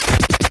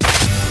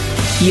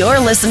You're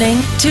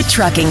listening to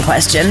Trucking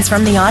Questions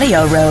from the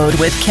Audioroad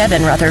with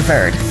Kevin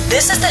Rutherford.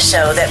 This is the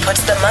show that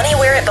puts the money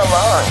where it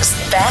belongs,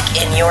 back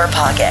in your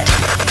pocket.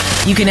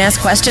 You can ask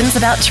questions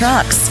about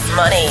trucks,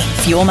 money,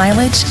 fuel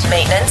mileage,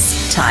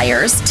 maintenance,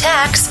 tires,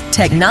 tax,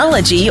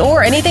 technology,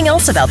 or anything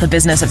else about the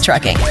business of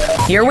trucking.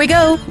 Here we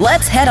go.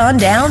 Let's head on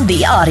down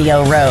the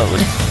Audioroad.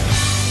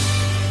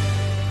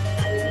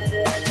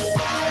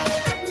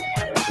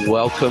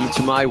 Welcome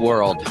to my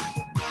world.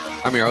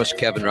 I'm your host,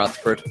 Kevin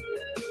Rutherford.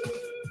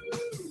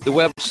 The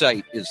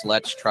website is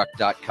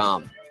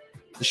letstruck.com.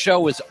 The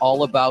show is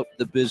all about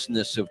the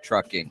business of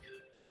trucking.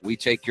 We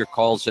take your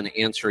calls and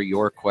answer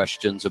your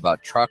questions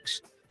about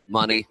trucks,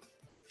 money,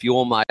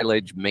 fuel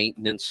mileage,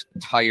 maintenance,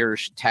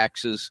 tires,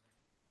 taxes,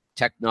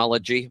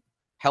 technology,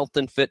 health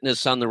and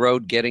fitness on the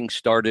road, getting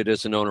started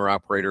as an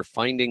owner-operator,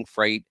 finding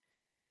freight,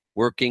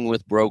 working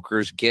with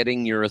brokers,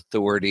 getting your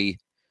authority.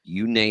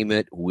 You name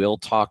it, we'll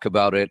talk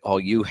about it. All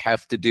you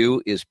have to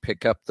do is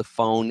pick up the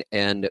phone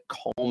and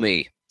call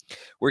me.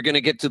 We're going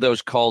to get to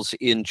those calls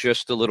in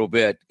just a little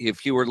bit.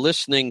 If you were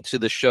listening to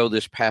the show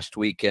this past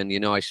weekend,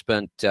 I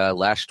spent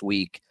last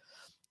week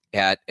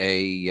at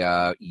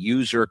a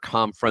user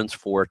conference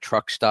for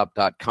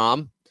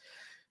truckstop.com.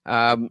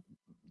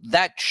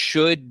 That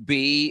should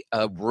be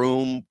a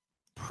room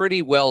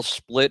pretty well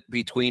split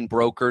between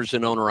brokers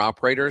and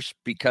owner-operators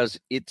because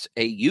it's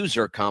a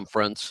user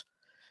conference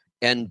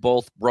and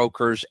both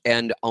brokers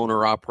and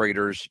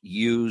owner-operators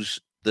use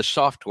the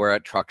software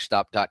at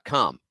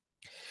truckstop.com.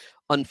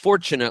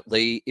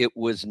 Unfortunately, it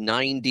was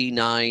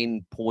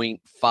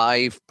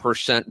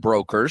 99.5%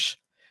 brokers,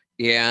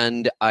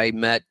 and I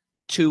met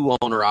two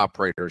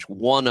owner-operators,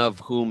 one of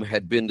whom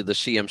had been to the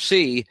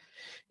CMC,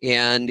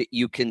 and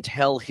you can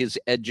tell his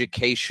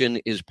education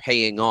is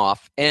paying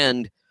off.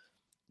 And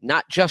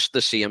not just the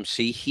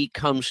CMC, he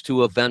comes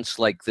to events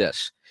like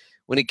this.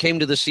 When he came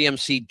to the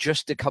CMC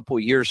just a couple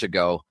years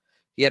ago,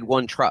 he had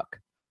one truck.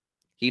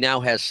 He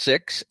now has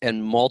 6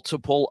 and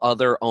multiple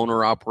other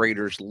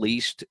owner-operators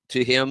leased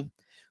to him.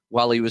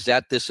 While he was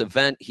at this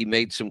event, he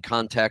made some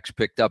contacts,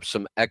 picked up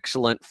some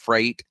excellent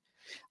freight.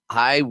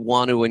 I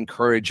want to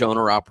encourage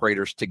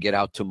owner-operators to get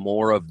out to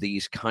more of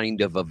these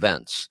kind of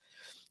events.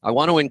 I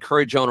want to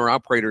encourage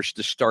owner-operators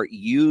to start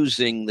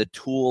using the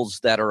tools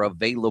that are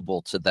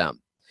available to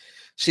them.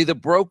 See, the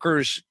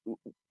brokers,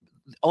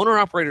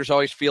 owner-operators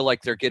always feel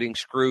like they're getting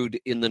screwed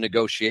in the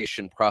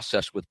negotiation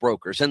process with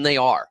brokers, and they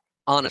are,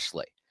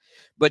 honestly.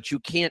 But you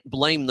can't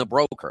blame the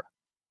broker.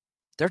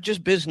 They're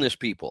just business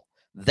people.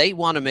 They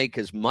want to make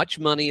as much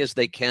money as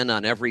they can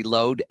on every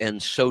load, and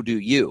so do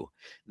you.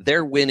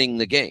 They're winning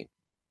the game.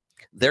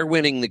 They're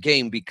winning the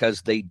game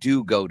because they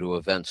do go to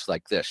events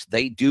like this.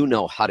 They do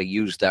know how to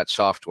use that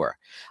software.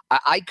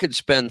 I could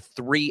spend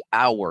 3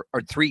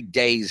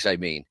 days,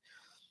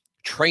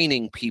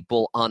 training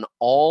people on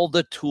all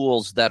the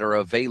tools that are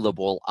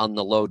available on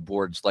the load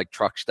boards like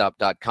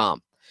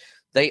truckstop.com.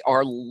 They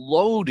are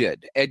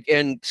loaded,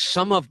 and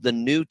some of the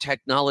new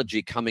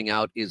technology coming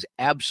out is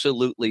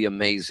absolutely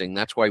amazing.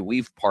 That's why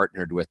we've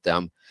partnered with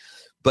them.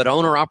 But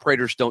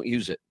owner-operators don't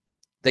use it.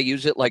 They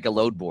use it like a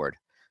load board.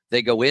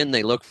 They go in,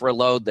 they look for a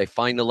load, they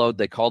find a load,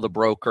 they call the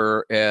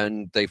broker,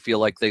 and they feel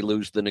like they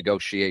lose the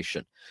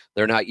negotiation.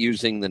 They're not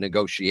using the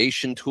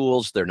negotiation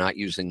tools. They're not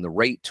using the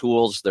rate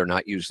tools. They're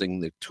not using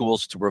the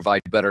tools to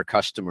provide better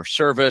customer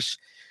service.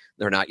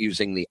 They're not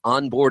using the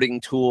onboarding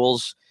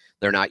tools.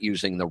 They're not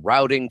using the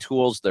routing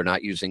tools. They're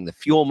not using the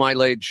fuel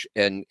mileage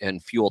and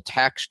fuel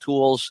tax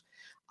tools.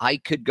 I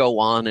could go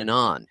on and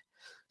on.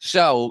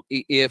 So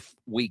if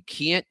we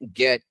can't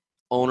get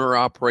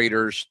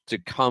owner-operators to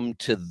come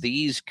to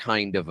these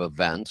kind of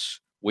events,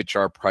 which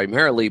are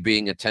primarily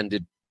being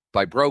attended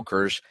by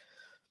brokers,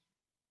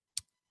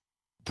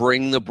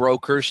 bring the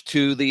brokers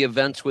to the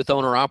events with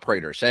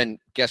owner-operators. And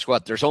guess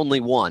what? There's only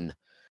one.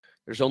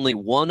 There's only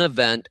one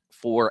event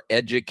for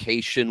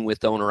education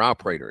with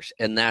owner-operators,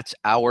 and that's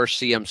our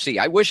CMC.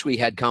 I wish we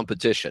had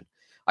competition.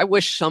 I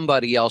wish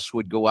somebody else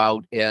would go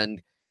out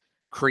and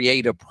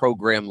create a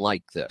program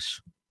like this.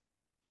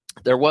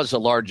 There was a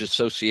large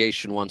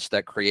association once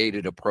that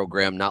created a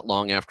program not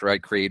long after I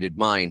created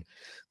mine.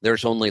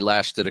 Theirs only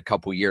lasted a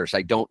couple years.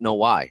 I don't know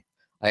why.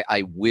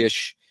 I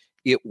wish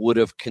it would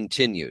have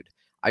continued.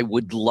 I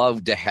would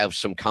love to have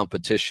some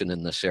competition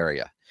in this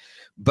area.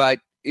 But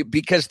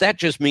because that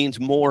just means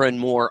more and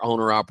more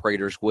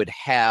owner-operators would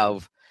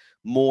have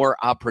more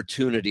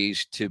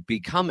opportunities to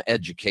become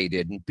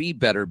educated and be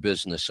better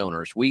business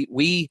owners.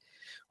 We're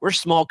a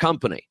small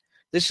company.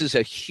 This is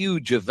a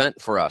huge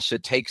event for us.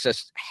 It takes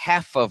us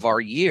half of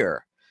our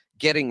year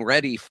getting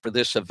ready for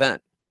this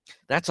event.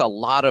 That's a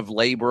lot of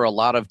labor, a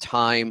lot of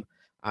time.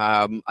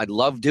 I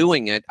love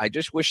doing it. I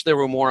just wish there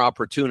were more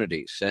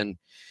opportunities. And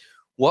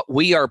what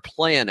we are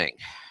planning,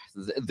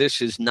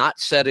 this is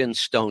not set in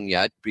stone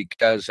yet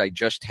because I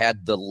just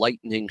had the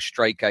lightning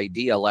strike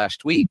idea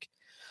last week.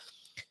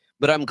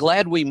 But I'm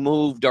glad we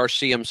moved our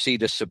CMC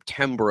to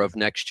September of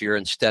next year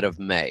instead of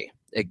May.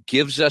 It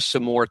gives us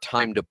some more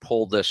time to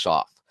pull this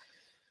off.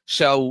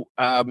 So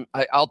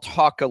I'll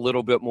talk a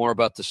little bit more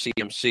about the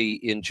CMC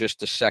in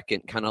just a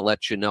second, kind of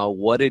let you know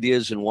what it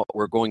is and what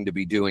we're going to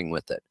be doing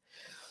with it.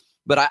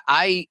 But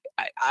I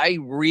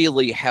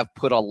really have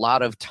put a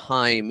lot of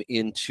time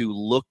into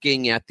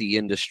looking at the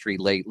industry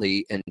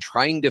lately and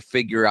trying to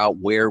figure out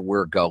where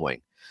we're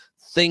going.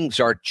 Things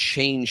are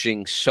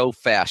changing so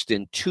fast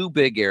in two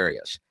big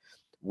areas.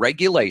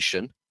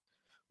 Regulation,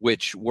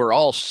 which we're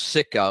all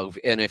sick of.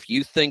 And if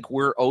you think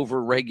we're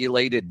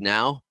overregulated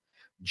now,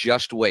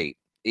 just wait.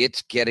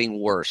 It's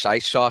getting worse. I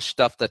saw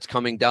stuff that's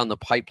coming down the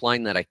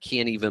pipeline that I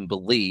can't even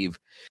believe.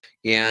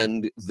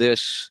 And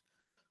this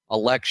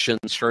election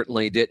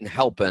certainly didn't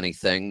help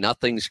anything.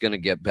 Nothing's going to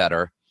get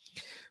better.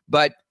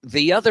 But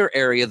the other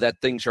area that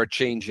things are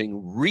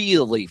changing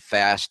really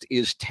fast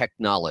is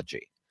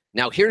technology.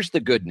 Now, here's the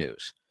good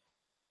news.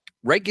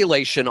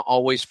 Regulation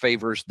always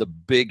favors the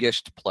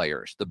biggest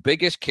players, the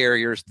biggest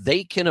carriers.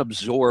 They can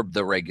absorb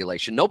the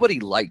regulation. Nobody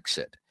likes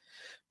it,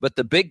 but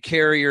the big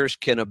carriers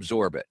can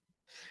absorb it.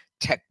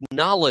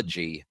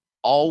 Technology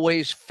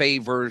always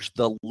favors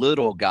the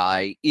little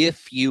guy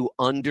if you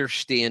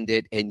understand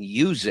it and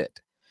use it.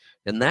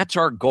 And that's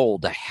our goal,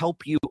 to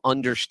help you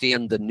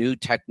understand the new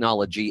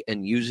technology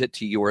and use it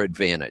to your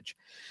advantage.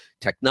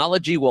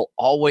 Technology will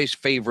always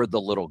favor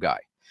the little guy.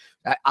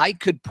 I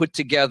could put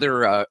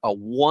together a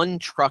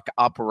one-truck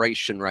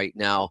operation right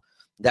now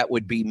that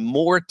would be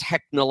more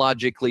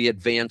technologically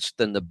advanced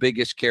than the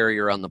biggest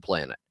carrier on the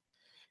planet.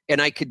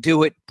 And I could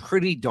do it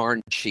pretty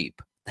darn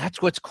cheap.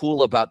 That's what's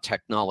cool about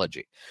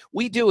technology.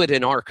 We do it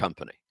in our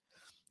company.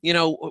 You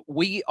know,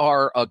 we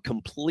are a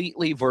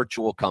completely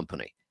virtual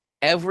company.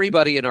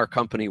 Everybody in our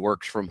company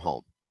works from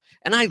home.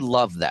 And I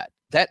love that.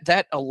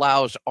 That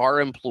allows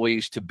our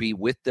employees to be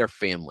with their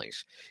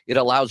families. It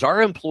allows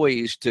our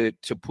employees to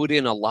put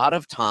in a lot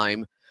of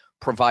time,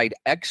 provide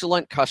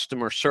excellent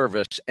customer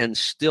service, and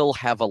still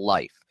have a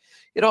life.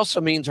 It also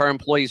means our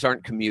employees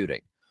aren't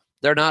commuting.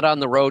 They're not on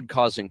the road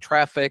causing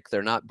traffic.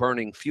 They're not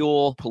burning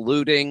fuel,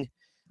 polluting.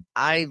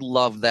 I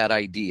love that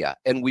idea.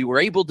 And we were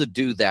able to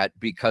do that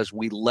because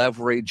we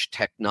leverage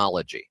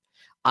technology.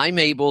 I'm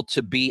able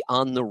to be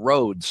on the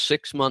road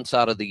 6 months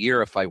out of the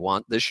year if I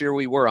want. This year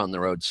we were on the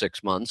road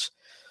 6 months,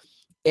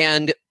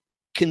 and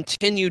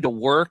continue to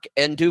work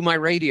and do my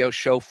radio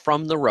show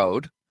from the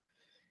road.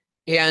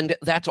 And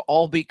that's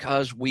all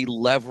because we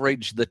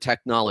leverage the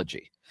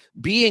technology.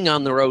 Being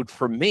on the road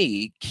for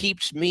me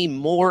keeps me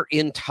more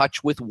in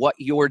touch with what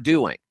you're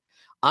doing.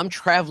 I'm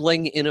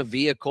traveling in a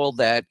vehicle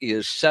that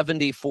is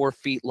 74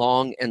 feet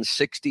long and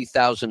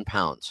 60,000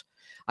 pounds.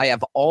 I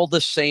have all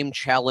the same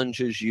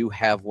challenges you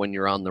have when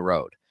you're on the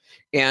road.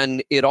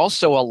 And it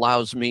also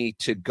allows me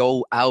to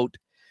go out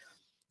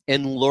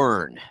and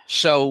learn.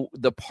 So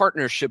the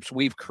partnerships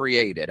we've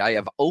created, I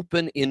have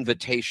open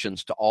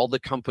invitations to all the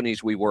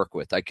companies we work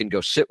with. I can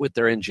go sit with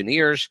their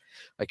engineers.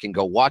 I can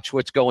go watch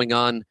what's going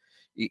on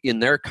in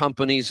their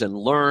companies and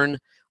learn.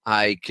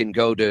 I can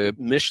go to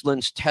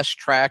Michelin's test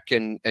track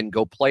and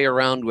go play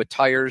around with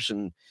tires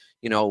and,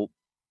 you know,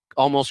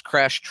 almost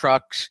crash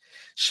trucks.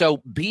 So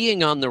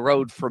being on the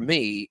road for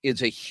me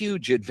is a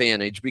huge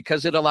advantage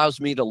because it allows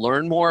me to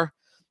learn more.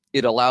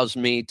 It allows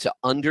me to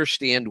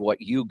understand what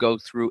you go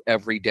through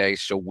every day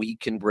so we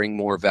can bring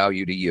more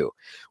value to you.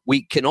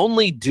 We can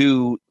only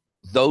do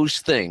those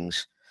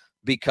things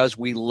because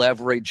we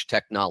leverage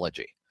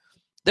technology.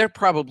 There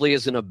probably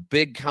isn't a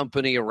big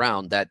company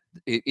around that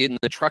in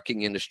the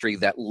trucking industry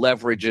that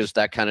leverages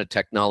that kind of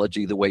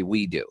technology the way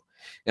we do.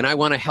 And I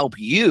want to help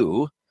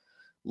you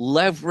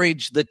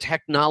leverage the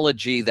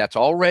technology that's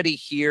already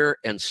here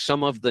and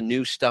some of the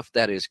new stuff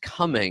that is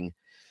coming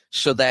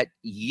so that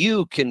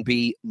you can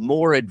be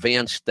more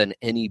advanced than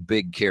any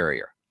big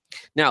carrier.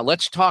 Now,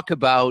 let's talk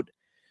about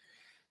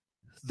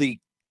the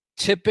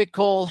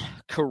typical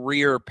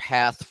career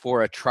path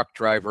for a truck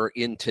driver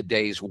in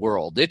today's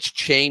world. It's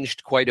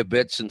changed quite a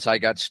bit since I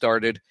got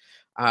started.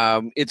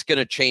 It's going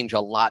to change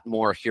a lot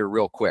more here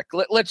real quick.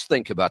 Let's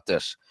think about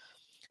this.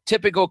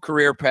 Typical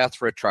career path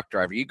for a truck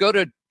driver. You go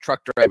to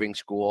truck driving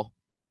school.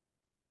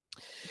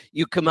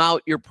 You come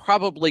out, you're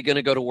probably going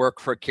to go to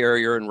work for a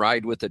carrier and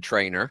ride with a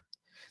trainer.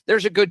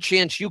 There's a good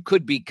chance you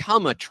could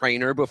become a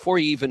trainer before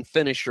you even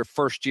finish your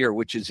first year,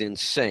 which is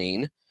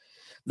insane.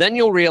 Then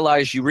you'll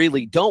realize you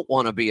really don't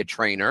want to be a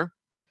trainer.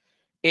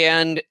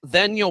 And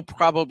then you'll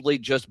probably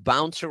just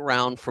bounce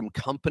around from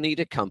company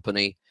to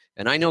company.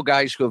 And I know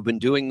guys who have been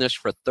doing this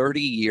for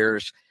 30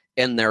 years,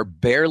 and they're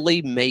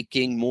barely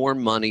making more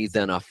money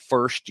than a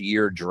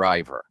first-year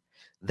driver.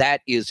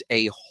 That is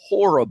a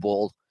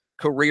horrible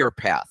career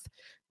path.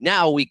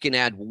 Now we can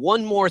add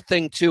one more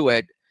thing to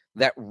it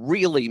that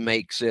really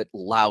makes it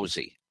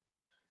lousy.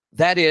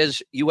 That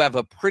is, you have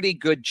a pretty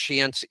good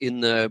chance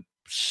in the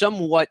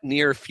somewhat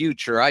near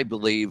future, I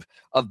believe,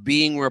 of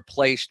being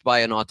replaced by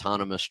an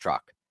autonomous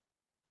truck.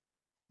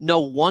 No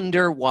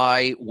wonder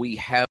why we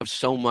have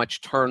so much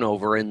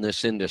turnover in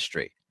this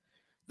industry.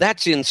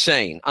 That's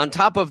insane. On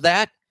top of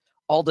that,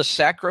 all the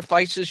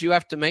sacrifices you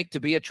have to make to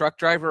be a truck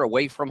driver,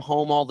 away from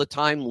home all the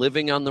time,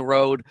 living on the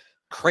road,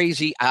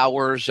 crazy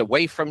hours,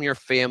 away from your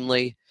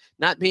family.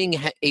 not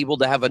being able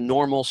to have a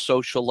normal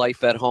social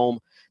life at home,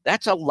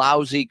 that's a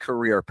lousy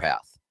career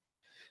path.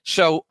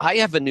 So I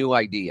have a new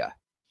idea,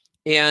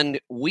 and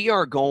we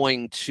are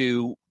going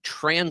to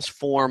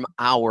transform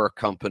our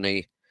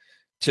company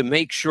to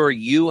make sure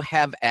you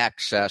have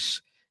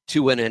access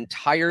to an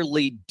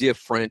entirely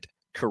different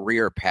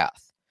career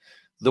path.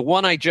 The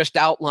one I just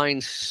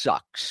outlined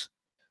sucks.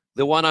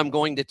 The one I'm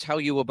going to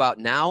tell you about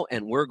now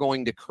and we're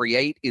going to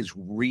create is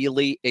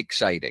really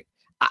exciting.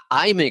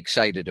 I'm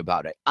excited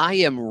about it. I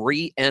am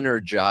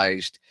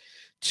re-energized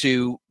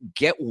to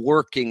get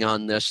working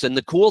on this. And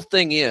the cool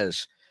thing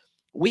is,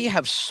 we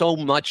have so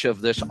much of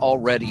this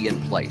already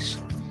in place.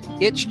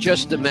 It's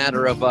just a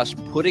matter of us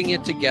putting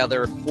it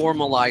together,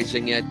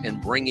 formalizing it,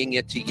 and bringing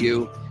it to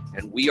you.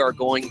 And we are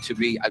going to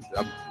be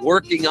I'm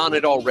working on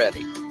it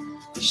already.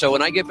 So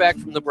when I get back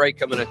from the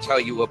break, I'm going to tell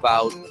you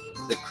about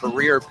the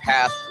career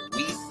path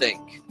we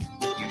think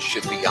you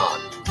should be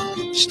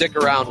on. Stick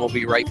around. We'll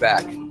be right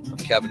back. I'm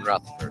Kevin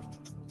Rutherford.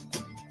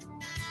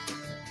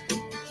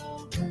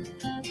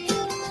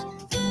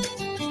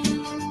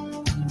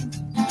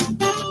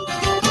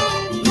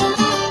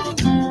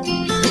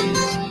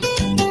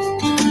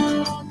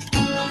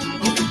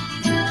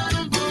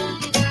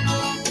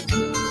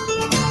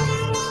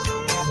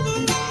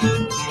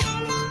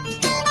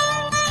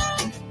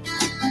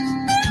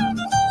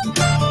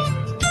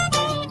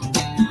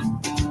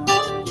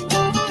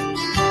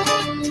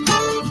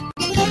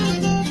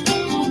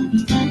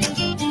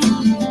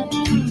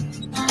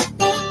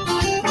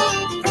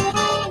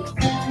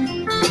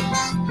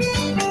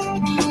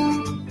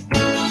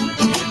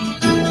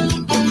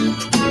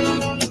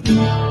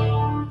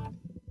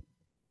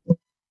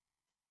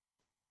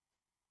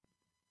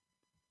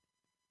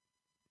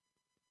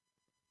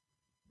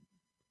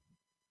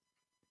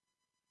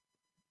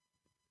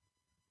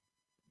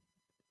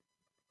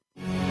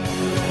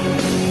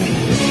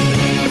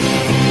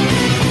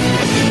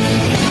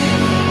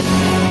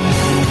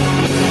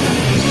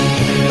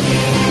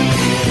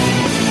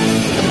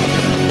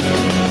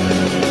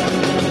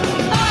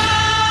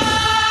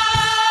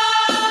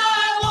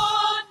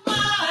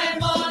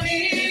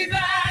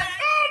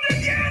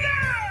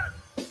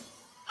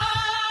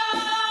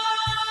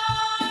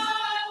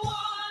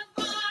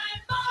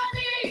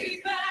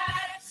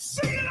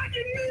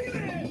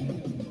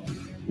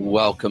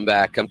 Welcome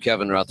back. I'm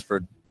Kevin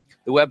Rutherford.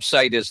 The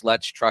website is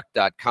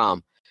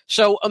letstruck.com.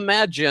 So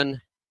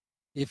imagine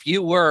if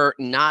you were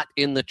not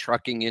in the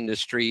trucking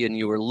industry and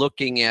you were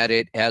looking at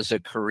it as a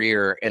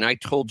career, and I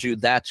told you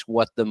that's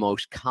what the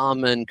most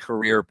common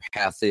career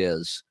path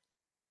is.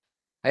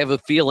 I have a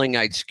feeling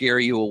I'd scare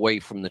you away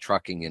from the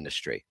trucking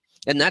industry.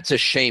 And that's a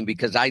shame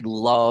because I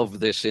love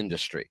this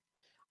industry.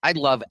 I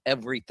love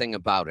everything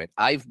about it.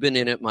 I've been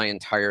in it my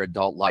entire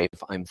adult life.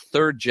 I'm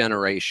third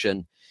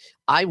generation.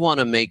 I want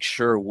to make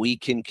sure we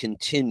can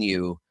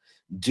continue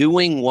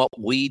doing what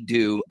we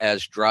do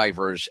as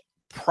drivers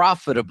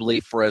profitably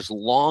for as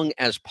long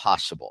as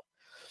possible.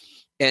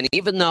 And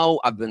even though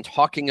I've been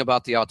talking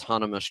about the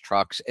autonomous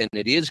trucks, and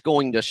it is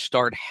going to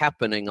start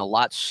happening a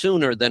lot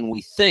sooner than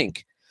we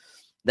think,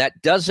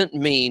 that doesn't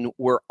mean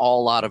we're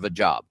all out of a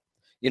job.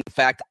 In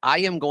fact, I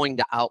am going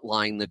to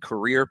outline the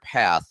career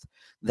path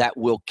that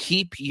will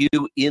keep you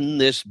in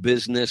this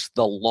business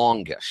the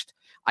longest.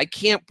 I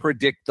can't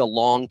predict the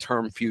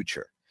long-term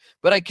future,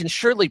 but I can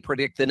surely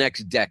predict the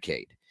next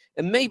decade,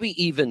 and maybe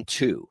even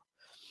two.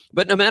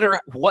 But no matter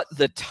what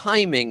the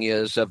timing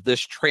is of this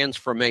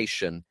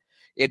transformation,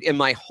 and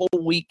my whole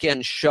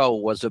weekend show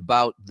was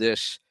about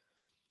this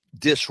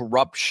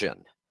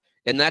disruption.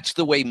 And that's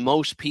the way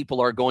most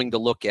people are going to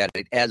look at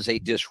it, as a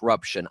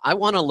disruption. I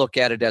want to look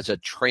at it as a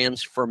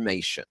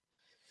transformation.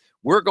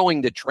 We're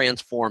going to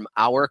transform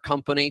our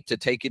company to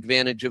take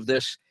advantage of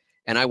this,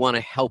 and I want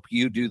to help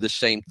you do the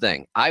same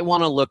thing. I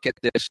want to look at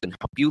this and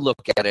help you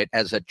look at it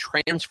as a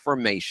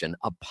transformation,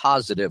 a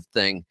positive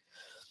thing.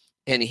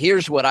 And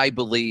here's what I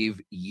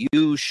believe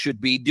you should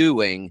be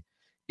doing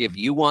if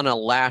you want to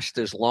last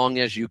as long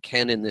as you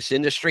can in this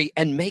industry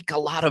and make a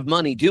lot of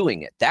money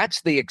doing it.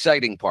 That's the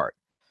exciting part.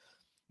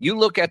 You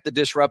look at the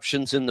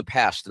disruptions in the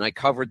past, and I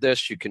covered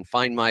this. You can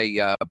find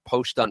my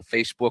post on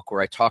Facebook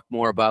where I talk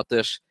more about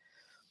this.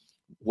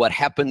 What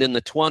happened in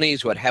the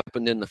 20s, what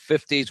happened in the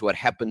 50s, what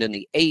happened in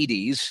the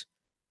 80s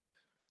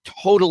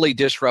totally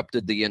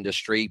disrupted the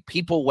industry.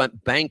 People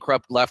went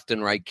bankrupt left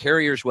and right.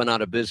 Carriers went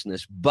out of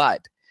business.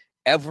 But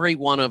every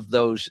one of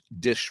those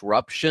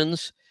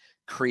disruptions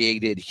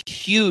created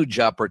huge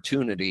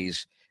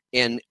opportunities,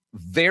 and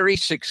very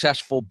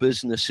successful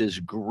businesses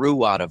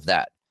grew out of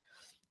that.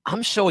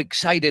 I'm so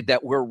excited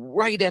that we're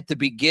right at the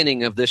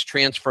beginning of this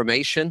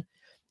transformation.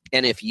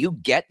 And if you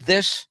get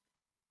this,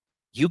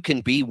 you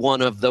can be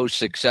one of those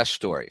success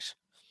stories.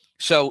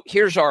 So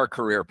here's our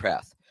career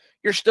path.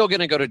 You're still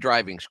going to go to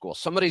driving school.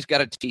 Somebody's got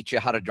to teach you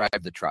how to drive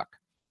the truck.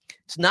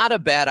 It's not a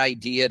bad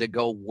idea to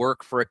go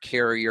work for a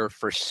carrier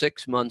for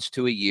 6 months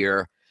to a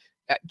year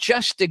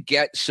just to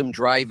get some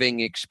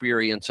driving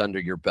experience under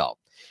your belt.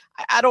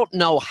 I don't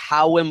know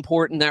how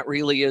important that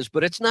really is,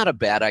 but it's not a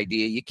bad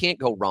idea. You can't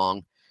go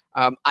wrong.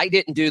 I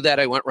didn't do that.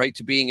 I went right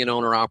to being an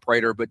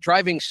owner-operator, but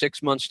driving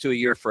 6 months to a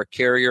year for a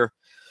carrier,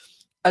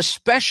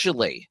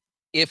 especially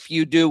if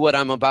you do what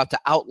I'm about to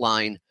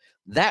outline,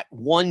 that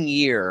 1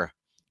 year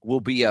will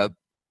be a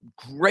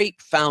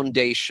great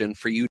foundation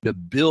for you to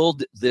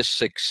build this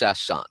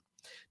success on.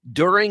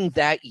 During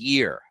that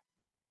year,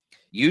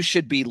 you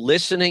should be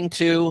listening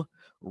to,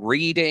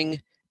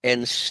 reading,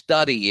 and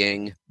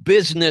studying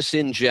business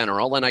in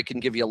general. And I can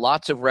give you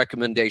lots of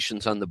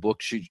recommendations on the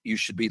books you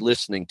should be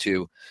listening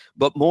to.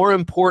 But more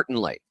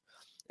importantly,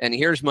 and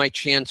here's my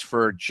chance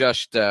for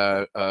just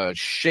a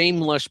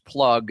shameless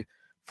plug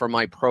for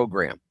my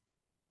program.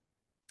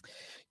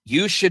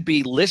 You should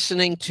be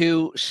listening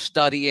to,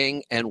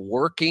 studying, and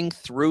working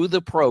through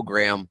the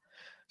program.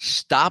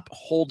 Stop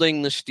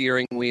holding the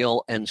steering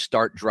wheel and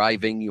start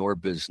driving your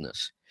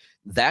business.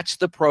 That's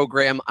the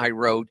program I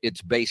wrote.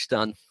 It's based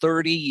on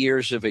 30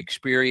 years of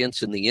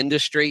experience in the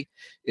industry.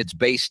 It's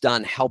based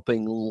on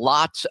helping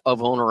lots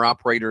of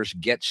owner-operators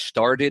get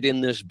started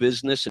in this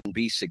business and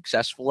be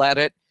successful at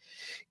it.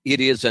 It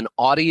is an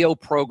audio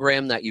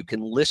program that you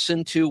can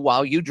listen to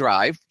while you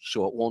drive,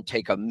 so it won't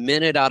take a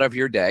minute out of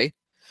your day.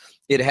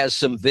 It has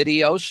some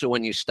videos, so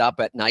when you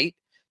stop at night,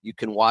 you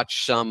can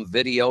watch some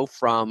video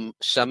from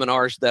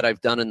seminars that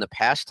I've done in the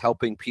past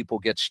helping people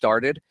get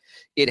started.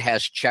 It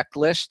has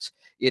checklists.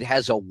 It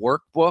has a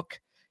workbook.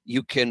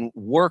 You can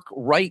work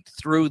right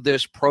through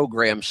this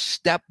program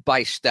step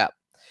by step.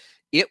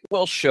 It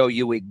will show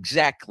you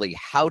exactly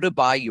how to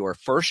buy your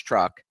first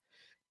truck,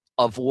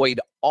 avoid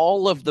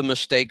all of the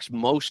mistakes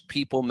most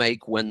people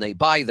make when they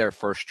buy their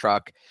first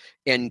truck,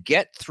 and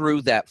get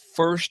through that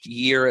first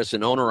year as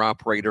an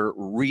owner-operator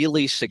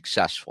really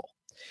successful.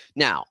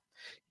 Now,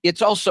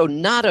 it's also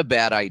not a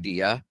bad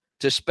idea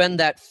to spend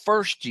that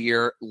first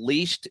year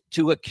leased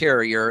to a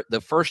carrier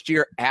the first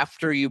year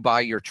after you buy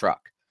your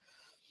truck.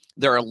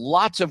 There are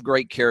lots of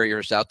great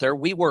carriers out there.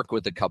 We work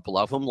with a couple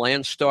of them.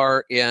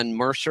 Landstar and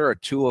Mercer are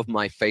two of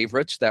my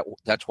favorites.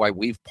 That's why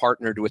we've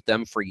partnered with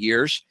them for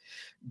years.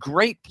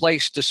 Great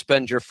place to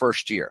spend your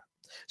first year.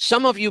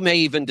 Some of you may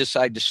even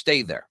decide to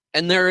stay there,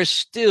 and there is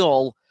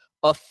still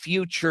a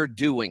future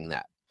doing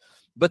that.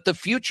 But the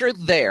future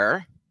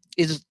there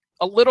is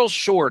a little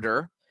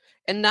shorter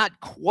and not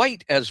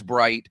quite as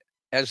bright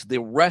as the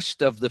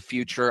rest of the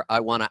future I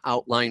want to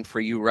outline for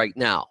you right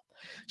now.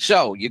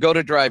 So you go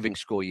to driving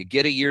school, you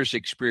get a year's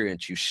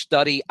experience, you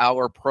study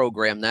our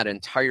program that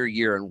entire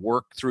year and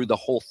work through the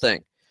whole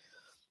thing.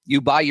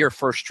 You buy your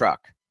first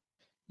truck.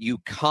 You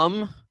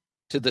come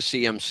to the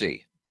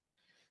CMC.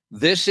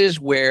 This is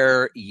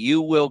where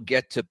you will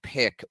get to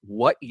pick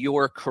what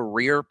your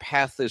career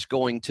path is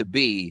going to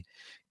be,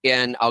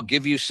 and I'll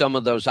give you some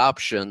of those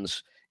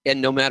options.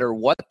 And no matter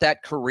what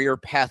that career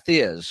path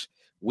is,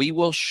 we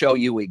will show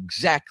you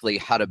exactly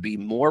how to be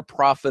more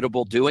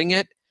profitable doing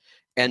it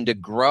and to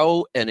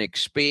grow and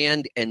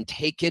expand and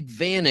take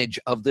advantage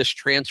of this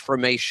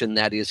transformation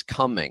that is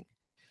coming.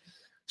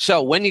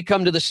 So when you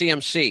come to the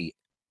CMC,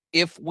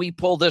 if we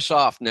pull this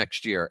off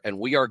next year, and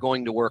we are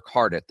going to work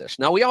hard at this.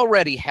 Now, we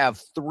already have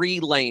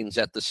 3 lanes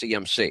at the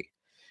CMC,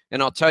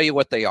 and I'll tell you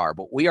what they are,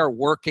 but we are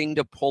working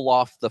to pull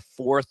off the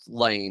 4th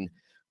lane,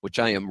 which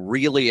I am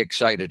really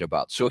excited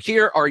about. So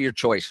here are your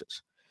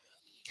choices.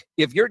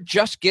 If you're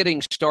just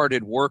getting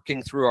started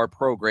working through our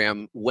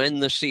program when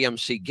the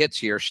CMC gets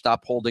here,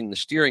 stop holding the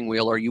steering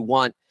wheel, or you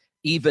want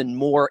even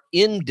more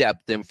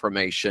in-depth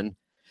information,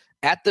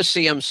 at the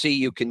CMC,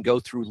 you can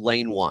go through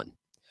lane 1.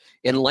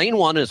 And lane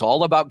 1 is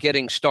all about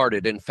getting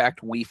started. In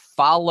fact, we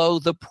follow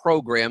the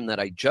program that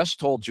I just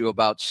told you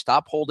about.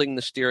 Stop holding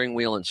the steering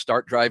wheel and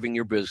start driving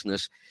your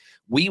business.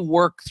 We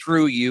work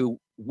through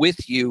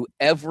with you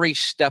every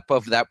step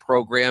of that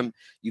program.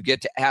 You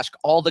get to ask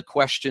all the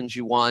questions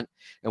you want,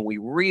 and we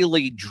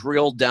really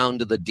drill down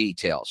to the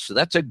details. So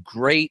that's a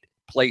great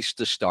place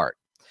to start.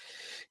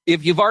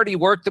 If you've already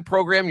worked the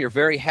program, you're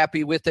very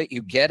happy with it,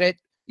 you get it,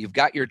 you've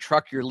got your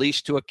truck, you're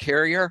leased to a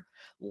carrier,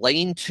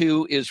 lane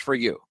 2 is for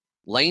you.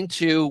 Lane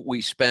 2, we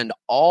spend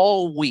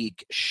all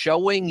week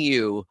showing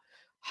you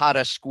how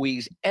to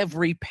squeeze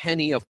every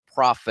penny of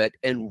profit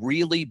and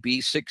really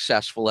be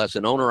successful as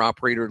an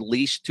owner-operator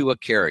leased to a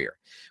carrier.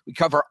 We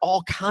cover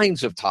all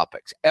kinds of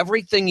topics,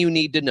 everything you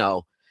need to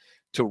know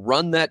to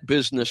run that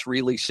business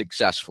really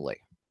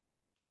successfully.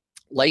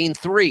 Lane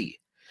 3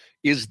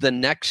 is the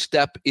next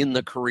step in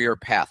the career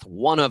path,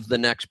 one of the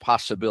next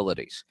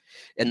possibilities,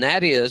 and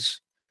that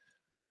is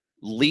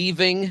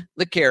leaving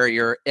the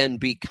carrier and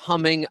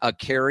becoming a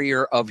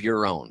carrier of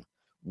your own.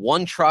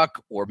 One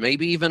truck or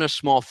maybe even a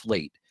small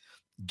fleet.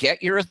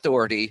 Get your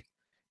authority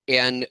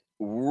and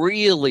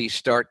really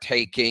start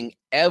taking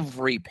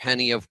every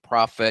penny of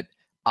profit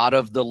out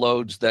of the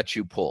loads that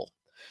you pull.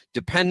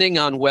 Depending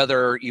on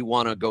whether you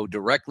want to go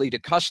directly to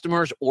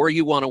customers or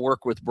you want to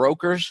work with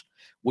brokers,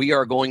 we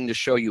are going to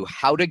show you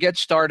how to get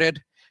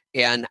started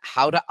and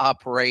how to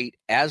operate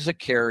as a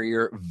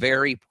carrier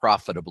very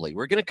profitably.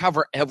 We're going to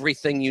cover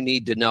everything you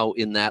need to know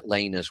in that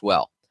lane as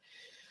well.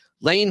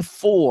 Lane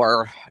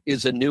 4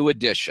 is a new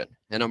addition,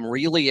 and I'm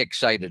really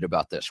excited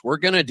about this. We're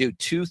going to do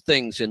 2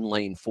 things in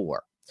lane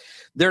 4.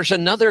 There's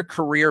another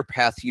career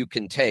path you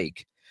can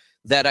take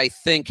that I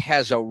think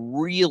has a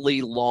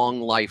really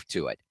long life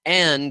to it.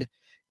 And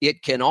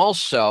it can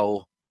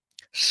also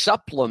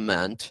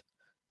supplement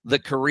the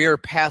career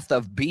path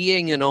of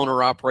being an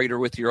owner-operator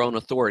with your own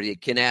authority.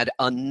 It can add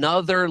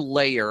another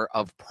layer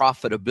of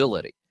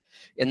profitability,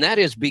 and that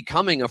is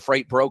becoming a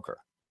freight broker.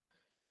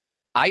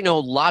 I know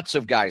lots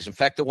of guys. In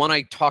fact, the one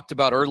I talked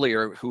about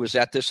earlier who was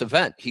at this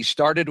event, he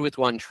started with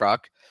one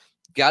truck,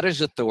 got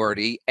his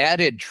authority,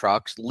 added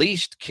trucks,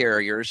 leased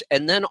carriers,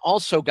 and then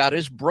also got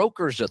his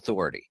broker's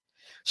authority.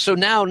 So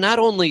now not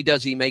only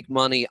does he make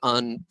money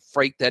on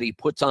freight that he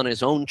puts on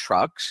his own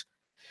trucks,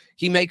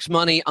 he makes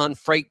money on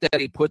freight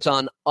that he puts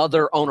on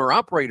other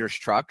owner-operators'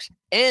 trucks,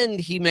 and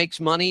he makes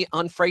money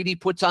on freight he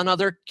puts on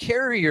other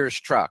carriers'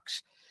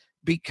 trucks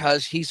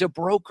because he's a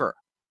broker.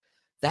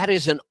 That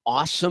is an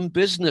awesome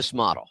business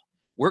model.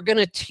 We're going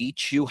to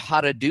teach you how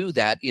to do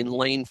that in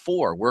Lane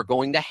 4. We're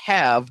going to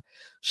have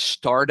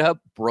startup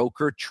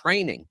broker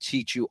training,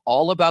 teach you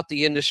all about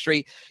the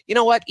industry. You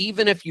know what?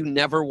 Even if you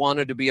never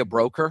wanted to be a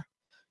broker,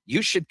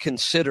 you should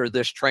consider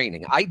this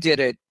training. I did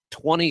it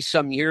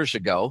 20-some years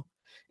ago,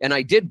 and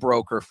I did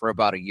broker for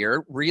about a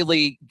year,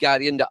 really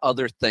got into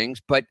other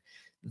things, but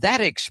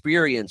that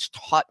experience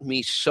taught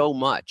me so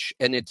much,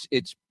 and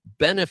it's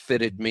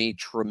benefited me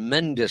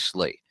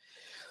tremendously.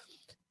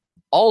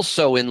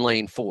 Also in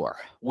Lane 4,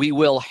 we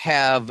will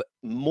have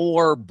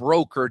more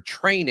broker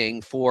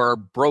training for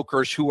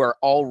brokers who are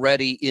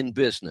already in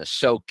business.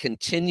 So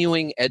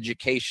continuing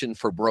education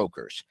for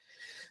brokers.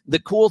 The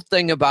cool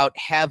thing about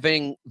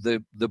having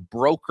the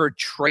broker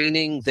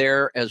training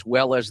there as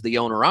well as the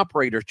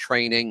owner-operator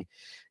training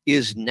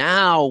is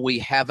now we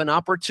have an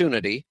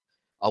opportunity,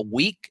 a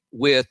week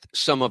with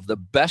some of the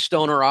best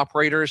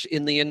owner-operators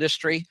in the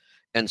industry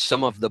and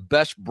some of the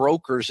best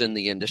brokers in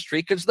the industry,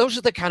 because those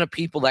are the kind of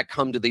people that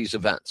come to these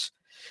events.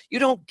 You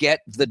don't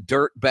get the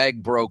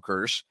dirtbag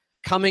brokers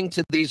coming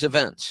to these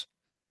events.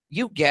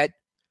 You get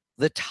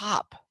the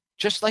top,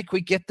 just like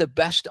we get the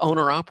best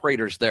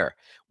owner-operators there.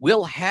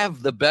 We'll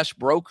have the best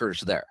brokers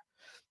there.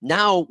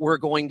 Now we're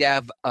going to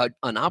have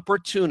an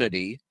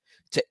opportunity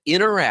to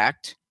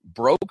interact,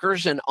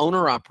 brokers and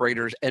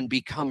owner-operators, and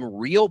become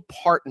real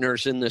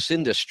partners in this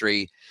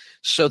industry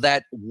so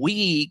that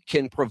we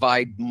can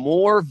provide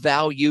more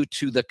value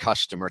to the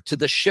customer, to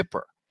the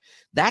shipper.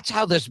 That's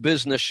how this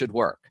business should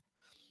work.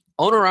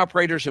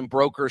 Owner-operators and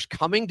brokers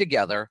coming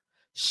together,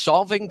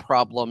 solving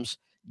problems,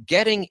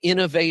 getting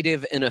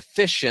innovative and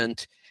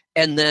efficient,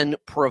 and then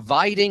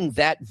providing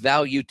that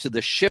value to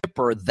the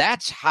shipper.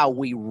 That's how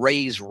we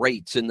raise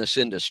rates in this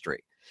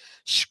industry.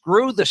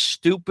 Screw the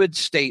stupid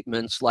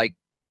statements like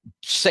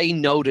say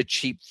no to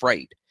cheap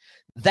freight.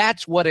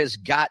 That's what has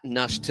gotten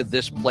us to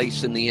this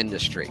place in the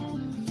industry.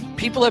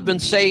 People have been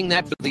saying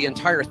that for the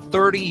entire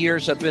 30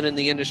 years I've been in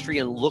the industry,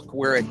 and look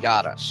where it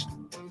got us.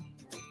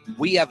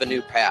 We have a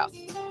new path.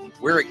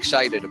 We're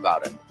excited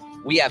about it.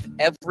 We have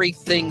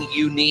everything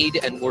you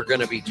need, and we're going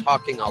to be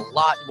talking a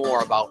lot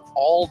more about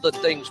all the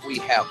things we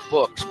have,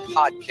 books,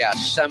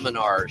 podcasts,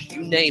 seminars,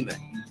 you name it,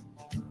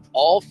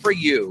 all for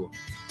you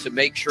to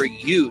make sure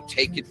you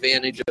take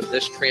advantage of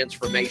this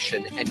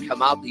transformation and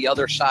come out the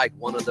other side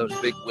one of those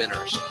big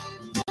winners.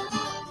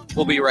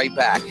 We'll be right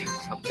back.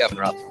 I'm Kevin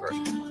Rutherford.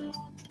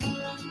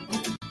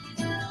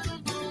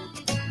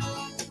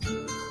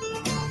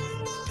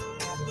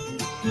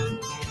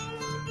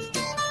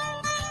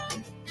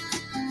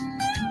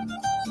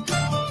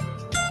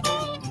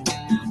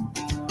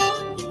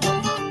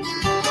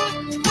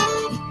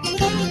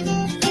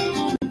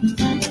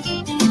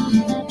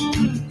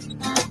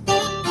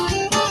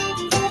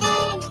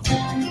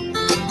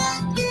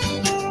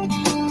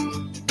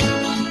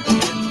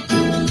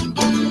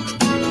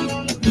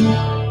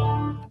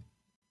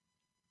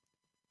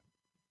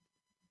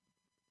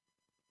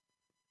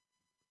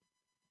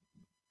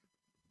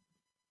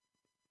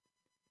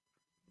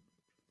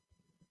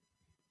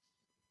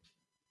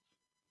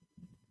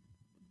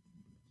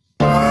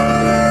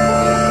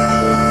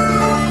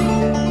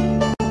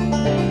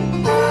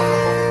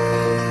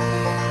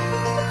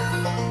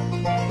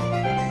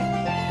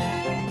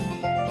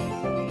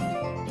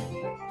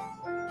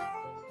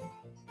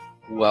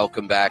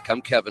 Welcome back.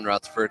 I'm Kevin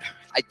Rutherford.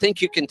 I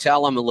think you can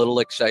tell I'm a little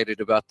excited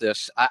about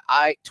this.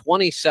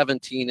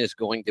 2017 is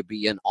going to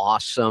be an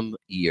awesome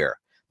year.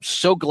 I'm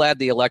so glad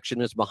the election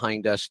is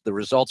behind us. The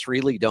results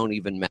really don't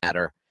even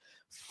matter.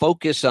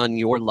 Focus on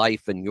your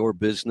life and your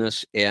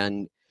business,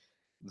 and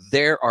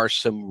there are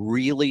some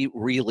really,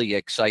 really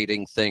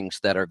exciting things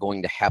that are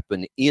going to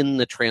happen in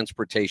the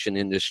transportation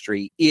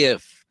industry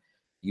if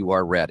you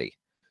are ready.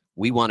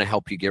 We want to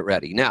help you get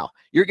ready. Now,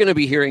 you're going to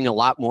be hearing a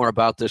lot more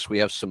about this. We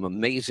have some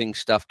amazing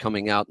stuff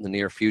coming out in the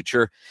near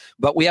future,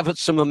 but we have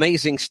some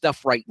amazing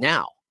stuff right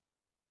now.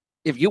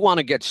 If you want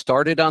to get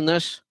started on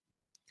this,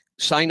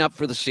 sign up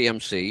for the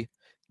CMC,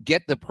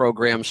 get the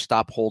program,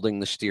 Stop Holding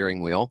the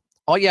Steering Wheel.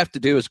 All you have to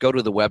do is go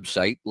to the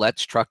website,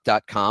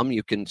 letstruck.com.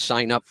 You can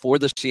sign up for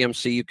the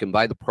CMC. You can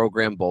buy the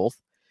program both.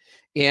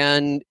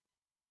 And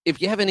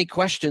if you have any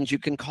questions, you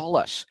can call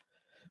us.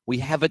 We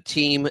have a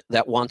team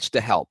that wants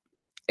to help.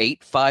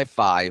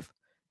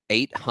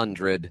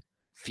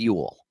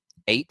 855-800-FUEL.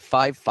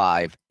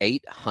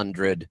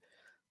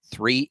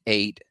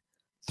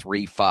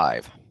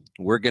 855-800-3835.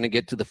 We're going to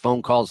get to the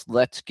phone calls.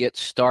 Let's get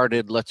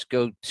started. Let's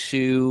go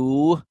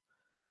to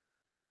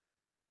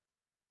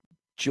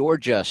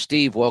Georgia.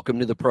 Steve, welcome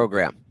to the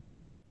program.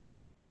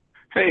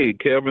 Hey,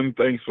 Kevin,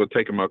 thanks for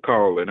taking my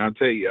call. And I'll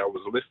tell you, I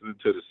was listening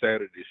to the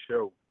Saturday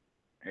show,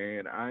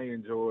 and I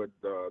enjoyed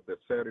the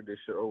Saturday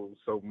show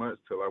so much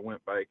till I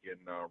went back and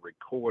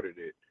recorded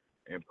it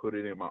and put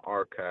it in my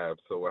archive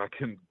so I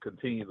can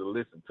continue to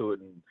listen to it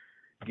and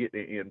get the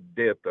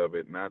in-depth of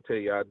it. And I tell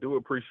you, I do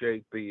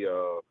appreciate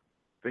the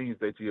things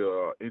that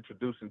you're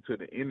introducing to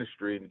the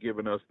industry and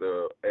giving us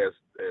as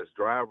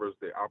drivers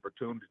the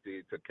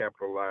opportunity to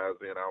capitalize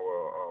in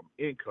our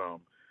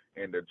income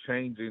and the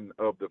changing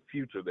of the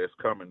future that's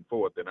coming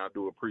forth. And I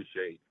do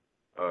appreciate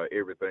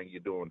everything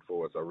you're doing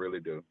for us. I really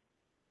do.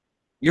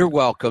 You're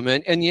welcome.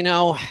 And you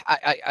know,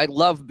 I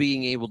love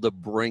being able to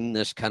bring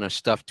this kind of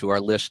stuff to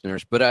our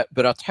listeners, but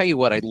I'll tell you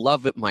what, I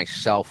love it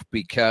myself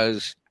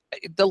because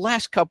the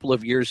last couple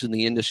of years in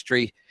the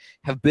industry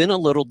have been a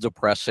little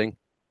depressing.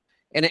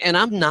 And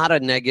I'm not a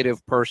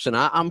negative person.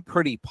 I'm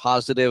pretty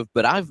positive,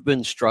 but I've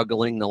been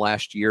struggling the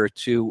last year or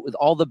two with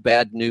all the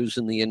bad news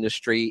in the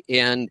industry.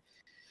 And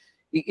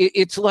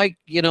it's like,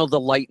 you know, the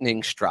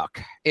lightning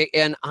struck.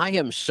 And I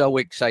am so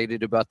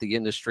excited about the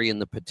industry and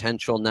the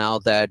potential now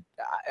that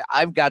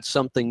I've got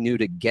something new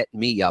to get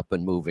me up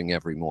and moving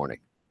every morning.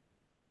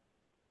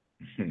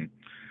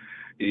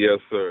 Yes,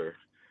 sir.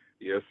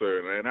 Yes,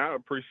 sir. And I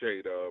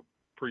appreciate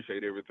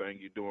everything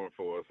you're doing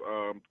for us.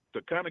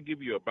 To kind of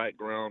give you a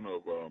background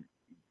of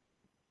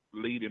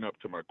leading up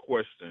to my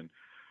question,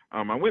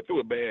 I went through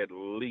a bad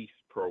lease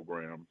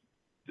program.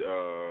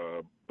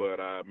 But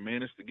I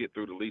managed to get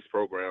through the lease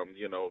program,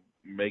 you know,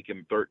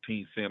 making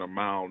 13 cents a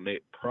mile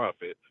net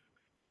profit.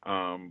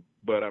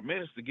 But I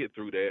managed to get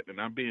through that, and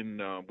I've been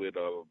with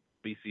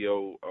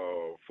BCO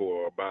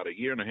for about a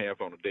year and a half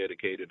on a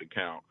dedicated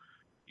account.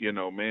 You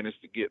know,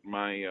 managed to get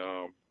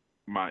my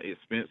my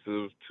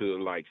expenses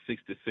to like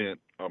 60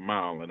 cents a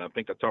mile, and I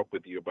think I talked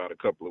with you about a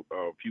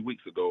few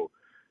weeks ago,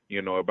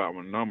 you know, about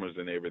my numbers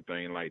and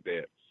everything like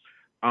that.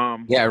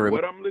 Yeah, I remember.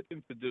 What I'm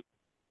looking to do.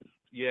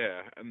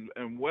 Yeah,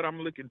 and what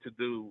I'm looking to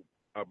do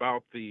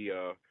about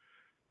I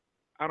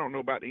don't know,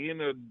 about the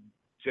end of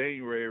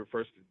January, 1st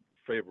of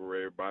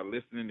February, by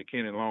listening to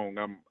Kenny Long,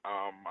 I'm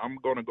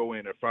going to go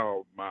in and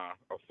file my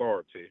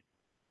authority.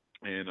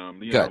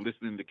 And, you know,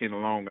 listening to Kenny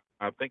Long,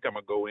 I think I'm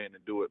going to go in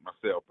and do it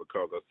myself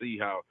because I see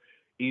how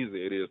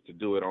easy it is to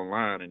do it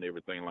online and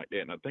everything like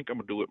that. And I think I'm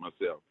going to do it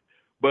myself.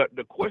 But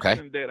the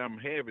question that I'm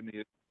having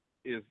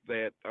is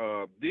that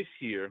this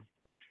year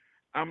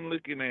I'm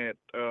looking at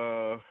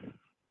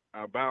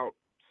about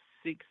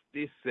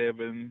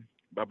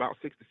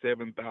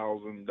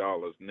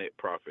 $67,000 net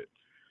profit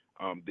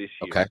this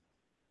year. Okay.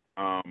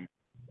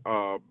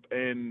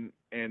 And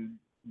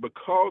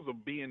because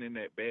of being in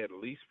that bad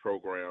lease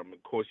program,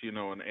 of course, you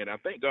know, and I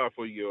thank God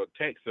for your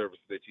tax service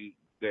that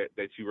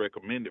you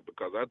recommended,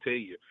 because I tell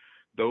you,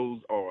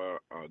 those are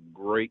a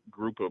great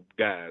group of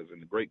guys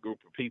and a great group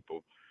of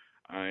people,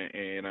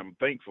 and I'm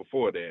thankful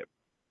for that.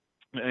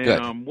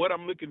 And what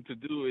I'm looking to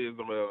do is,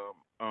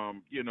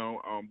 you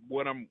know,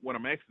 what I'm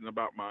asking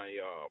about my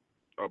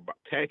about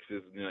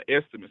taxes and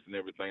estimates and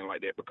everything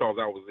like that, because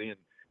I was in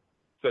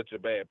such a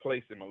bad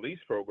place in my lease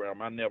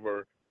program. I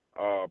never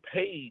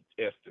paid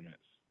estimates,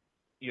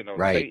 you know,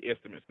 paid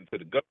estimates into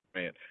the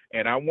government,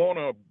 and I want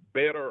a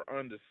better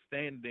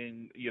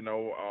understanding, you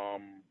know,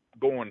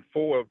 going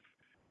forth.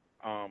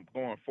 I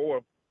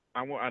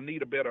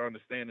need a better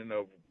understanding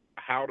of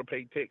how to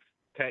pay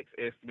tax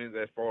estimates,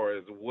 as far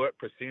as what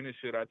percentage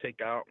should I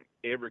take out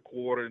every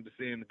quarter to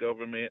send the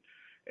government,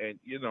 and,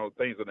 you know,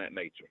 things of that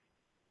nature.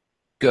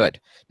 Good.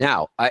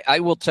 Now, I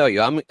will tell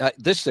you,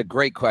 this is a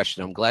great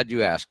question. I'm glad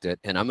you asked it,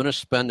 and I'm going to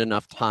spend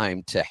enough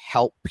time to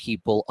help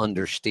people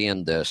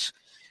understand this,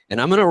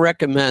 and I'm going to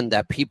recommend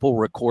that people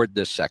record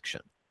this section.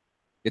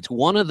 It's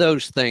one of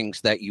those things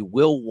that you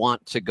will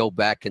want to go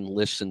back and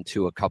listen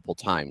to a couple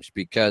times,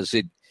 because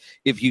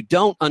if you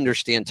don't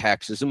understand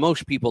taxes, and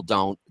most people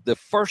don't, the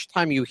first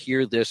time you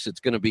hear this,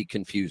 it's going to be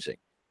confusing.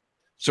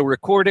 So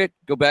record it,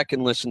 go back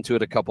and listen to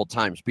it a couple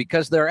times,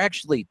 because there are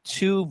actually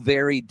two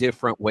very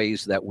different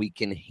ways that we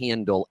can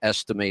handle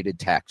estimated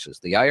taxes.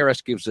 The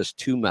IRS gives us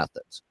two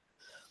methods.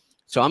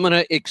 So I'm going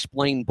to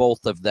explain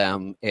both of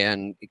them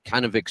and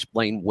kind of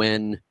explain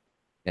when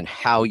and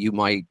how you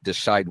might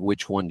decide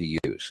which one to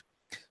use.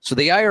 So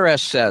the IRS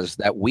says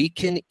that we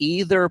can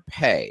either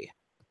pay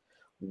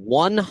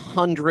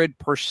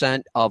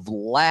 100% of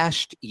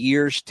last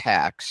year's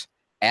tax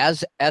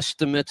as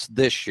estimates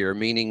this year,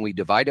 meaning we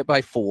divide it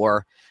by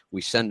 4,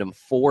 we send them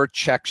 4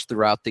 checks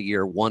throughout the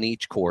year, 1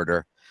 each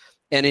quarter.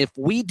 And if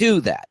we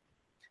do that,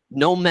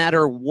 no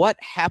matter what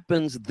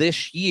happens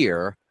this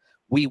year,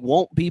 we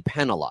won't be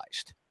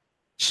penalized.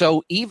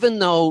 So even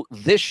though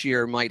this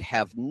year might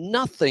have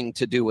nothing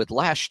to do with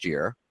last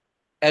year,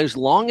 as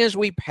long as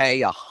we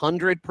pay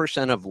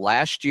 100% of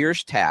last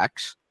year's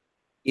tax,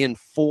 in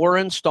 4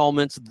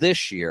 installments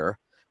this year,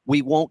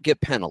 we won't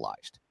get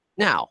penalized.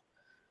 Now,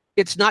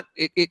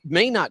 it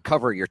may not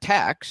cover your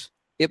tax.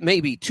 It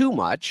may be too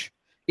much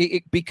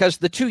because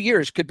the 2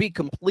 years could be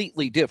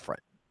completely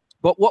different.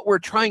 But what we're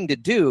trying to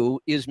do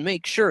is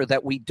make sure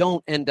that we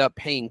don't end up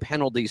paying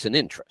penalties and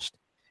interest.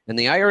 And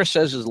the IRS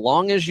says as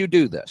long as you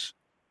do this,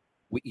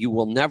 you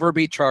will never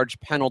be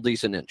charged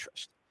penalties and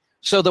interest.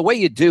 So the way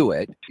you do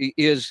it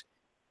is,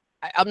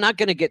 I'm not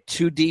going to get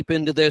too deep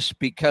into this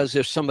because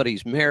if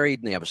somebody's married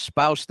and they have a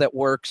spouse that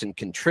works and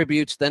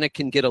contributes, then it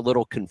can get a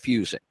little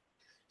confusing.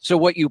 So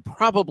what you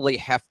probably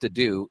have to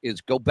do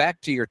is go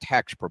back to your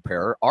tax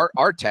preparer.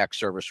 Our tax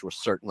service will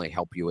certainly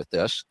help you with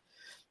this.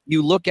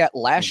 You look at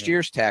last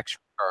year's tax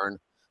return.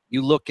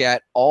 You look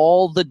at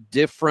all the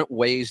different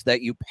ways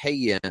that you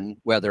pay in,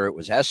 whether it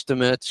was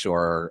estimates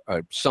or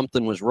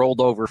something was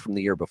rolled over from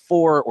the year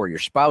before or your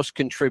spouse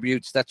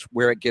contributes. That's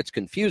where it gets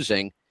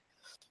confusing.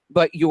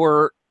 But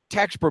your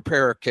tax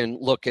preparer can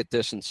look at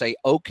this and say,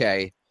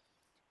 okay,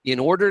 in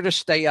order to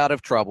stay out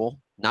of trouble,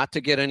 not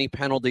to get any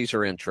penalties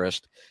or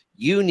interest,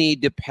 you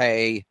need to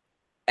pay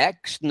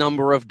X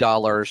number of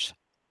dollars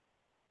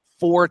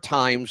 4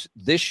 times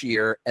this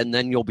year, and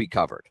then you'll be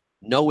covered.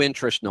 No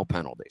interest, no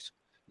penalties.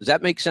 Does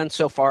that make sense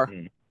so far?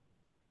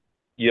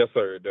 Yes,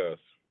 sir, it does.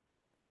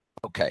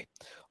 Okay.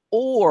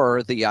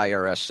 Or the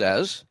IRS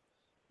says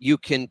you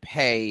can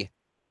pay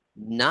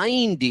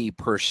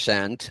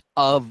 90%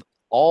 of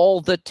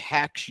all the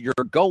tax you're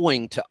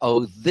going to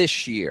owe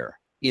this year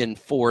in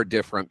 4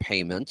 different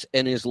payments.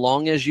 And as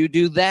long as you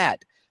do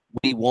that,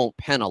 we won't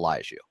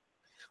penalize you.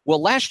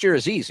 Well, last year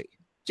is easy.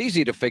 It's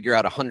easy to figure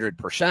out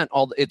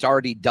 100%. It's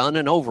already done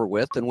and over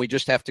with, and we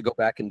just have to go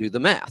back and do the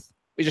math.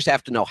 We just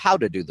have to know how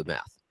to do the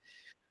math.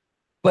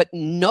 But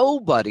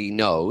nobody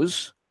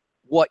knows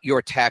what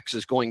your tax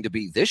is going to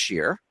be this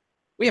year.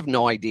 We have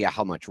no idea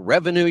how much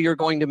revenue you're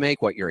going to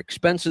make, what your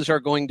expenses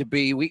are going to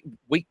be. We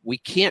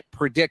can't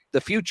predict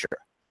the future.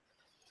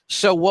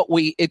 So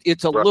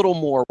it's a little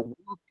more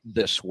work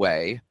this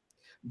way.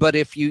 But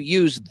if you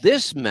use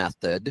this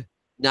method,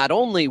 not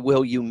only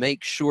will you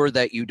make sure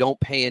that you don't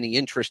pay any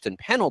interest and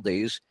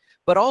penalties,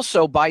 but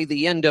also by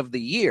the end of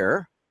the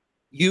year,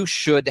 you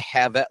should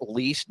have at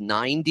least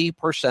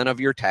 90% of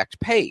your tax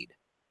paid.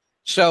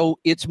 So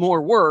it's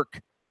more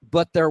work,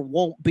 but there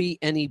won't be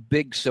any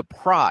big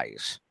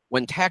surprise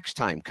when tax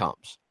time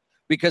comes.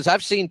 Because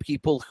I've seen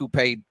people who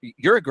paid,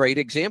 you're a great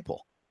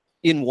example.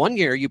 In 1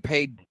 year, you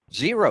paid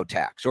 0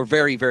 tax or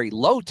very, very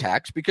low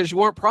tax because you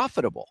weren't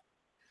profitable.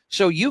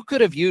 So you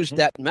could have used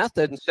that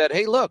method and said,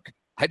 hey, look,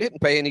 I didn't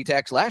pay any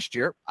tax last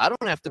year. I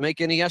don't have to make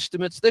any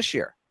estimates this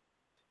year.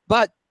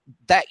 But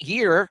that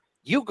year,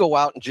 you go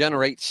out and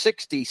generate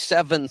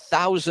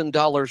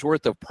 $67,000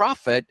 worth of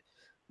profit,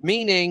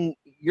 meaning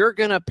you're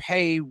going to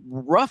pay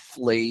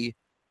roughly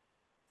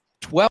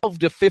 $12,000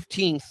 to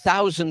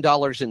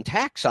 $15,000 in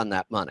tax on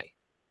that money.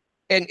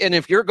 And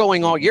if you're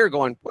going all year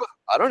going, well,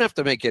 I don't have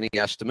to make any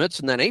estimates,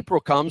 and then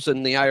April comes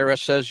and the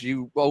IRS says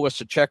you owe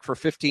us a check for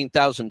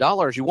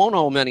 $15,000, you won't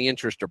owe them any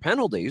interest or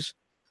penalties,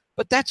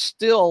 but that's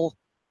still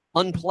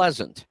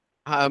unpleasant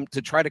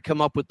to try to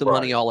come up with the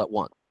money all at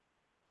once.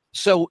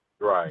 So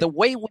the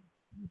way we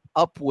keep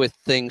up with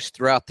things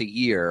throughout the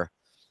year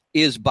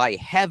is by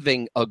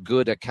having a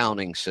good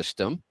accounting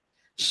system.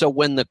 So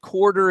when the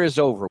quarter is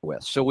over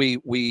with, so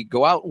we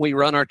go out and we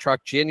run our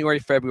truck January,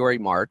 February,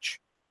 March.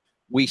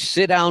 We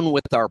sit down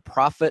with our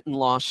profit and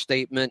loss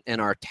statement and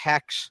our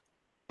tax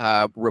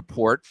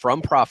report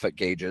from Profit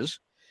Gauges,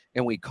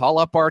 and we call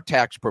up our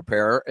tax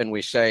preparer and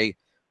we say,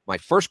 my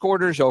first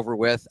quarter is over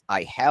with.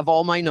 I have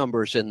all my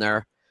numbers in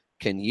there.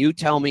 Can you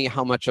tell me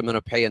how much I'm going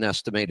to pay in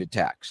estimated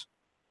tax?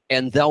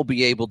 And they'll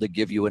be able to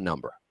give you a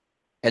number.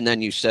 And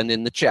then you send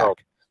in the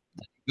check.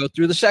 Go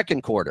through the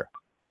second quarter.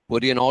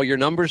 Put in all your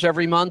numbers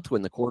every month.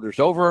 When the quarter's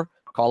over,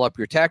 call up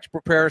your tax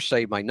preparer,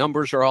 say my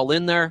numbers are all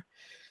in there.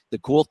 The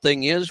cool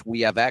thing is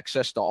we have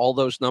access to all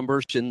those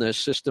numbers in the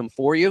system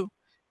for you.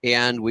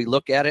 And we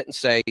look at it and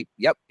say,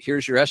 yep,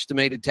 here's your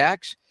estimated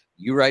tax.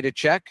 You write a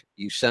check,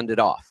 you send it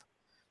off.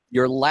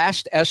 Your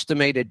last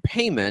estimated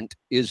payment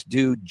is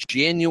due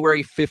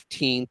January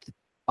 15th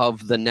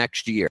of the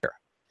next year.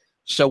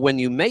 So when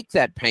you make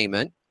that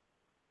payment,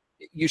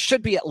 you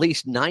should be at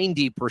least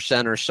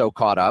 90% or so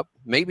caught up,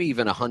 maybe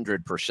even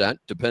 100%,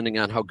 depending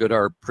on how good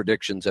our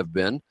predictions have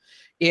been.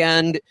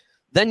 And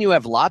then you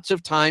have lots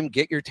of time,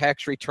 get your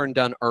tax return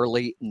done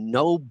early,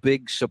 no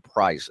big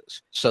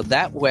surprises. So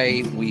that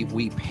way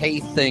we pay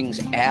things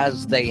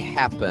as they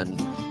happen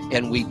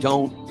and we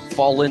don't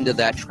fall into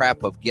that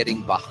trap of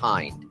getting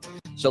behind.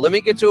 So let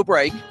me get to a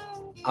break.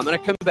 I'm going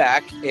to come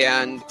back,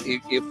 and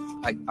if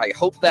I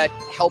hope that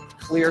helped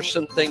clear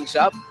some things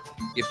up.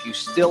 If you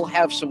still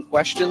have some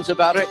questions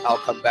about it, I'll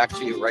come back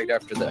to you right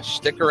after this.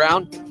 Stick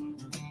around.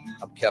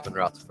 I'm Kevin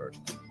Rutherford.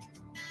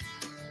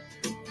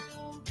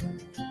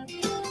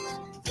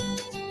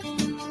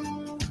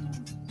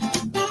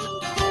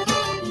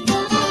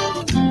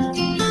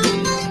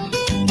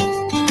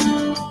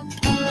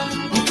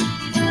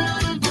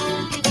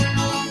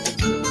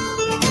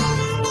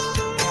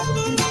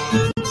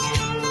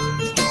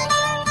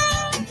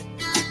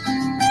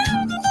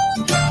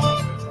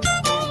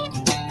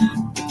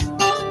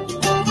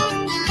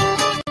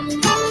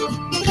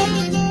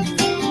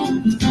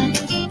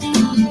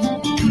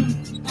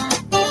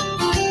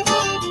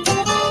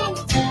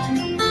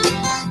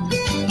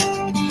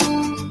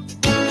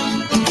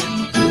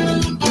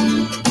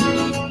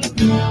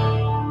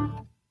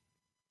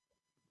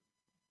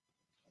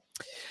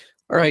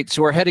 right,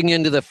 so we're heading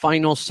into the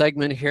final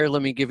segment here.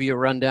 Let me give you a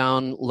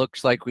rundown.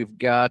 Looks like we've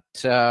got,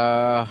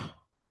 let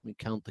me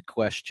count the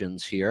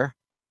questions here.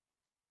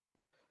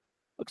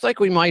 Looks like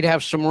we might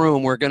have some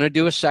room. We're going to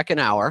do a second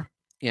hour,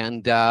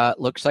 and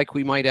looks like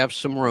we might have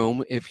some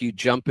room. If you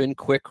jump in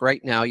quick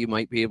right now, you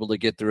might be able to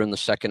get through in the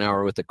second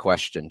hour with a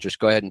question. Just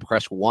go ahead and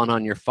press 1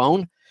 on your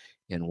phone,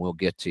 and we'll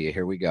get to you.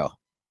 Here we go.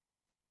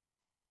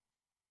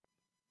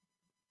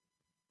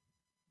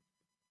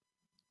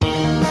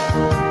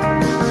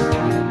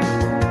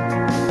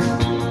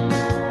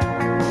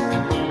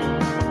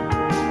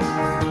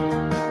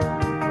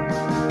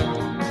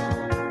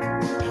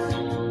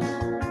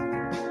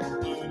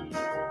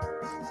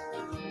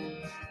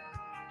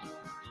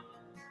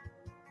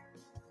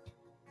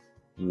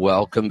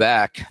 Welcome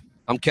back.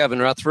 I'm Kevin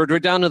Rutherford. We're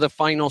down to the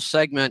final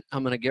segment.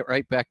 I'm going to get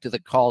right back to the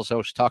calls. I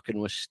was talking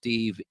with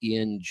Steve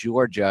in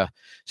Georgia.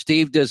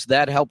 Steve, does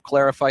that help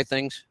clarify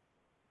things?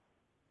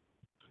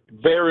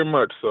 Very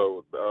much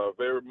so.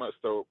 Very much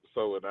so.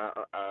 And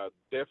I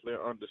definitely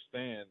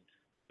understand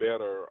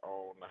better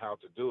on how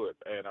to do it.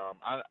 And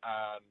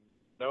I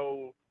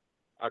know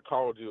I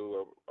called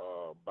you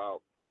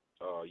about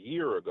a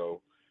year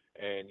ago,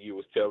 and you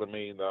was telling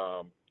me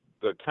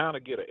to kind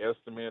of get an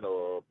estimate,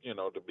 or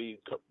to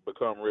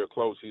become real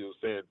close. You was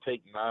saying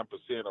take 9%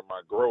 of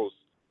my gross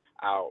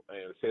out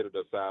and set it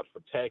aside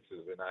for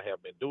taxes, and I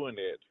have been doing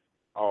that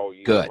all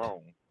year Good.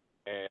 long.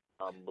 And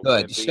Good.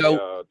 when the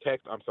So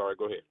tax, I'm sorry,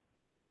 go ahead.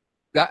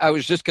 I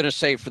was just going to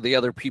say for the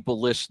other people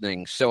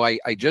listening, so I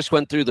just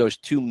went through those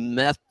two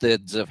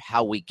methods of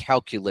how we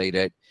calculate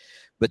it,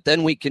 but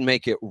then we can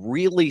make it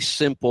really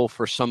simple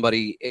for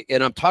somebody.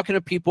 And I'm talking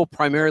to people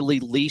primarily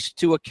leased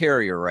to a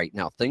carrier right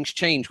now. Things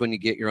change when you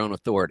get your own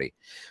authority.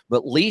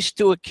 But leased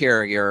to a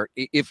carrier,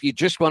 if you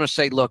just want to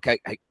say, look,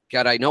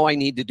 I know I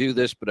need to do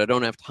this, but I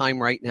don't have time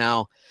right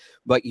now.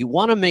 But you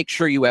want to make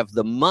sure you have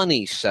the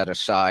money set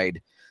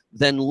aside.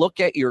 Then look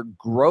at your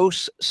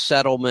gross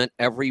settlement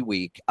every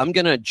week. I'm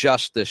going to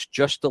adjust this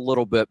just a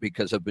little bit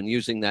because I've been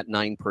using that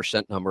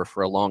 9% number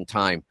for a long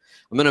time.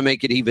 I'm going to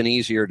make it even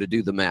easier to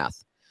do the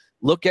math.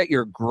 Look at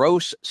your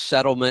gross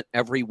settlement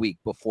every week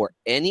before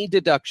any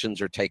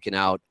deductions are taken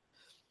out,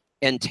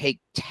 and take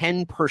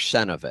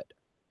 10% of it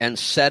and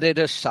set it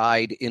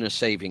aside in a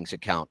savings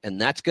account. And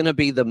that's going to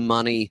be the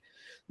money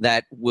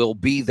that will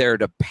be there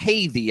to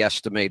pay the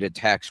estimated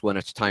tax when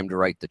it's time to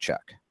write the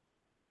check.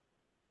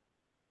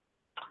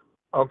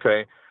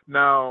 Okay.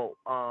 Now,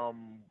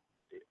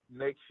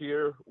 next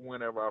year,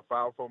 whenever I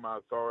file for my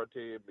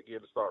authority and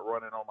begin to start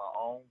running on my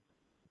own,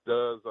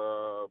 does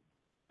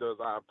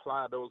I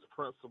apply those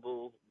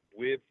principles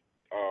with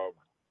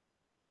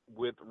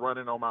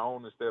running on my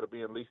own instead of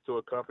being leased to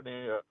a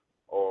company,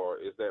 or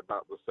is that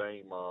about the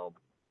same?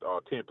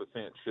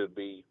 10% should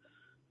be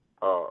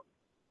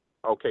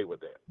okay with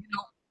that.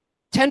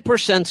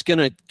 10% is going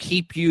to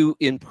keep you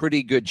in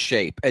pretty good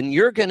shape, and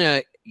you're going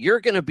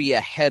to be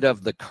ahead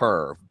of the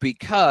curve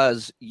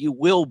because you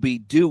will be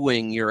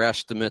doing your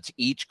estimates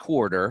each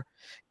quarter,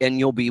 and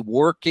you'll be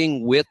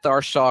working with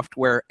our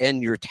software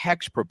and your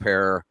tax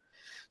preparer.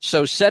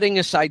 So setting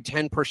aside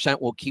 10%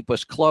 will keep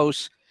us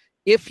close.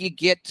 If you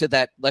get to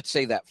that, let's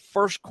say that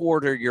first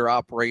quarter you're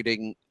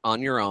operating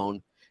on your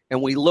own, and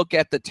we look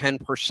at the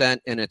 10%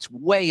 and it's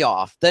way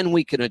off, then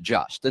we can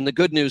adjust. And the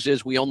good news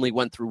is we only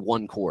went through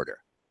one quarter.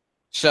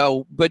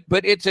 So, but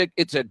it's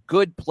a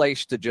good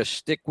place to just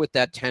stick with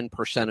that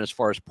 10% as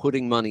far as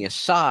putting money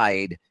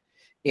aside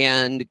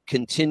and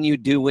continue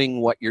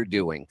doing what you're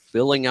doing,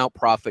 filling out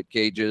profit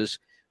gauges,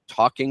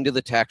 talking to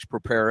the tax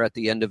preparer at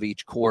the end of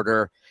each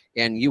quarter,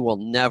 and you will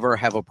never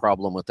have a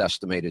problem with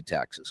estimated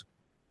taxes.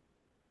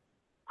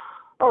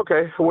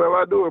 Okay, well,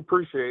 I do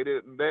appreciate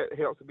it, and that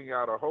helps me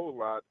out a whole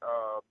lot.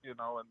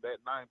 And that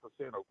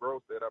 9% of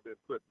growth that I've been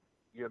putting,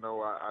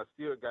 I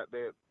still got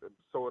that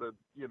sort of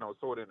in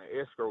the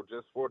escrow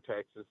just for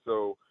taxes.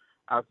 So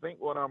I think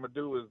what I'm gonna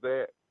do is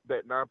that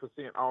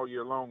 9% all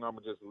year long, I'm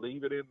gonna just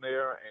leave it in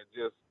there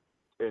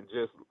and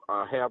just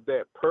have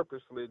that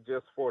purposely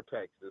just for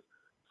taxes.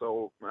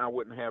 So I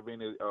wouldn't have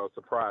any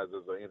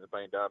surprises or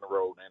anything down the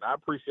road. And I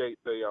appreciate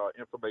the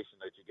information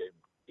that you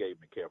gave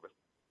me, Kevin.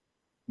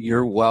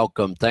 You're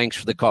welcome. Thanks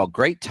for the call.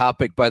 Great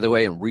topic, by the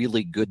way, and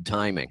really good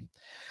timing.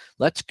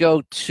 Let's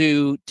go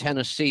to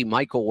Tennessee.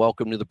 Michael,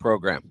 welcome to the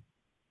program.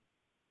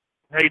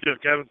 How you doing,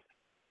 Kevin?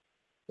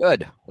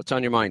 Good. What's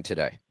on your mind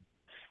today?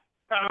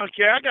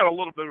 Okay, I got a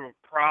little bit of a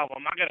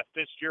problem. I got a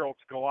Fitzgerald's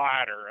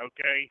glider,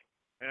 okay?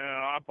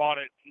 I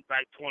bought it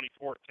back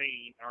 2014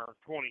 or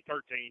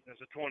 2013.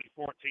 It's a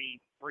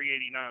 2014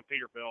 389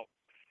 Peterbilt.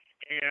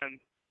 And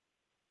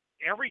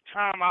every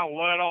time I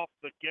let off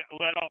the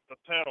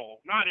pedal,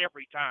 not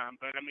every time,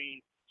 but I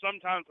mean,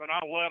 sometimes when I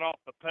let off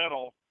the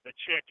pedal, the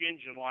check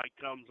engine light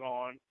comes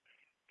on,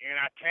 and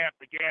I tap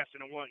the gas,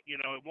 and it won't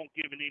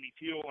give it any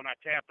fuel, and I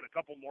tap it a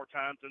couple more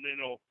times, and then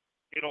it'll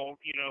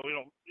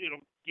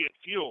get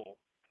fuel.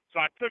 So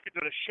I took it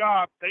to the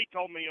shop. They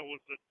told me it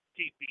was the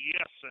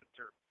TPS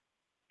sensor,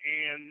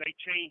 and they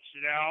changed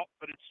it out,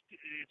 but it's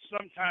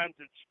sometimes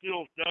it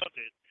still does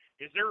it.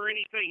 Is there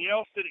anything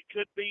else that it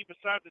could be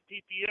besides the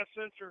TPS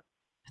sensor?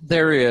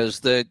 There is.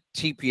 The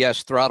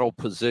TPS throttle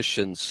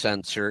position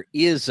sensor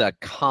is a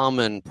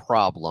common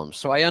problem.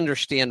 So I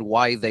understand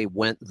why they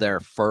went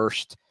there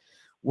first.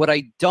 What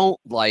I don't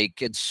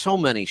like, and so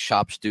many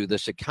shops do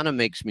this, it kind of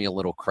makes me a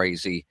little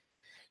crazy.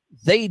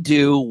 They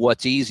do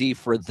what's easy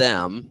for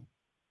them.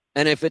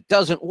 And if it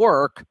doesn't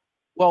work,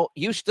 well,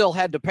 you still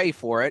had to pay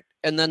for it,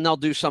 and then they'll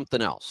do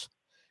something else.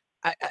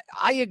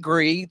 I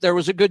agree. There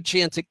was a good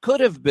chance it could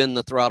have been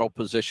the throttle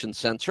position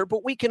sensor,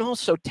 but we can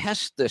also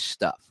test this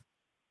stuff.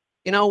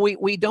 You know,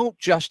 we don't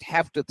just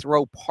have to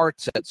throw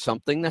parts at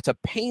something. That's a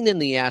pain in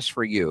the ass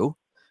for you.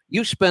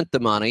 You spent the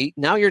money.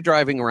 Now you're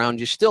driving around.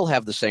 You still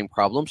have the same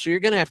problem. So you're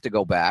going to have to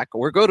go back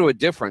or go to a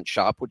different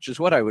shop, which is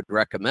what I would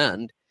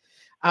recommend.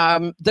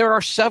 There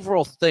are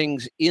several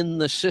things in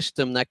the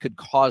system that could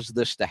cause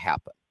this to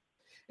happen.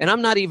 And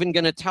I'm not even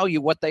going to tell you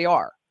what they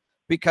are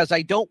because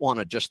I don't want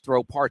to just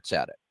throw parts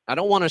at it. I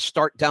don't want to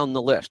start down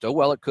the list. Oh,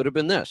 well, it could have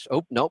been this.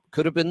 Oh, nope,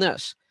 could have been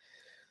this.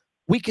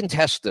 We can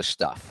test this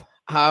stuff.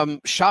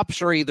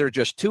 Shops are either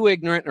just too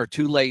ignorant or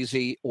too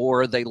lazy,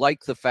 or they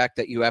like the fact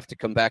that you have to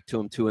come back to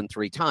them 2 and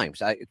 3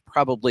 times. It's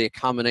probably a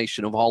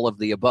combination of all of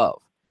the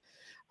above.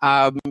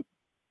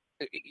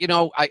 You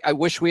know, I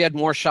wish we had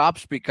more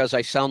shops because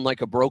I sound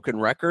like a broken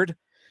record,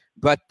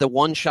 but the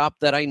one shop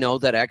that I know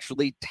that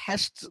actually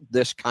tests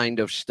this kind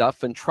of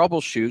stuff and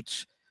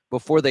troubleshoots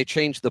before they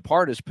change the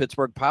part is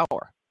Pittsburgh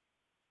Power.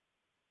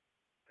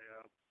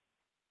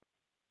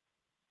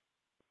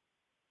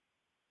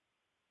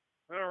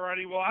 All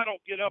righty. Well, I don't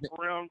get up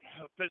around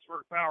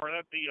Pittsburgh Power.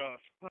 That'd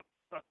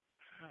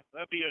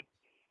be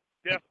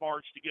a death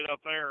march to get up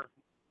there.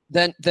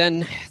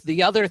 Then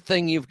the other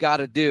thing you've got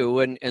to do,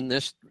 and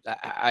this,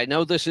 I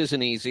know this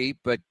isn't easy,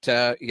 but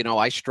you know,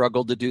 I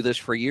struggled to do this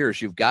for years.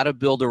 You've got to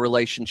build a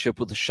relationship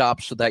with the shop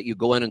so that you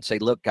go in and say,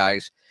 look,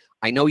 guys,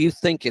 I know you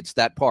think it's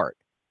that part.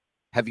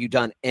 Have you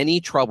done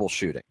any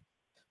troubleshooting?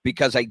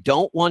 Because I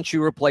don't want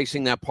you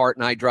replacing that part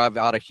and I drive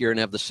out of here and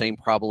have the same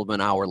problem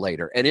an hour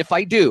later. And if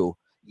I do,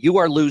 you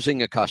are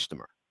losing a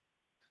customer.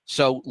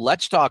 So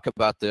let's talk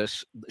about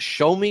this.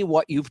 Show me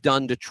what you've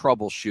done to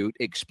troubleshoot.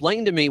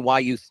 Explain to me why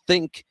you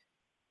think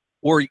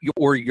or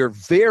you're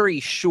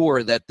very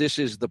sure that this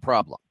is the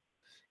problem.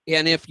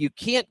 And if you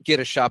can't get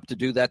a shop to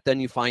do that, then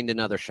you find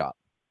another shop.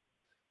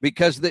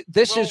 Because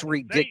this is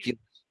ridiculous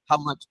how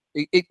much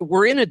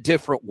we're in a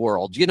different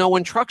world. You know,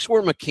 when trucks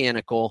were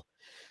mechanical,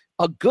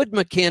 a good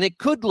mechanic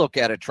could look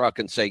at a truck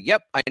and say,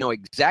 yep, I know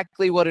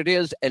exactly what it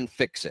is and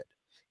fix it.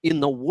 In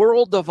the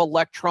world of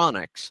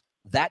electronics,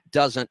 that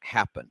doesn't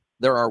happen.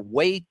 There are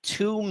way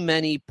too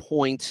many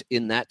points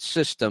in that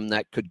system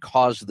that could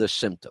cause the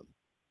symptom.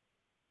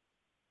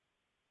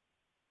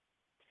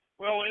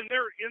 Well, in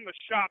the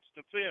shop's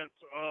defense,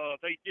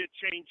 they did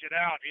change it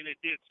out, and it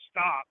did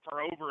stop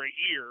for over a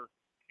year,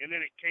 and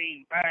then it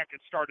came back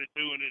and started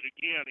doing it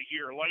again a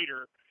year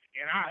later,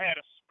 and I had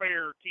a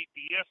spare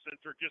TPS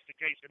sensor just in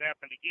case it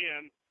happened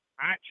again.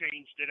 I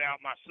changed it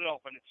out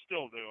myself, and it's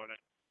still doing it.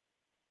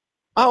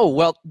 Oh,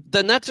 well,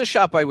 then that's a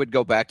shop I would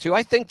go back to.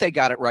 I think they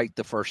got it right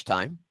the first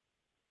time.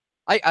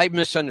 I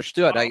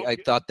misunderstood. Oh, okay. I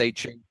thought they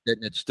changed it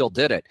and it still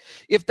did it.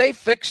 If they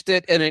fixed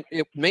it and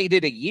it made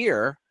it a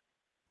year,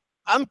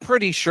 I'm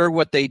pretty sure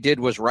what they did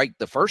was right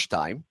the first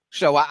time.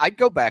 So I'd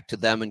go back to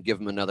them and give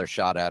them another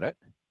shot at it.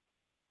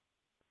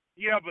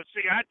 Yeah, but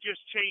see, I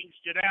just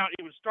changed it out.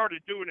 It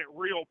started doing it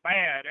real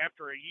bad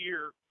after a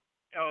year.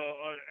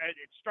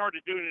 It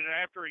started doing it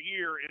after a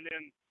year, and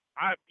then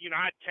I'd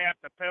tap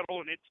the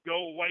pedal and it'd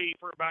go away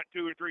for about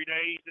 2 or 3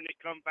 days, and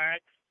it'd come back,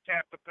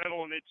 tap the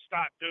pedal, and it'd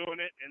stop doing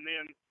it. And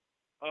then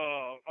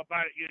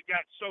it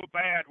got so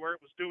bad where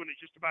it was doing it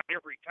just about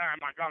every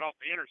time I got off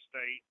the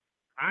interstate.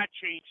 I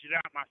changed it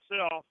out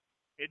myself.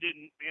 It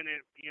didn't, and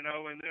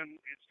then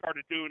it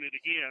started doing it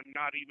again,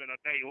 not even a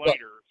day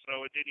later.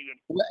 So it didn't even.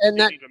 And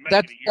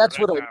that's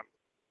what time.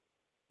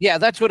 Yeah,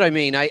 that's what I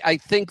mean. I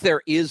think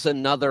there is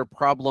another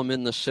problem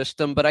in the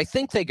system, but I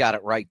think they got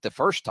it right the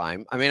first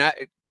time. I mean,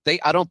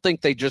 I don't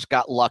think they just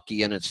got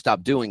lucky and it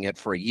stopped doing it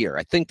for a year.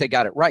 I think they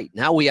got it right.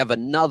 Now we have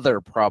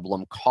another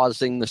problem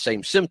causing the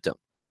same symptom.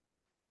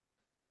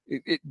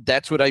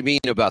 That's what I mean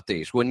about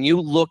these. When you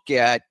look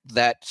at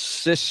that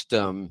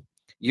system,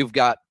 you've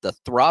got the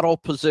throttle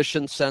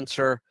position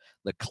sensor,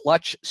 the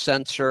clutch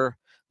sensor,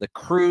 the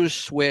cruise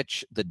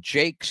switch, the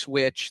Jake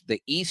switch,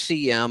 the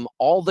ECM,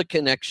 all the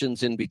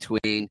connections in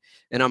between,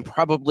 and I'm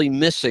probably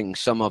missing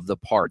some of the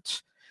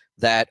parts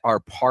that are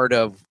part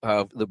of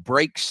the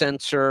brake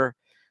sensor.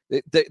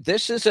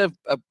 This is a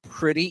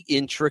pretty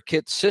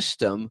intricate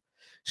system,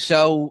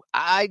 so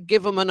I'd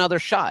give them another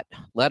shot.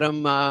 Let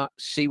them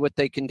see what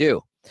they can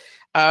do.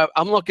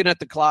 I'm looking at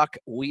the clock.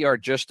 We are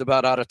just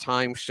about out of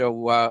time,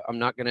 so I'm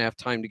not going to have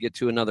time to get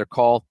to another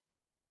call.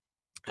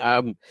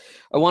 I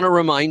want to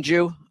remind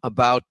you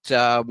about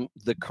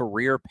the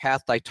career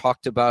path I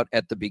talked about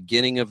at the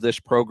beginning of this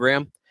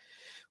program.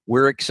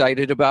 We're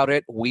excited about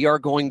it. We are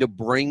going to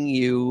bring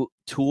you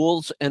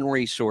tools and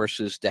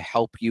resources to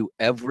help you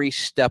every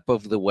step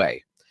of the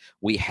way.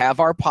 We have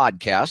our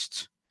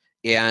podcasts,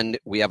 And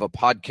we have a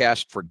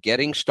podcast for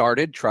getting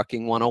started,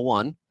 Trucking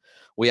 101.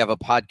 We have a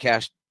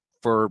podcast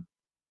for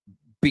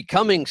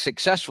becoming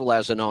successful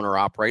as an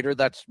owner-operator.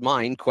 That's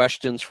mine.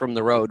 Questions from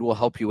the Road will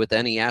help you with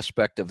any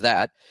aspect of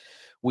that.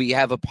 We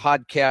have a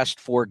podcast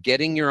for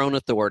getting your own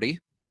authority.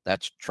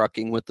 That's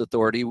Trucking with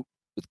Authority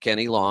with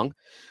Kenny Long.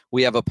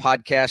 We have a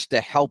podcast to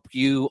help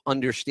you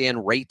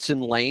understand rates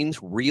and lanes,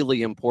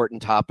 really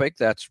important topic.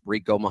 That's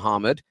Rico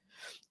Muhammad.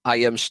 I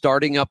am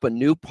starting up a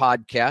new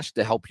podcast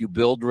to help you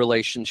build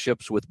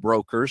relationships with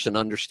brokers and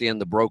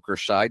understand the broker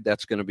side.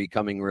 That's going to be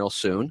coming real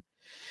soon.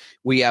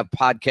 We have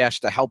podcasts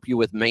to help you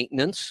with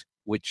maintenance,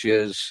 which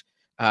is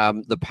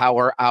the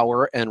Power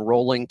Hour and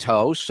Rolling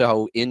Toe,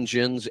 so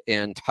engines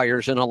and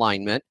tires in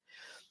alignment.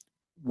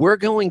 We're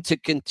going to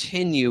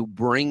continue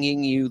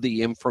bringing you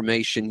the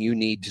information you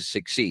need to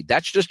succeed.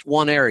 That's just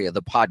one area,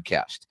 the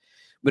podcast.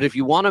 But if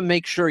you want to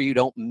make sure you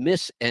don't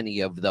miss any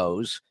of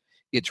those,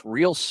 it's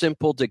real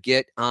simple to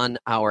get on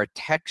our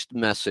text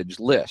message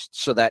list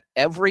so that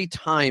every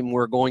time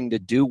we're going to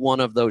do one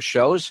of those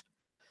shows,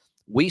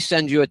 we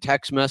send you a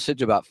text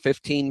message about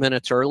 15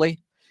 minutes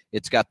early.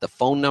 It's got the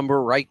phone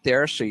number right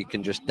there, so you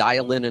can just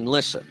dial in and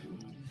listen.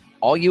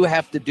 All you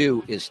have to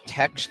do is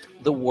text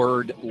the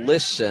word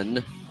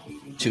listen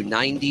to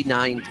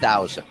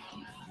 99,000.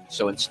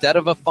 So instead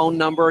of a phone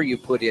number, you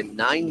put in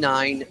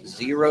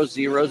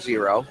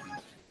 99000.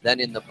 Then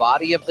in the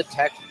body of the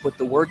text, put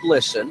the word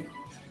listen.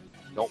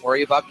 Don't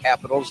worry about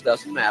capitals,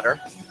 doesn't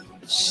matter.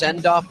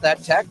 Send off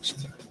that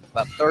text.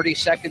 About 30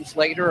 seconds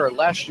later or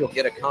less, you'll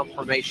get a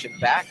confirmation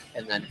back.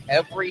 And then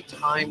every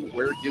time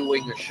we're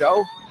doing a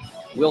show,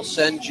 we'll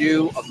send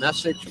you a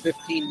message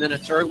 15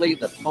 minutes early.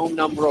 The phone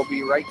number will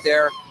be right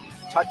there.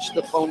 Touch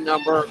the phone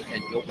number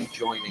and you'll be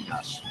joining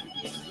us.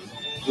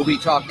 We'll be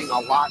talking a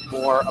lot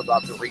more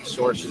about the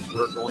resources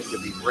we're going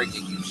to be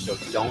bringing you, so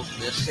don't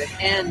miss it.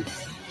 And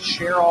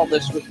share all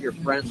this with your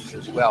friends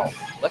as well.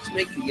 Let's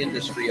make the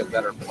industry a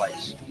better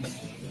place.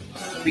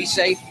 Be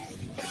safe,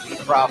 be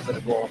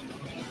profitable,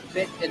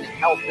 fit and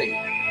healthy.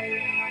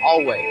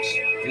 Always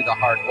do the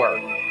hard work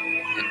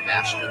and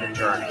master the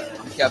journey.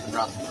 I'm Kevin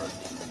Rutherford.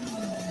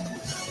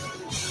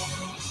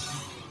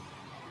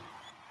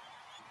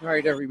 All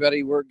right,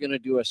 everybody, we're going to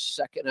do a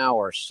second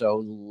hour,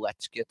 so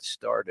let's get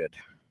started.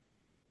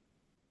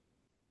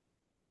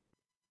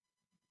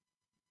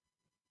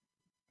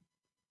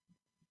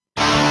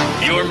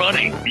 Your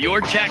money, your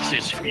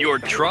taxes, your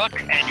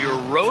truck, and your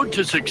road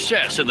to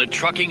success in the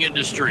trucking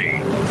industry.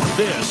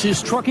 This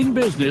is Trucking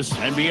Business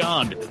and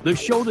Beyond, the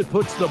show that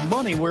puts the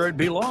money where it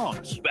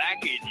belongs,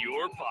 back in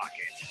your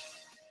pocket.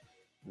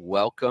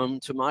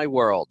 Welcome to my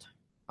world.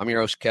 I'm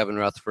your host, Kevin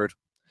Rutherford.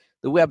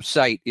 The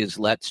website is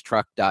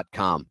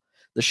letstruck.com.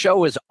 The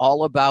show is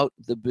all about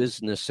the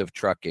business of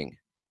trucking.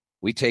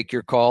 We take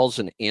your calls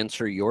and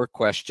answer your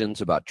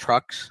questions about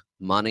trucks,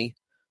 money,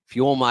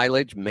 fuel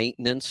mileage,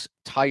 maintenance,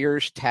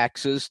 tires,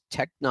 taxes,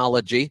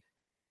 technology,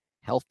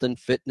 health and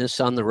fitness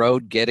on the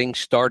road, getting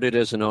started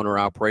as an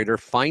owner-operator,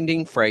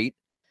 finding freight,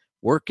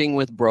 working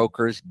with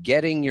brokers,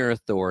 getting your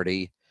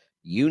authority,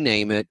 you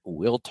name it,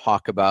 we'll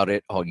talk about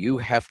it. All you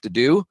have to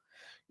do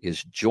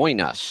is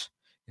join us,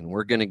 and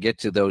we're going to get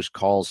to those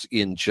calls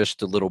in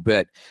just a little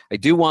bit. I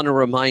do want to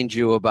remind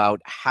you about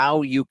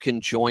how you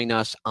can join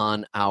us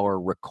on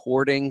our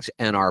recordings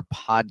and our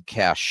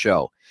podcast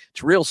show.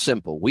 It's real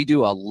simple. We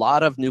do a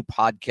lot of new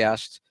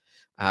podcasts.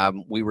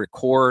 We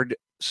record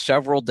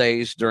several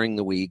days during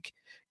the week,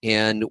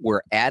 and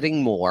we're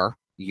adding more.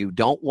 You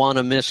don't want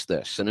to miss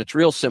this. And it's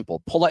real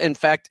simple. In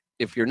fact,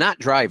 if you're not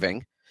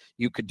driving,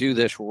 you could do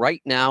this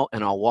right now,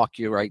 and I'll walk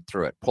you right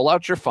through it. Pull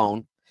out your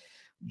phone.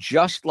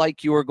 Just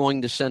like you are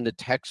going to send a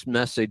text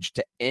message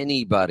to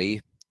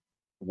anybody,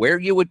 where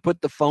you would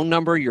put the phone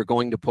number, you're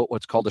going to put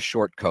what's called a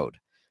short code.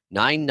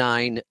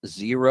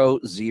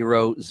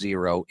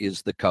 99000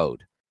 is the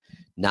code.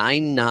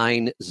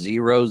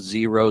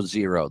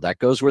 99000. That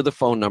goes where the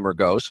phone number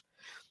goes.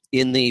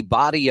 In the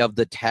body of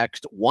the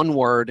text, one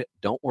word,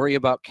 don't worry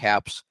about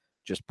caps,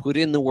 just put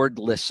in the word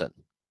listen.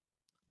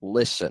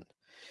 Listen.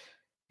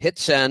 Hit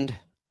send.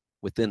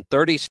 Within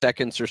 30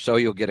 seconds or so,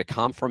 you'll get a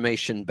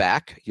confirmation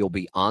back. You'll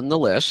be on the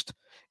list.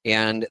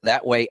 And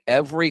that way,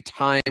 every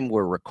time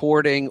we're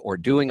recording or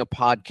doing a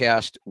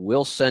podcast,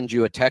 we'll send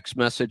you a text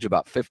message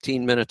about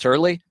 15 minutes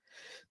early.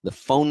 The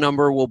phone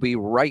number will be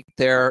right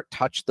there.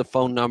 Touch the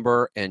phone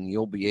number, and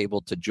you'll be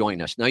able to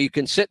join us. Now, you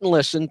can sit and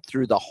listen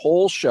through the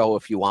whole show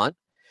if you want,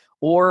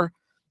 or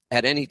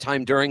at any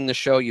time during the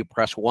show, you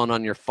press 1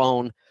 on your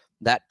phone.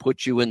 That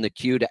puts you in the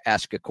queue to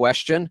ask a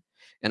question.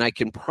 And I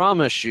can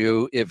promise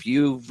you, if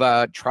you've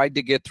tried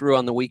to get through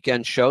on the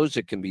weekend shows,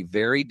 it can be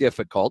very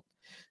difficult.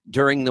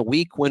 During the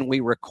week when we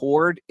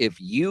record,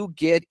 if you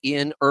get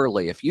in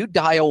early, if you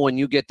dial when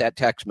you get that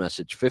text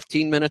message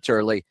 15 minutes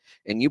early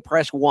and you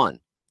press 1,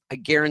 I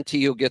guarantee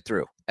you'll get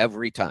through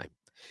every time.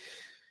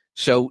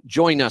 So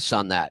join us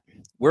on that.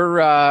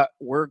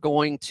 We're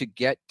going to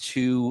get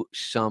to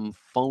some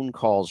phone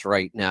calls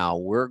right now.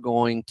 We're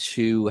going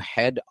to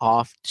head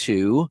off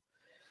to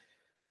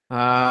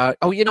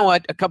You know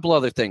what? A couple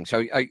other things.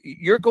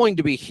 You're going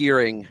to be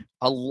hearing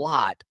a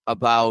lot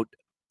about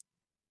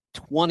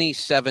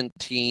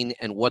 2017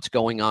 and what's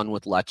going on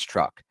with Let's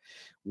Truck.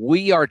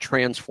 We are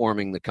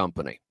transforming the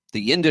company.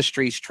 The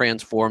industry's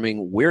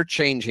transforming. We're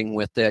changing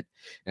with it,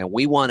 and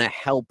we want to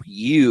help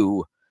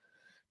you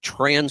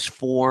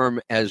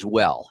transform as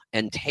well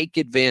and take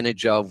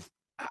advantage of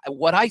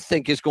what I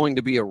think is going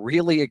to be a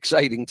really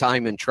exciting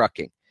time in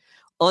trucking.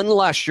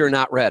 Unless you're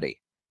not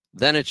ready,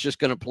 then it's just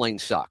going to plain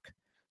suck.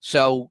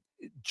 So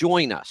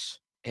join us,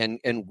 and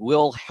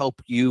we'll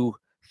help you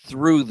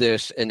through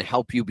this and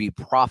help you be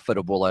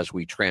profitable as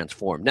we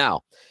transform.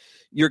 Now,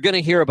 you're going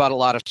to hear about a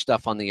lot of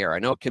stuff on the air. I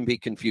know it can be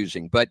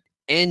confusing, but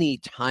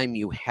anytime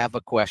you have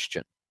a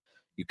question,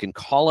 you can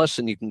call us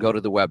and you can go to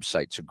the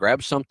website. So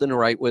grab something to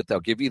write with. I'll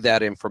give you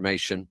that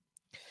information.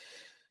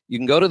 You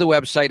can go to the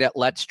website at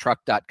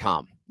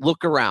letstruck.com.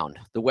 Look around.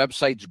 The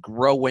website's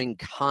growing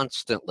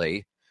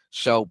constantly.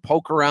 So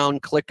poke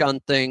around, click on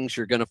things.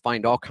 You're going to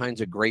find all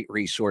kinds of great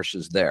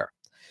resources there.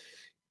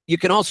 You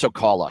can also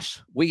call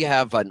us. We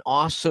have an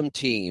awesome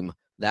team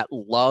that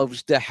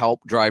loves to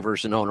help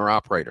drivers and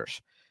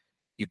owner-operators.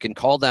 You can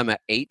call them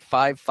at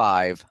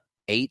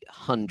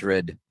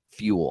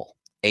 855-800-FUEL,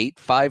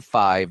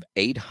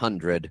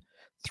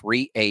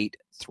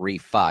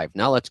 855-800-3835.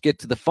 Now let's get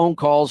to the phone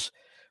calls.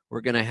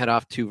 We're going to head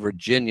off to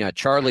Virginia.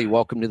 Charlie,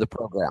 welcome to the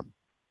program.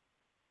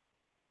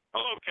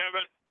 Hello,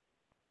 Kevin.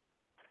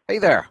 Hey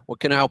there. What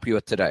can I help you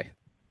with today?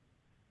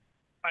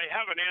 I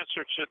have an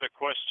answer to the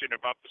question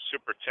about the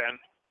Super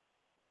 10.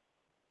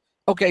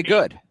 Okay,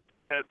 good.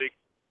 The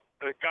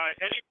guy,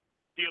 any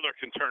dealer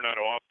can turn that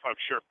off. I'm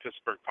sure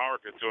Pittsburgh Power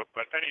could do it,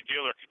 but any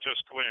dealer can just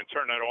go in and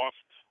turn that off.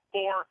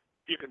 Or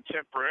you can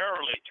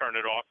temporarily turn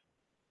it off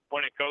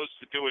when it goes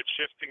to do its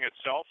shifting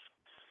itself.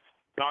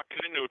 Knock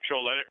it in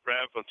neutral, let it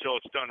rev until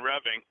it's done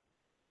revving,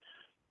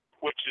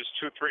 which is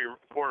 2, 3,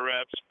 4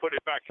 revs. Put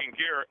it back in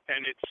gear,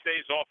 and it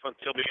stays off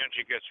until the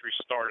engine gets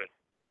restarted.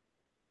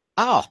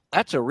 Oh,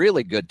 that's a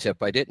really good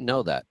tip. I didn't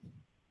know that.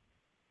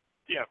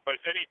 Yeah, but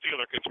any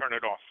dealer can turn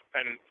it off.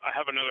 And I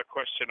have another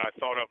question I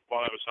thought of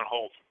while I was on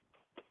hold.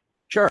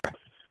 Sure.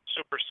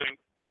 Super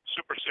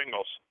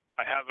singles.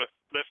 I have a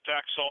lift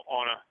axle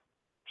on a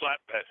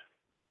flatbed.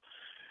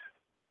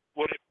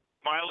 Would it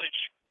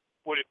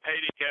pay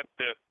to get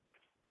the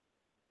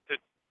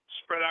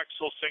spread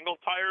axle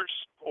single tires,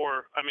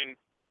 or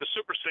the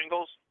super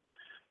singles?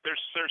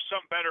 There's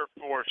some better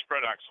for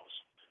spread axles,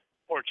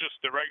 or just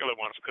the regular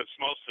ones, because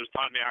most of the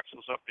time the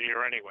axle's up the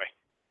air anyway.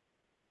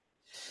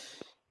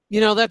 You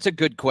know, that's a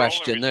good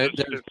question. There's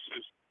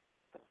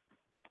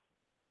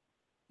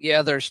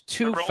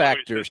two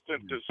factors.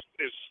 Resistance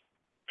is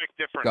big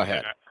difference. Go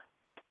ahead. In it.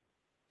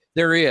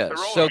 There is.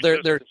 The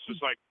there's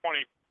like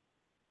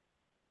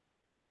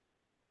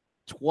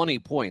 20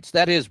 points.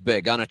 That is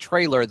big. On a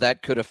trailer,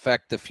 that could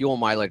affect the fuel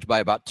mileage by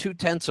about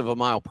 0.2 of a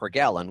mile per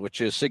gallon, which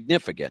is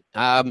significant.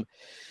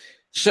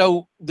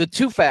 So the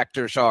two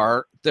factors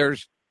are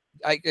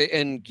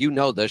and you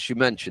know this, you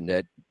mentioned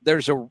it,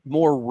 there's a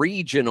more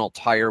regional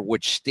tire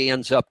which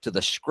stands up to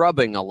the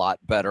scrubbing a lot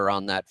better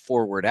on that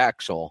forward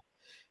axle,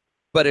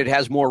 but it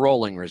has more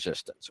rolling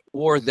resistance.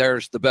 Or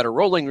there's the better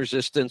rolling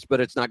resistance,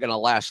 but it's not going to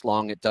last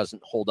long. It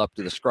doesn't hold up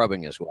to the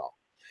scrubbing as well.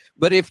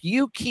 But if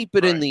you keep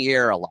it in the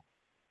air a lot,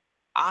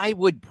 I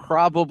would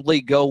probably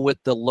go with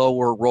the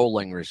lower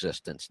rolling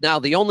resistance. Now,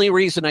 the only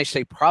reason I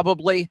say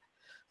probably,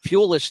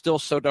 fuel is still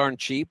so darn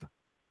cheap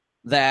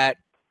that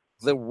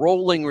the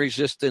rolling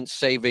resistance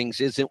savings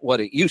isn't what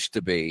it used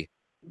to be,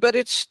 but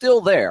it's still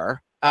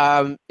there.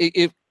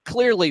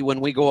 Clearly,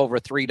 when we go over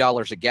 $3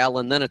 a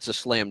gallon, then it's a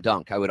slam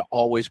dunk. I would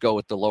always go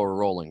with the lower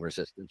rolling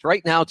resistance.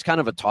 Right now, it's kind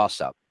of a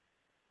toss-up.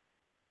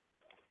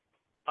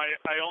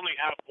 I only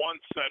have one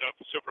set of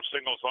super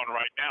singles on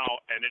right now,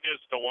 and it is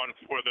the one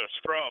for the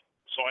scrub.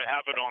 So I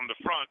have it on the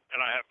front,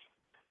 and I have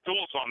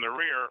tools on the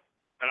rear,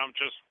 and I'm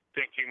just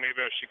thinking maybe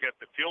I should get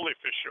the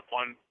fuel-efficient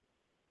one,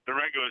 the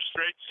regular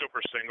straight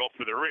super single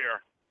for the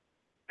rear,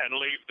 and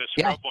leave the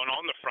scrub one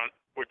on the front,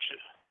 which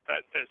I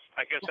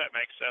guess that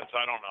makes sense.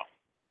 I don't know.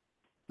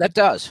 That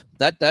does.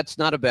 That's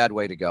not a bad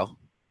way to go.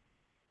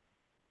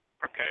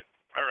 Okay.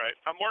 All right.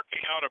 I'm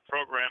working out a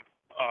program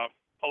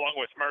along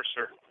with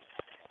Mercer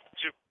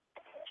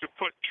to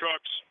put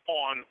trucks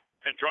on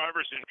and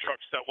drivers in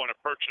trucks that want to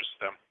purchase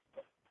them.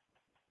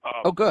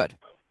 Good.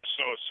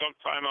 So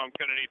sometime I'm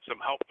going to need some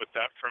help with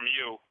that from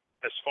you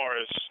as far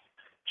as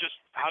just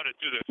how to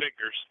do the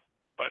figures.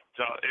 But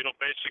it'll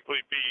basically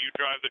be you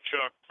drive the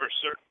truck for a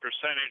certain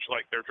percentage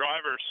like their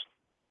drivers.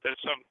 That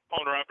some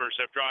owner-operators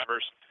have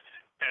drivers.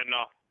 And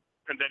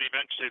then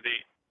eventually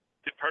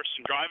the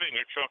person driving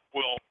the truck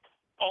will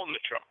own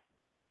the truck.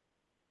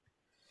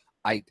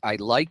 I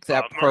like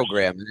that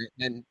program.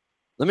 And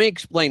let me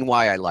explain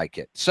why I like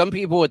it. Some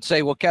people would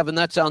say, well, Kevin,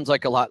 that sounds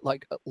like a lot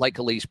like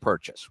a lease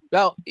purchase.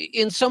 Well,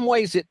 in some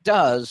ways it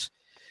does.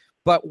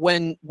 But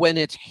when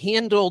it's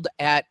handled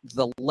at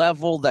the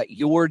level that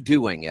you're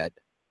doing it,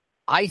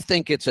 I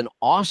think it's an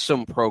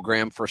awesome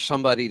program for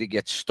somebody to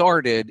get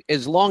started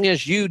as long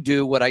as you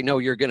do what I know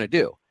you're going to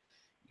do.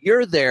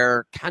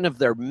 you're kind of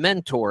their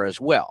mentor as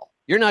well.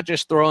 You're not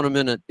just throwing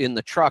them in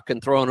the truck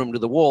and throwing them to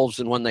the wolves,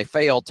 and when they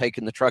fail,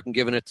 taking the truck and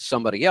giving it to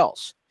somebody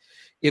else.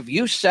 If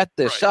you set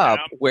this up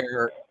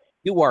where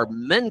you are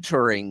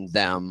mentoring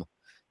them,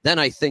 then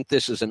I think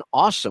this is an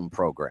awesome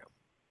program.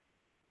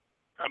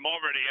 I'm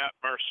already at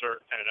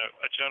Mercer, and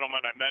a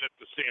gentleman I met at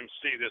the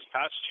CMC this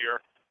past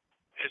year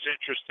is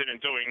interested in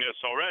doing this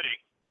already.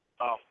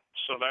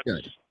 So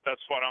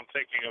that's what I'm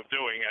thinking of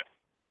doing it.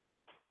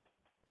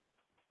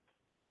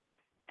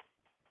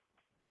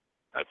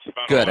 That's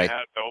about all I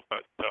had, though.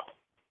 But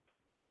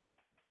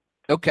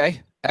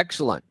okay,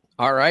 excellent.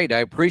 All right, I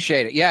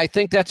appreciate it. Yeah, I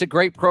think that's a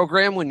great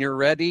program. When you're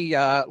ready,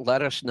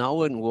 let us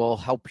know, and we'll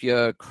help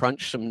you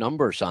crunch some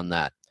numbers on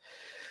that.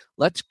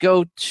 Let's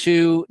go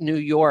to New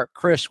York.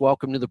 Chris,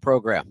 welcome to the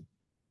program.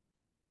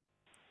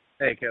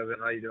 Hey, Kevin,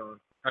 how you doing?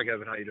 Hi,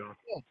 Kevin, how you doing?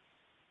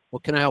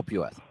 What can I help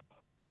you with?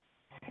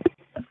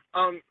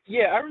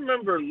 Yeah, I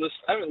remember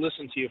I haven't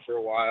listened to you for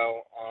a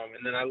while,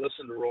 and then I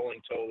listened to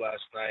Rolling Toe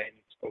last night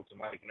and spoke to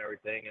Mike and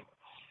everything. And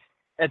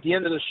at the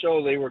end of the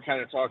show, they were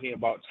kind of talking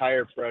about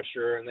tire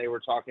pressure, and they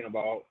were talking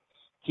about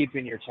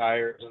keeping your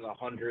tires in the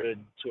 100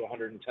 to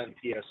 110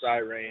 PSI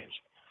range.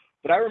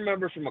 But I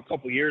remember from a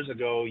couple years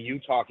ago, you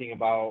talking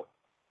about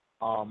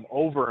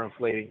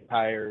overinflating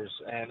tires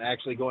and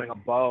actually going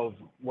above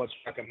what's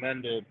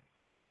recommended.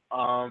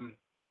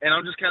 And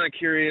I'm just kind of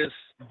curious,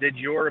 did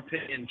your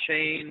opinion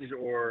change,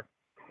 or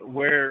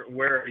where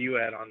are you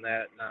at on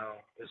that now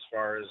as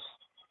far as?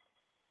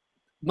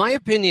 My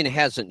opinion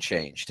hasn't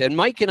changed, and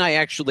Mike and I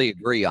actually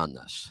agree on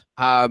this.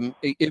 When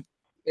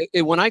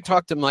I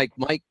talked to Mike,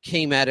 Mike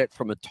came at it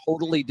from a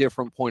totally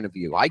different point of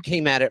view. I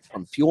came at it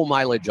from fuel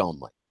mileage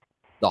only.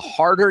 The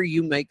harder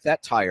you make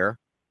that tire,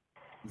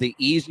 the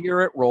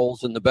easier it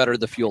rolls and the better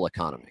the fuel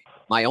economy.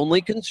 My only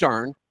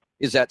concern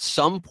is at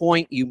some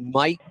point you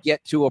might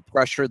get to a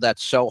pressure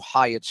that's so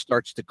high it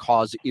starts to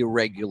cause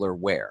irregular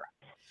wear.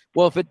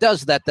 Well, if it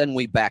does that, then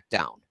we back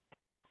down.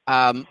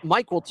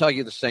 Mike will tell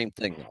you the same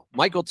thing, though.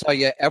 Mike will tell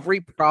you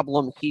every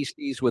problem he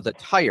sees with a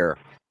tire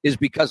is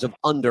because of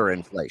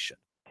underinflation.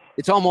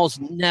 It's almost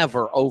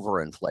never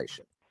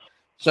overinflation.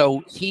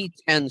 So he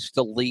tends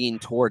to lean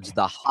towards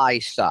the high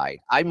side.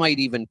 I might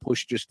even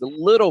push just a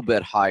little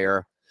bit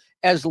higher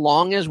as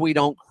long as we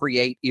don't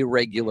create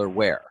irregular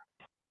wear.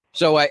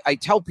 So I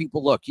tell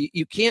people, look,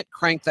 you can't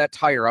crank that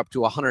tire up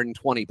to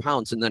 120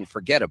 pounds and then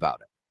forget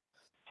about it.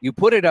 You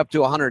put it up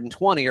to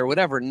 120 or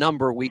whatever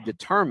number we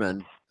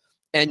determine,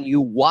 and you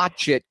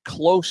watch it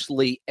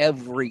closely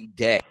every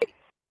day.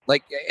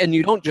 And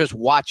you don't just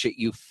watch it,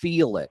 you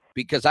feel it,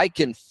 because I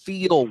can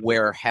feel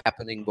wear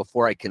happening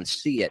before I can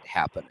see it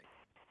happening.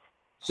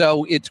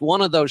 So it's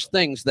one of those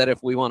things that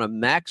if we want to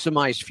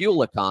maximize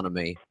fuel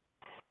economy,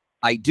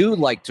 I do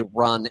like to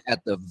run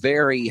at the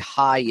very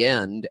high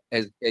end,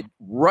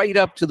 right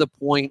up to the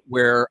point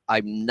where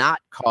I'm not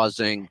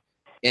causing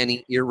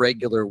any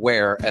irregular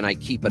wear, and I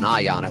keep an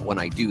eye on it when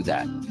I do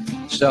that.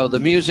 So the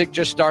music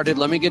just started.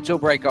 Let me get to a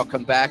break. I'll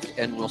come back,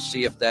 and we'll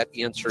see if that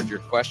answered your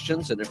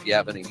questions and if you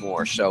have any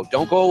more. So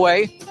don't go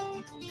away.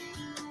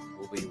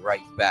 We'll be right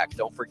back.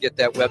 Don't forget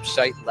that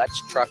website,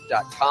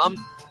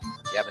 letstruck.com.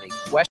 If you have any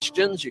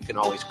questions, you can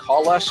always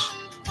call us.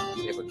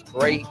 We have a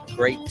great,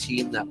 great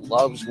team that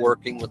loves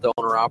working with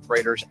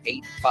owner-operators.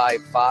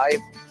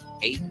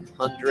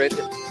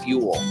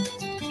 855-800-FUEL.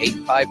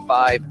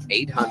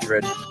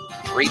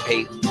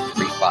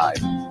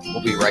 855-800-3835.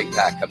 We'll be right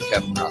back. I'm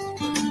Kevin Rutherford.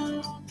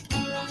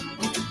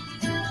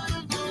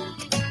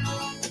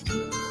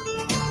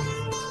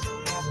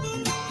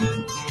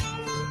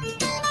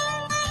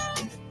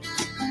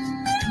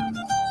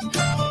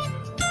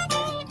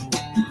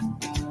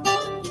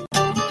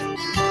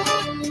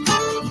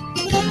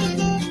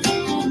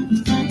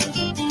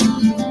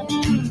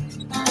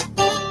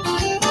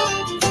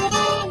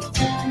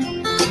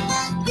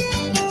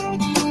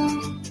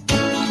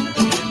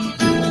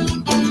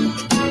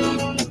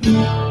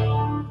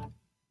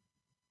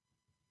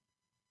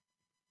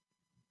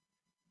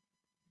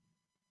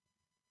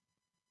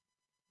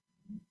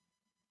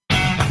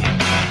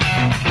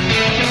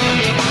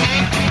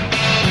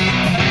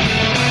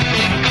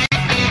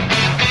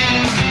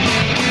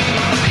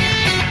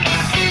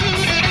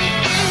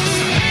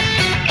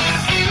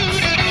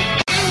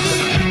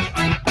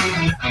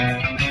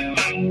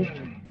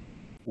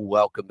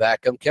 Welcome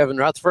back. I'm Kevin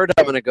Rutherford.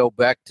 I'm going to go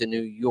back to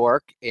New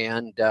York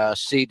and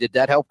see. Did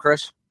that help,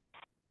 Chris?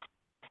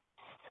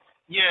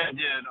 Yeah, it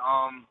did.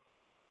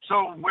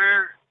 So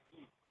where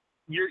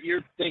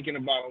you're thinking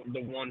about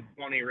the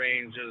 120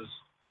 range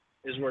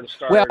is where to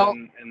start, and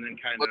then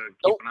kind of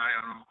keep an eye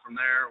on them from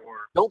there, or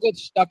don't get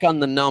stuck on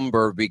the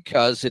number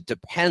because it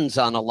depends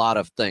on a lot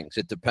of things.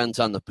 It depends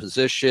on the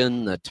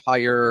position, the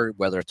tire,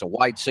 whether it's a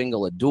wide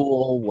single, a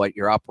dual, what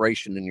your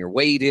operation and your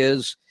weight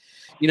is.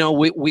 You know,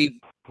 we've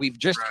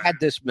just had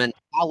this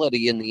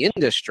mentality in the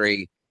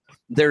industry.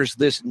 There's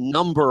this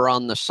number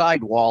on the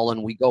sidewall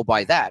and we go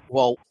by that.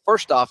 Well,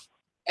 first off,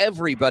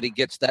 everybody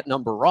gets that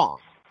number wrong.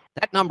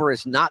 That number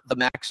is not the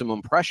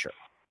maximum pressure.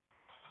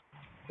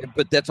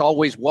 but that's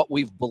always what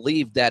we've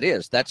believed that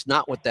is. That's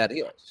not what that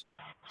is.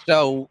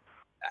 So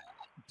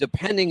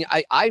depending,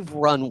 I've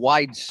run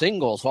wide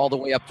singles all the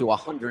way up to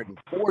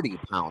 140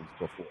 pounds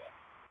before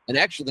and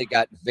actually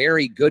got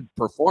very good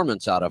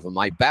performance out of them.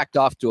 I backed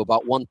off to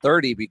about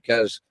 130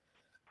 because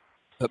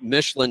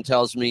Michelin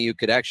tells me you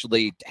could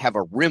actually have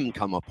a rim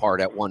come apart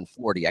at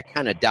 140. I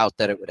kind of doubt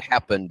that it would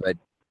happen, but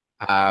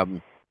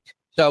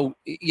so,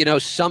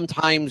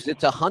 sometimes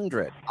it's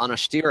 100 on a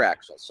steer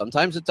axle.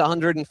 Sometimes it's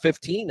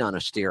 115 on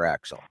a steer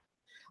axle.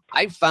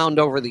 I've found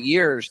over the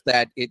years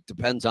that it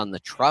depends on the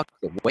truck,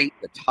 the weight,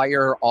 the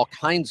tire, all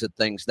kinds of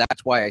things.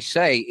 That's why I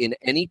say in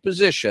any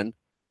position,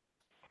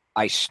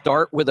 I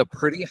start with a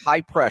pretty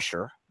high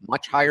pressure,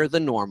 much higher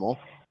than normal.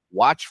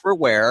 Watch for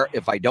wear.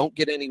 If I don't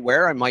get any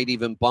wear, I might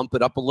even bump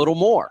it up a little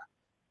more.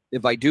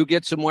 If I do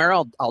get some wear,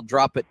 I'll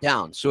drop it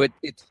down. So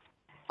it's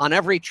on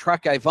every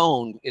truck I've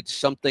owned, it's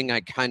something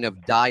I kind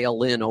of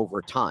dial in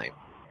over time.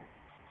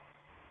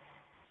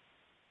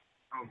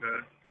 Okay.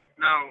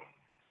 Now,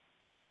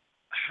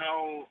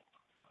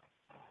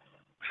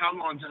 how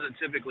long does it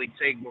typically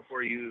take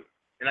before you,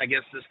 and I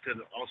guess this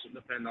could also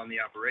depend on the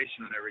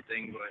operation and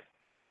everything, but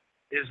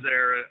is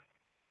there, a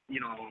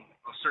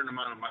certain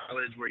amount of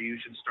mileage where you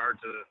should start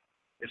to,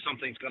 if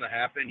something's going to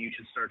happen, you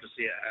should start to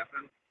see it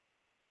happen?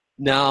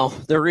 No,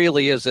 there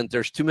really isn't.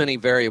 There's too many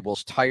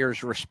variables.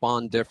 Tires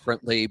respond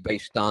differently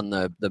based on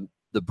the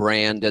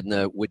brand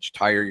and which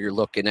tire you're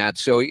looking at.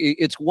 So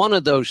it's one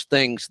of those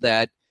things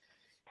that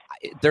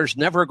there's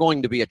never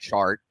going to be a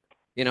chart.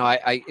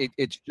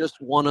 It's just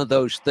one of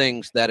those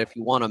things that if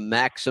you want to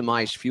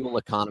maximize fuel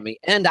economy,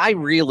 and I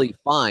really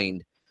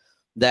find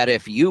that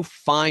if you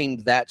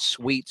find that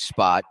sweet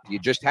spot, you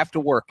just have to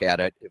work at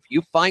it. If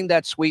you find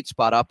that sweet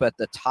spot up at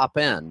the top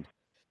end,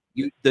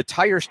 the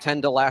tires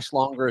tend to last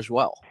longer as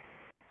well.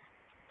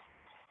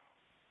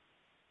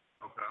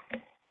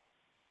 Okay.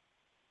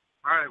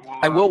 All right. Well,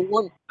 I will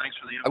warn. Thanks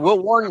for the info. I will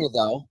warn you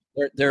though.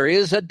 There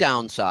is a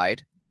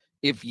downside.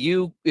 If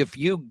you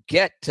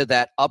get to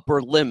that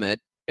upper limit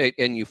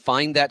and you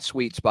find that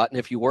sweet spot, and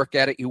if you work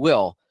at it, you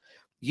will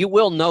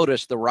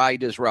notice the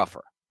ride is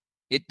rougher.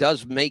 It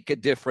does make a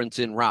difference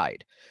in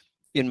ride.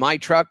 In my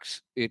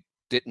trucks, it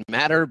didn't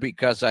matter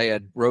because I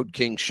had Road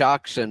King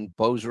shocks and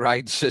Bose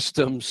ride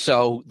systems,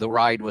 so the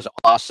ride was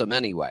awesome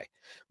anyway.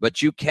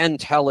 But you can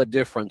tell a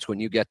difference when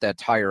you get that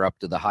tire up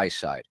to the high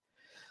side.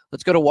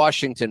 Let's go to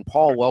Washington.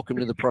 Paul, welcome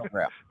to the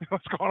program.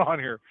 What's going on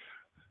here?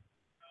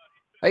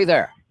 Hey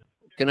there.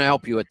 What can I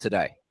help you with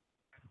today?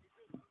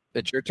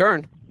 It's your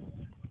turn.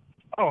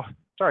 Oh,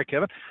 sorry,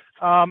 Kevin.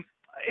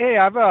 Hey,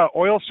 I have an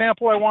oil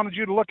sample I wanted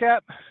you to look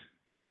at.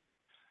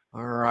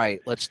 All right,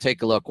 let's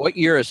take a look. What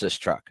year is this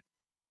truck?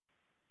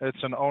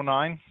 It's an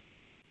 09.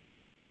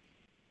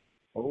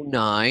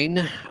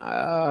 09.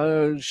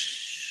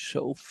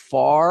 So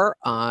far,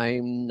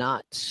 I'm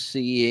not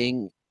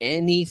seeing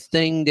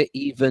anything to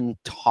even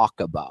talk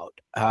about.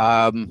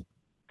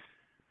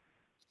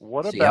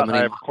 What about? I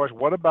have a question.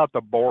 What about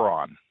the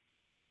boron?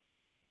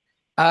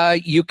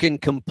 You can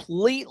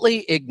completely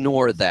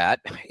ignore that.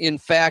 In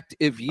fact,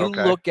 if you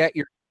look at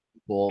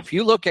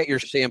your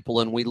sample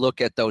and we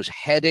look at those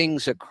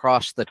headings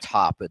across the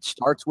top, it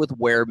starts with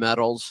wear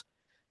metals,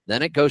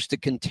 then it goes to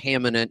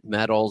contaminant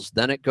metals,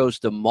 then it goes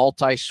to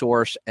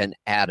multi-source and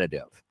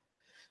additive.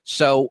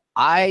 So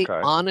I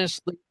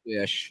honestly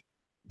wish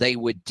they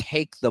would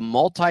take the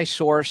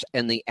multi-source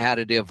and the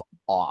additive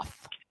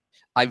off.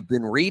 I've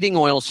been reading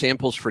oil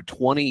samples for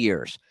 20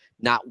 years.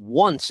 Not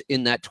once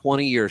in that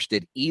 20 years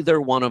did either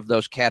one of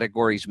those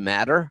categories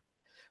matter,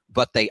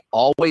 but they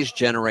always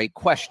generate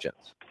questions.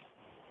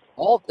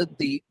 All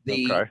the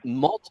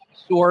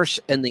multi-source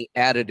and the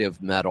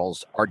additive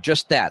metals are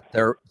just that.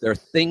 They're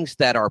things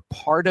that are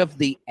part of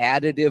the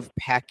additive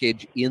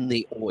package in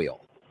the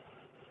oil.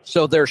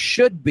 So there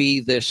should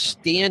be this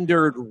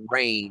standard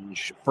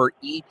range for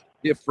each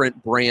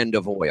different brand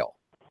of oil.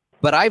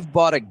 But I've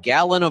bought a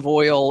gallon of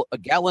oil, a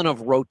gallon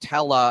of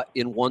Rotella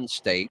in one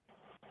state,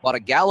 bought a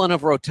gallon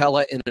of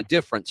Rotella in a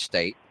different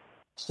state,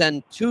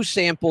 send 2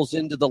 samples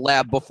into the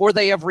lab before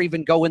they ever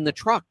even go in the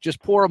truck.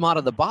 Just pour them out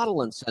of the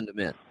bottle and send them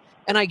in.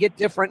 And I get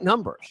different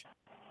numbers.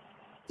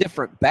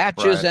 Different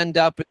batches end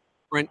up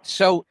different.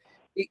 So,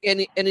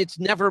 and it's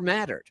never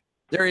mattered.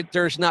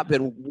 There's not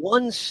been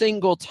one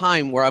single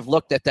time where I've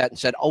looked at that and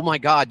said, oh my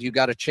God, you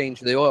got to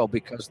change the oil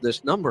because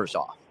this number's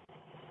off.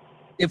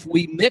 If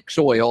we mix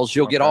oils,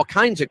 you'll get all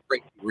kinds of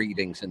great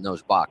readings in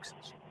those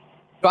boxes.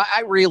 So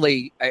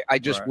I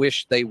just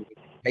wish they would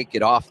take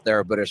it off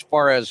there. But as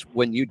far as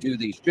when you do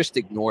these, just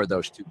ignore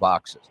those 2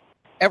 boxes.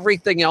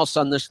 Everything else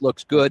on this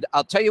looks good.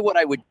 I'll tell you what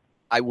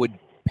I would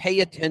pay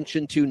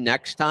attention to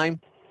next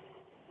time.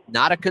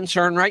 Not a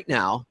concern right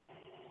now,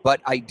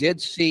 but I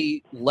did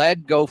see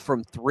lead go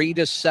from 3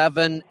 to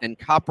 7 and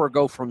copper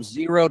go from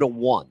 0 to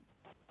 1.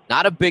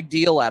 Not a big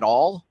deal at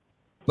all,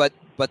 but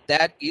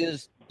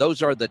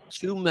those are the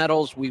 2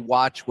 metals we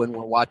watch when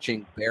we're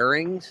watching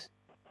bearings.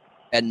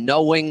 And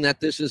knowing that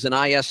this is an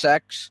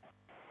ISX,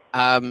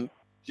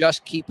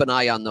 just keep an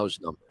eye on those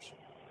numbers.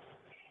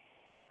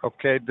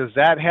 Okay, does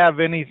that have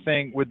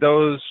anything with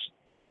those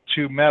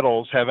two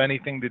metals have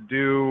anything to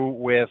do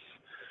with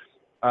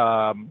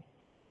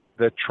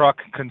the truck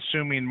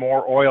consuming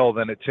more oil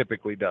than it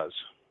typically does?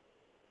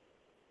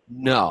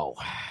 No,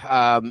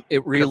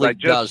 it really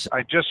does.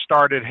 I just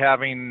started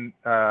having,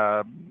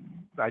 I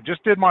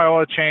just did my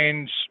oil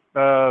change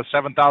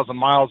 7,000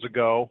 miles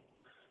ago,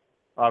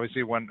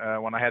 obviously when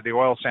I had the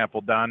oil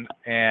sample done,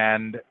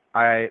 and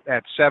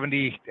at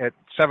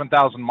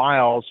 7,000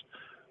 miles,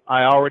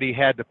 I already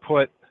had to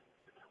put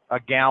a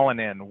gallon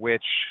in,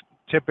 which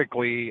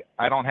typically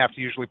I don't have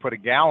to usually put a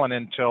gallon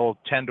until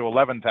 10 to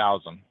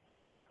 11,000.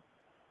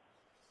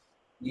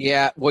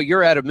 Yeah, well,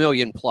 you're at 1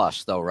 million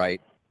plus, though, right?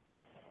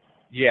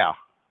 Yeah.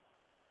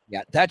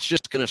 Yeah, that's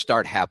just going to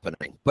start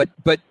happening. But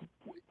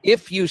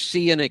if you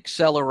see an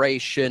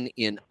acceleration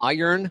in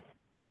iron,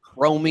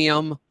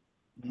 chromium,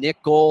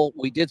 nickel,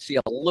 we did see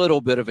a little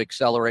bit of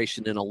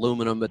acceleration in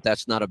aluminum, but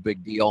that's not a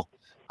big deal.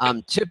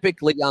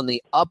 Typically on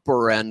the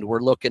upper end,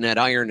 we're looking at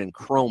iron and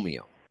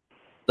chromium.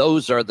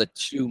 Those are the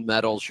two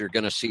metals you're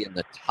going to see in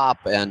the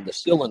top end, the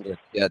cylinder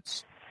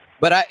kits.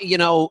 But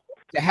to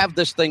have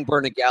this thing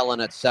burn a gallon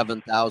at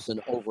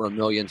 7,000 over 1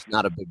 million is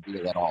not a big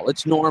deal at all.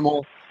 It's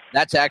normal.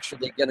 That's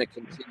actually going to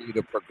continue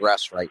to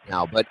progress right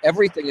now. But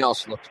everything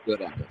else looks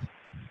good on it.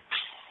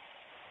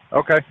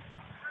 Okay.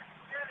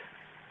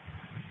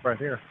 Right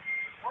here.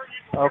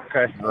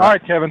 Okay. All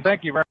right, Kevin.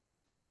 Thank you very much.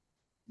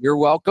 You're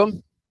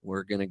welcome.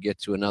 We're going to get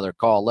to another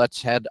call.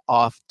 Let's head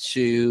off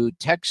to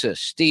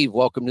Texas. Steve,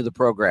 welcome to the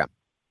program.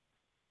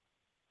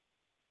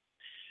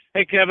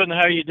 Hey, Kevin.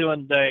 How are you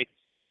doing today?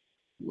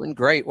 Doing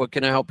great. What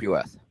can I help you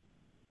with?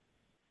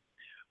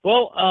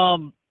 Well,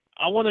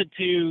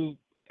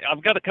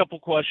 I've got a couple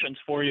questions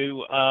for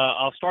you.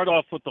 I'll start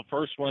off with the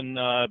first one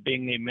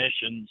being the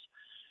emissions.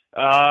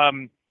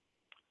 I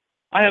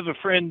have a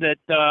friend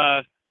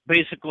that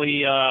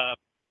basically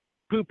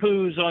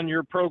poo-poos on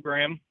your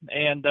program,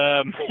 and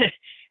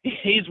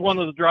he's one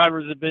of the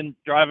drivers that have been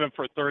driving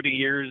for 30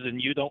 years,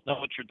 and you don't know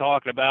what you're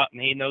talking about,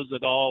 and he knows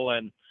it all.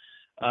 And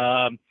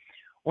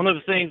one of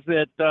the things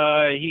that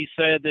he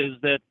said is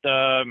that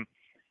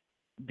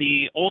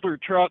the older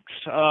trucks,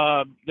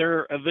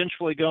 they're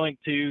eventually going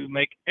to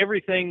make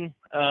everything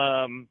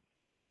to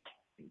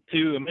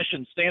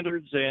emission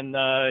standards, and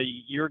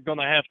you're going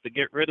to have to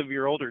get rid of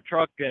your older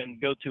truck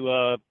and go to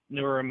a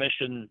newer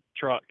emission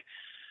truck.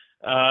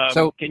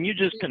 So can you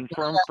just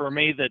confirm for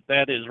me that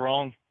that is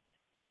wrong?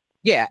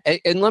 Yeah,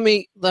 and let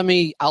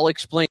me, I'll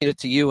explain it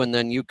to you, and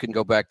then you can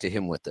go back to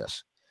him with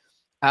this.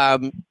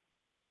 Okay.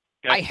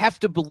 I have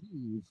to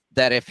believe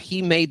that if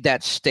he made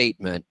that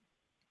statement,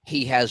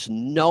 he has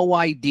no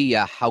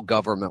idea how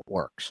government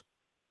works.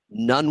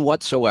 None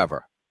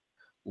whatsoever.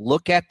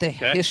 Look at the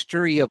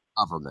history of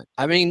government.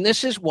 I mean,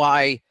 this is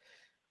why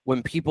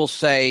when people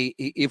say,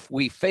 if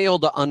we fail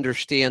to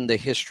understand the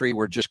history,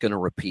 we're just going to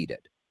repeat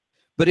it.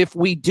 But if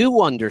we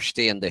do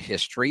understand the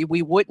history,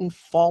 we wouldn't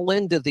fall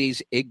into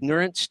these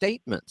ignorant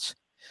statements.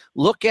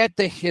 Look at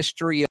the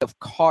history of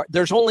car.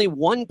 There's only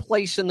one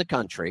place in the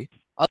country,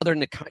 other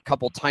than a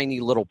couple tiny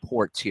little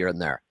ports here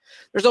and there.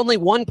 There's only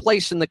one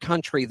place in the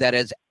country that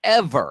has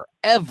ever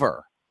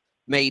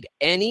made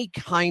any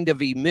kind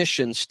of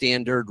emission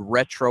standard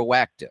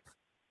retroactive.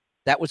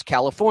 That was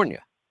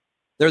California.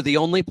 They're the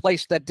only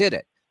place that did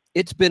it.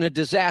 It's been a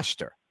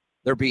disaster.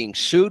 They're being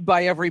sued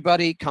by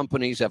everybody.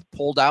 Companies have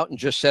pulled out and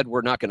just said,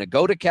 we're not going to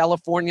go to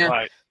California.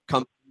 Right.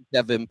 Companies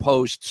have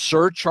imposed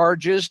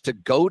surcharges to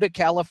go to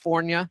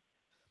California.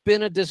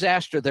 Been a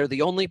disaster. They're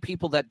the only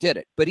people that did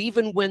it. But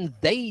even when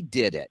they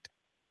did it,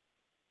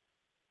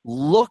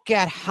 look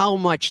at how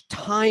much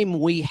time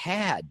we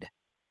had.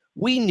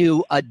 We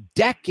knew a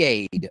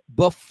decade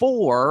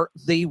before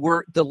the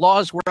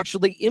laws were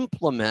actually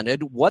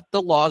implemented what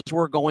the laws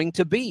were going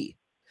to be.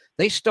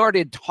 They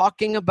started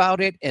talking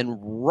about it and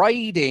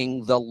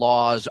writing the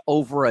laws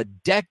over a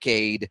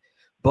decade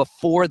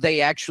before they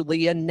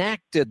actually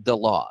enacted the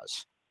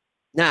laws.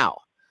 Now,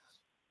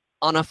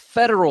 on a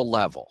federal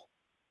level,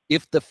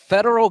 if the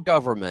federal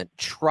government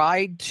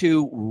tried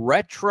to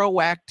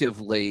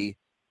retroactively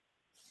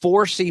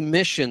force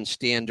emission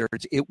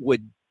standards, it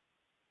would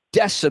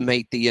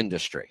decimate the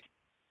industry.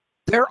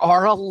 There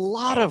are a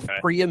lot of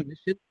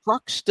pre-emission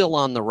trucks still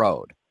on the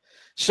road.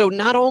 So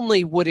not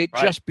only would it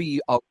just be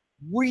a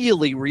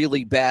really,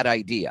 really bad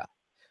idea,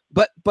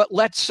 but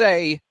let's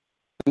say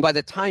by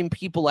the time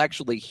people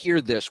actually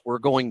hear this, we're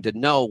going to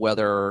know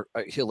whether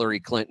Hillary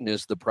Clinton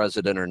is the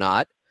president or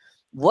not.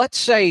 Let's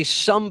say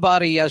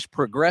somebody as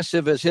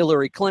progressive as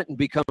Hillary Clinton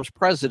becomes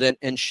president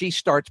and she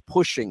starts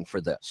pushing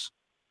for this.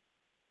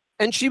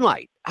 And she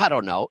might. I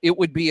don't know. It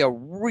would be a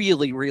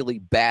really, really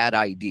bad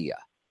idea.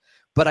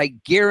 But I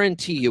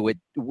guarantee you it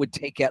would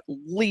take at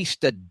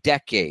least a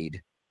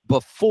decade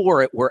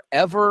before it were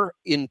ever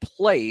in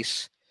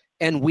place,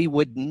 and we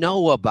would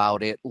know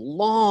about it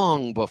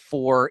long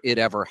before it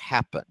ever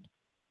happened.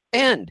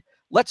 And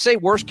let's say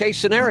worst case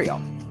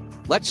scenario.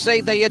 Let's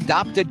say they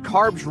adopted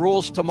CARB's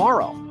rules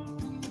tomorrow.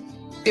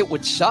 It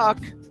would suck,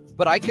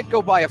 but I could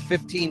go buy a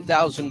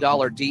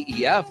 $15,000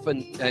 DEF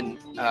and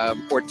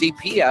or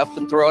DPF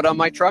and throw it on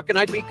my truck, and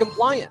I'd be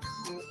compliant.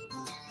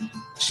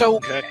 So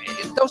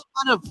those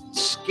kind of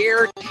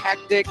scare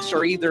tactics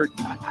are either,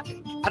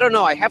 I don't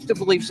know, I have to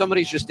believe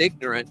somebody's just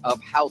ignorant of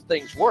how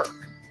things work.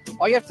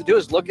 All you have to do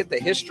is look at the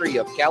history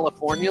of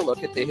California,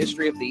 look at the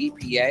history of the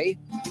EPA.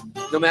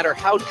 No matter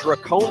how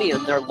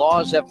draconian their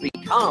laws have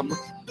become,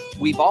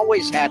 we've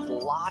always had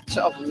lots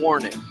of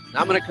warning.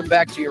 Now, I'm going to come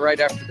back to you right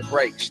after the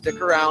break. Stick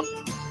around.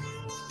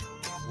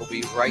 We'll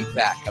be right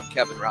back. I'm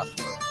Kevin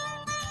Rutherford.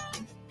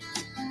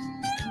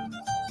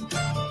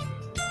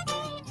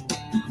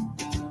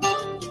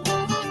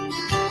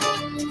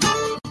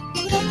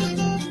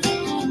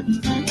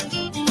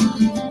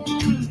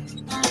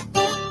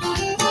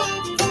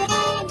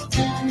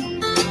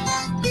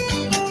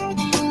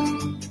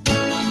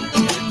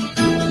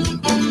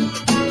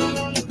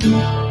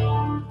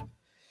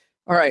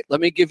 All right, let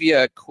me give you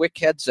a quick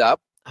heads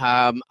up.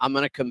 I'm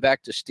going to come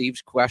back to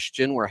Steve's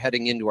question. We're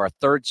heading into our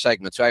third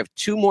segment. So I have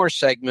two more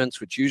segments,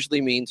 which usually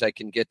means I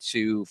can get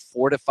to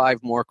 4 to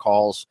 5 more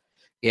calls.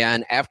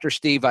 And after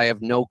Steve, I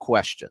have no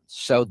questions.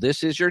 So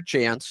this is your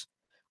chance.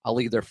 I'll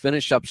either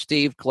finish up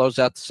Steve, close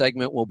out the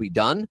segment, we'll be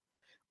done.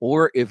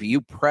 Or if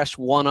you press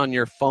 1 on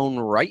your phone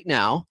right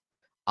now,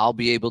 I'll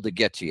be able to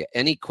get to you.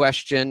 Any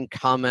question,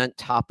 comment,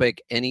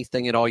 topic,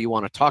 anything at all you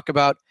want to talk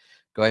about,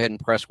 go ahead and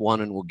press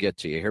 1 and we'll get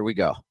to you. Here we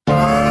go.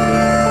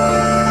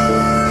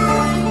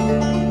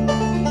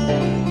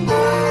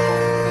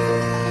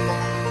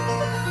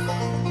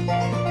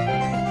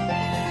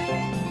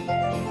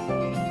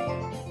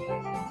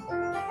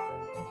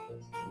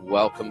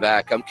 Welcome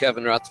back. I'm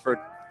Kevin Rutherford.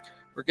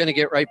 We're going to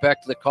get right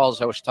back to the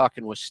calls. I was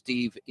talking with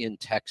Steve in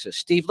Texas.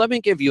 Steve, let me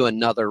give you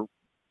another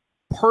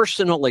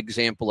personal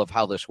example of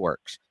how this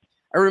works.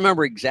 I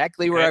remember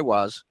exactly where I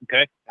was.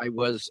 Okay. I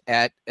was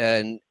at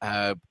an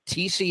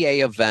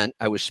TCA event.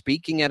 I was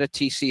speaking at a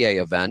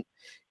TCA event.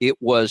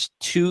 It was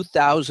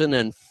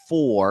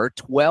 2004,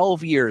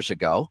 12 years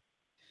ago.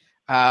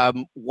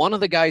 One of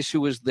the guys who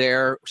was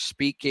there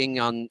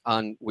speaking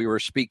we were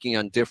speaking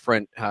on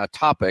different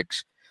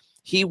topics.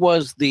 He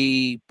was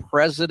the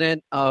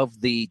president of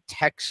the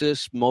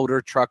Texas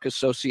Motor Truck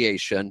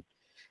Association,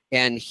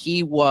 and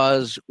he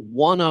was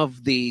one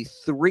of the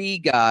 3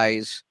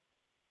 guys,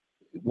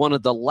 one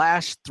of the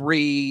last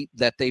 3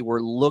 that they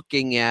were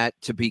looking at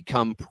to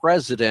become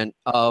president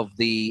of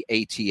the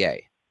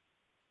ATA.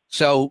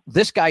 So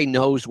this guy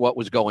knows what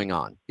was going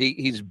on.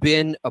 He's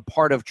been a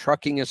part of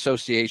trucking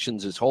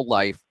associations his whole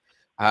life.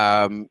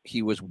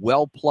 He was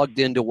well plugged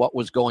into what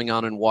was going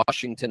on in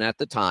Washington at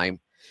the time.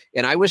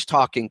 And I was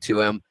talking to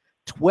him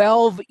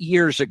 12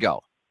 years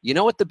ago. You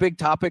know what the big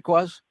topic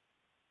was?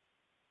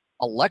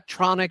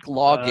 Electronic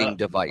logging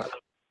device.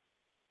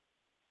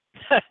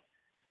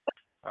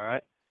 All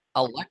right.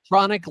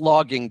 Electronic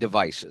logging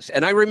devices.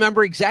 And I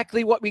remember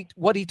exactly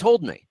what he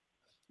told me.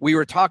 We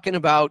were talking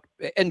about,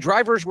 and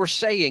drivers were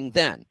saying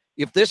then,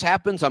 if this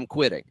happens, I'm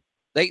quitting.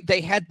 They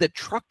had the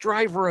truck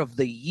driver of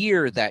the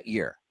year that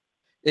year,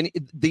 and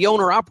the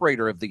owner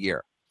operator of the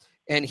year.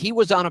 And he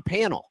was on a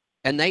panel.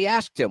 And they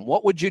asked him,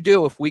 what would you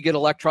do if we get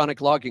electronic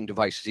logging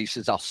devices? He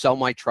says, I'll sell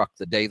my truck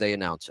the day they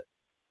announce it.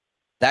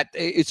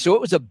 So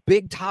it was a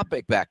big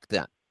topic back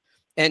then.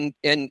 And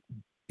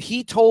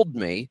he told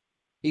me,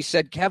 he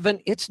said, Kevin,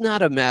 it's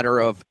not a matter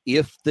of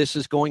if this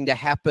is going to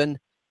happen.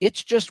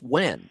 It's just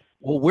when.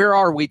 Well, where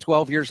are we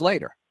 12 years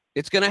later?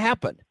 It's going to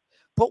happen.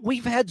 But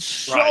we've had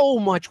so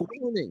much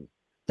warning.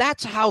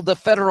 That's how the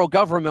federal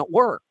government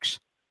works.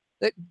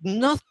 That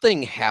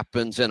nothing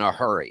happens in a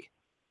hurry.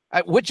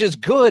 Which is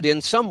good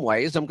in some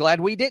ways. I'm glad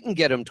we didn't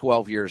get them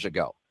 12 years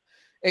ago.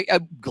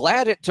 I'm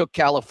glad it took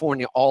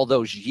California all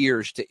those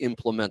years to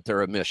implement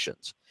their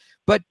emissions.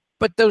 But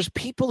those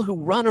people who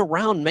run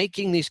around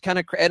making these kind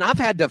of, and I've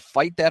had to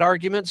fight that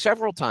argument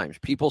several times.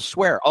 People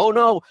swear, oh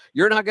no,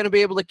 you're not going to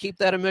be able to keep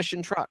that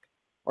emission truck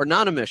or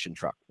non-emission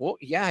truck. Well,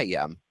 yeah, I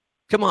am.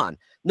 Come on.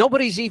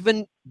 Nobody's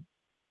even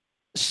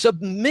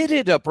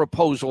submitted a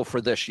proposal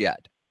for this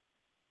yet.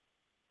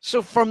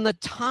 So from the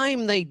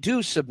time they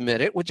do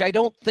submit it, which I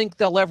don't think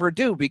they'll ever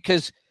do,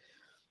 because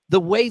the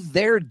way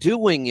they're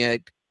doing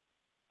it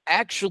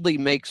actually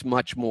makes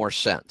much more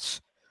sense.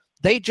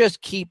 They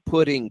just keep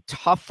putting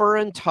tougher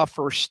and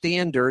tougher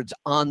standards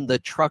on the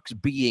trucks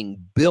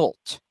being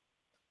built.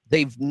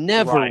 They've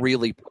never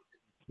really put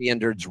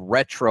standards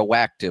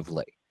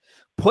retroactively.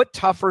 Put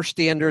tougher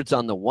standards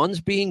on the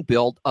ones being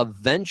built.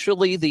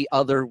 Eventually, the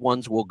other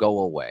ones will go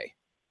away.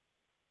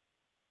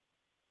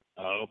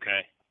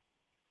 Okay.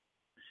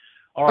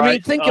 All right. I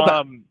mean, think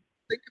about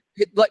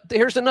it.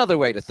 Here's another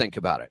way to think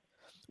about it.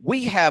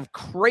 We have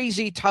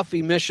crazy tough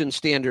emission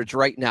standards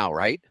right now,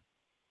 right?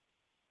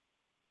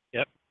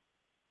 Yep.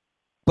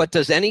 But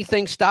does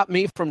anything stop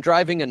me from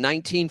driving a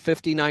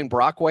 1959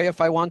 Brockway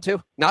if I want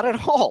to? Not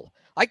at all.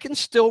 I can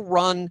still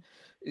run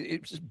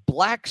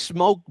black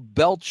smoke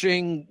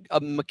belching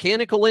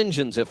mechanical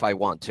engines if I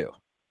want to.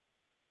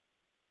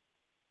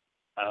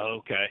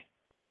 Okay.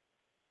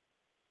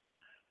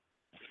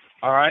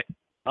 All right.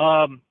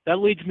 That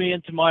leads me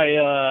into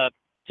my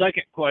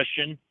second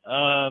question,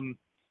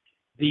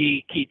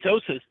 the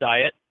ketosis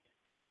diet.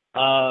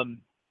 I've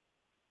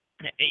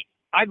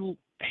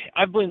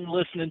been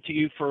listening to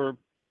you for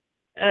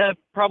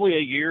probably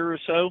a year or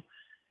so,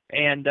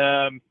 and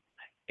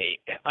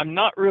I'm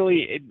not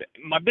really.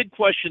 My big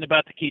question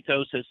about the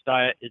ketosis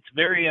diet, it's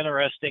very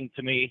interesting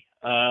to me.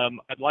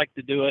 I'd like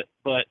to do it,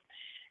 but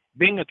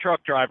being a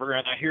truck driver,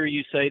 and I hear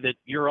you say that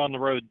you're on the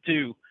road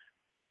too,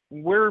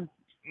 where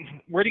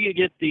do you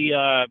get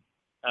the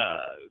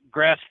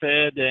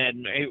grass-fed,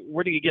 and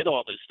where do you get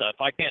all this stuff?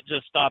 I can't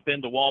just stop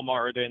into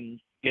Walmart and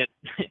get,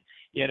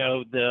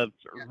 the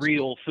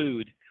real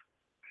food.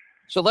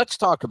 So let's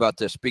talk about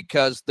this,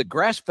 because the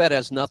grass-fed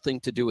has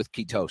nothing to do with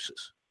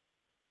ketosis.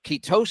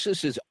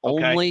 Ketosis is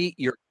only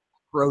your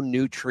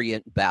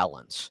macronutrient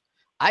balance.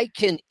 I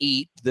can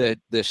eat the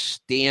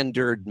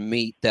standard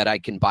meat that I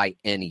can buy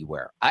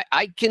anywhere.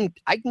 I can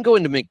go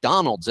into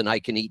McDonald's and I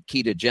can eat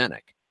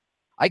ketogenic.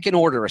 I can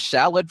order a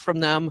salad from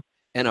them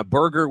and a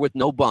burger with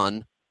no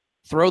bun,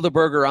 throw the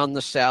burger on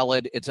the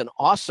salad. It's an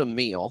awesome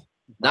meal.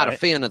 Not a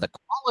fan of the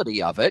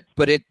quality of it,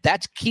 but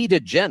that's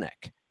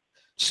ketogenic.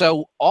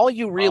 So all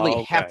you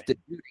really have to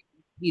do to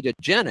eat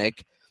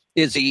ketogenic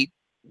is eat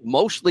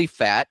mostly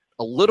fat,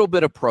 a little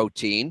bit of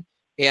protein,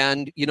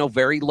 and,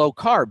 very low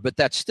carb, but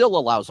that still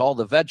allows all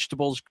the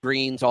vegetables,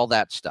 greens, all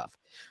that stuff.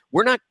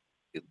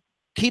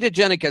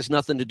 Ketogenic has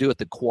nothing to do with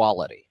the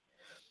quality.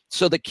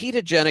 So the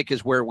ketogenic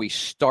is where we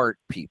start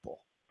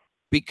people,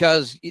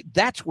 because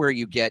that's where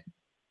you get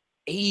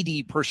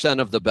 80%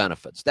 of the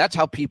benefits. That's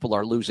how people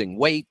are losing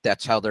weight.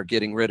 That's how they're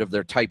getting rid of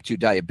their type 2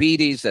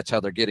 diabetes. That's how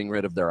they're getting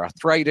rid of their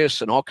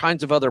arthritis and all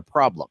kinds of other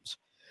problems.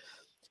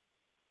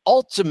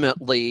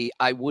 Ultimately,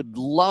 I would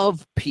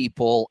love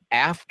people,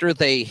 after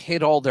they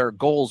hit all their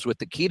goals with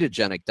the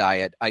ketogenic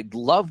diet, I'd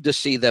love to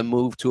see them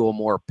move to a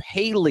more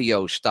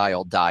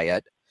paleo-style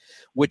diet,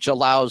 which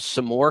allows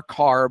some more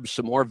carbs,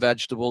 some more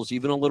vegetables,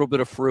 even a little bit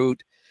of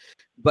fruit,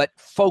 but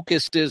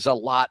focused is a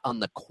lot on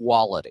the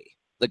quality,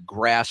 the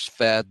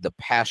grass-fed, the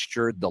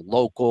pastured, the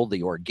local,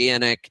 the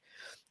organic.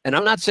 And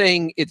I'm not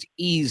saying it's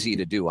easy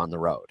to do on the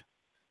road,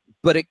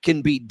 but it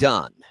can be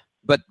done.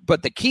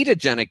 But the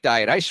ketogenic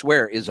diet, I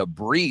swear, is a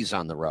breeze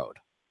on the road.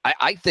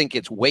 I think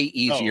it's way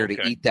easier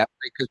to eat that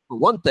way, because for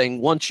one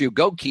thing, once you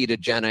go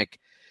ketogenic,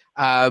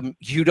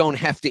 you don't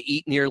have to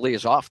eat nearly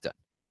as often.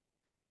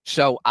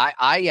 So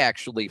I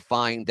actually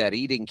find that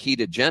eating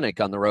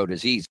ketogenic on the road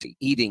is easy.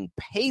 Eating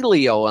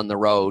paleo on the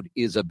road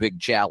is a big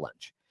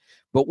challenge.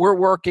 But we're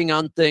working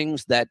on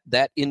things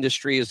that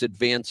industry is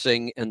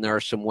advancing, and there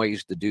are some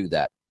ways to do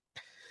that.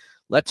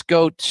 Let's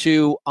go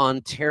to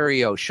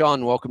Ontario.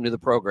 Sean, welcome to the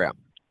program.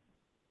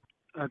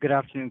 Good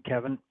afternoon,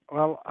 Kevin.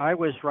 Well, I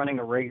was running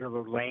a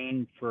regular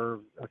lane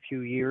for a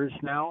few years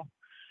now,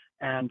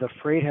 and the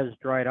freight has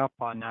dried up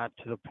on that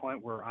to the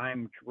point where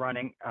I'm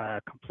running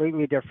a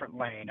completely different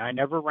lane. I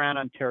never ran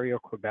Ontario,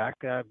 Quebec.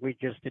 We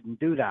just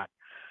didn't do that.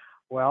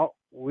 Well,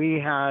 we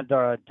had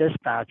a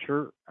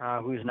dispatcher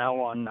who's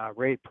now on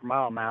Rate Per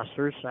Mile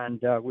Masters,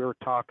 and we were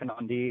talking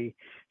on the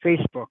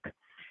Facebook,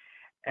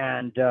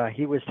 and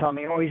he was telling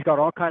me, he's got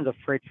all kinds of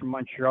freight from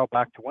Montreal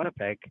back to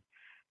Winnipeg.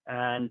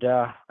 And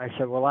I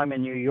said, well, I'm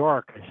in New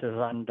York. I said,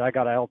 and I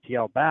got an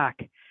LTL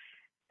back.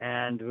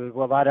 And,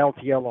 well, that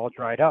LTL all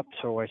dried up.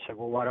 So I said,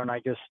 well, why don't I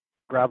just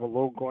grab a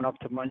load going up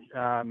to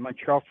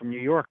Montreal from New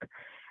York?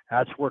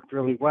 That's worked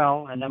really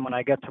well. And then when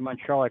I get to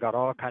Montreal, I got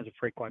all kinds of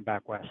freight going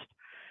back west.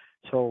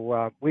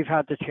 So we've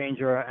had to change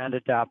and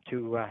adapt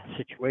to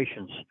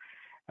situations.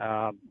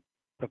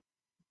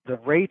 The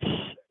rates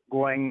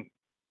going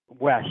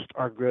west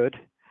are good.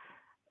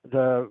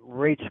 The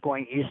rates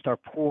going east are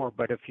poor,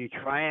 but if you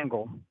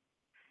triangle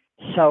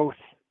south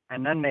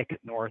and then make it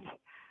north,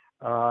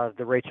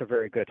 the rates are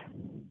very good.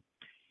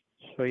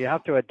 So you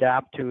have to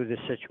adapt to the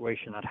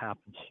situation that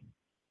happens.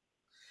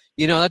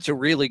 That's a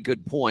really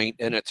good point,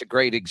 and it's a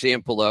great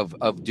example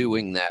of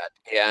doing that.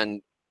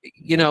 And,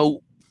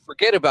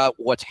 forget about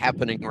what's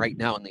happening right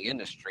now in the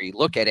industry.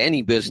 Look at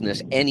any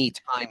business, any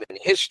time in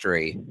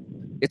history.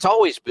 It's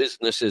always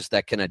businesses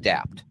that can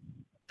adapt,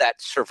 that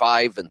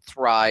survive and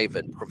thrive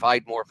and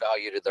provide more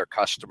value to their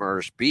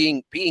customers.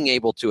 Being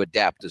able to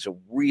adapt is a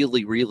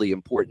really, really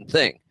important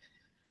thing.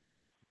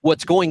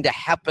 What's going to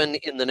happen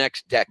in the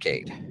next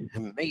decade,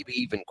 and maybe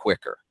even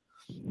quicker,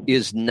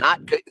 is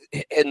not good.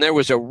 And there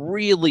was a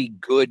really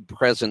good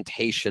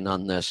presentation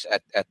on this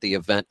at the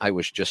event I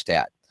was just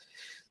at.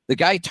 The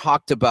guy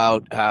talked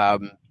about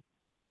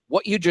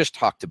what you just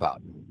talked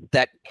about,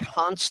 that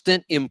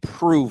constant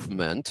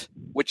improvement,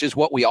 which is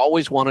what we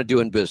always want to do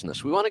in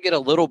business. We want to get a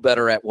little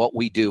better at what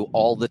we do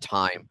all the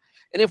time.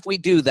 And if we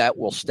do that,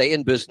 we'll stay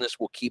in business,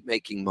 we'll keep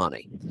making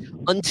money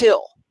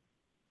until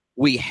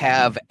we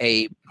have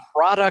a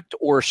product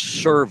or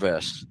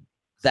service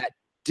that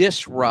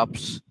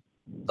disrupts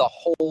the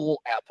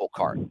whole apple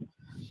cart.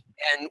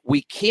 And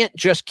we can't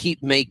just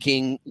keep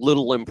making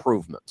little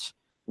improvements.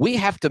 We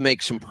have to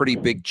make some pretty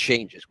big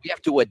changes. We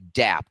have to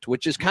adapt,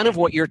 which is kind of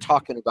what you're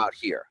talking about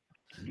here.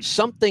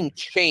 Something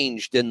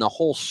changed in the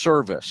whole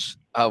service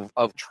of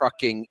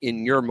trucking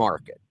in your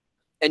market.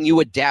 and you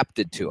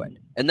adapted to it.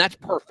 And that's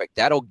perfect.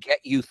 That'll get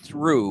you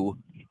through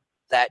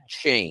that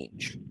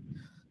change.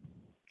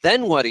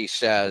 Then what he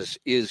says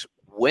is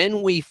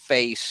when we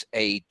face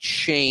a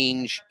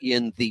change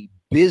in the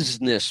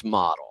business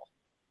model,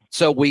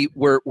 so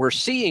we're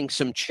seeing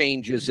some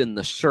changes in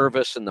the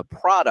service and the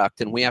product,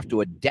 and we have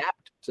to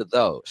adapt to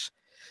those.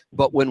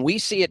 But when we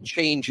see a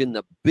change in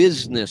the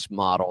business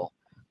model,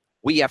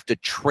 we have to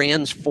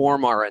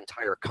transform our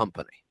entire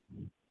company.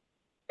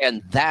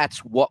 And that's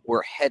what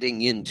we're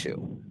heading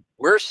into.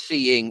 We're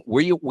seeing,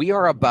 we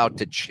are about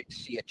to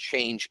see a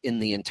change in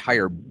the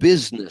entire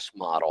business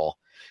model.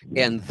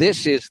 And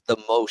this is the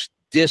most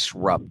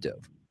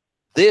disruptive.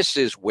 This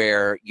is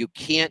where you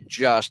can't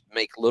just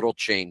make little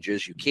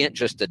changes. You can't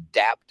just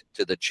adapt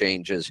to the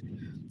changes.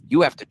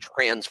 You have to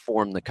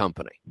transform the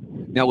company.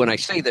 Now, when I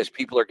say this,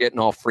 people are getting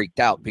all freaked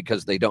out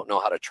because they don't know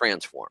how to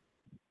transform.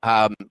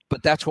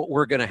 But that's what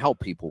we're going to help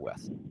people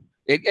with.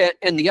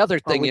 And the other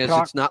thing is,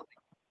 it's not like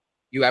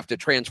you have to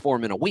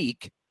transform in a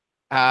week.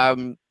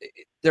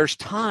 There's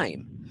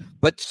time.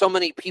 But so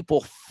many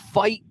people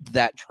fight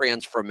that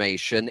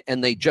transformation,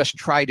 and they just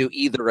try to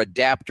either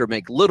adapt or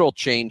make little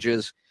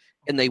changes,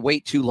 and they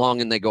wait too long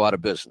and they go out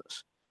of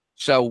business.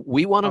 So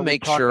we want to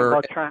make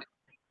sure.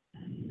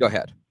 Go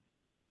ahead.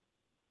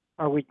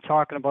 Are we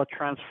talking about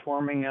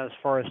transforming as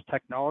far as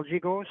technology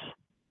goes?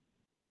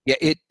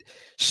 Yeah,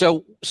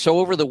 so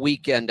over the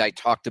weekend, I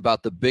talked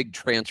about the big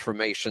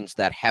transformations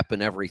that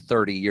happen every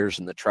 30 years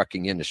in the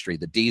trucking industry.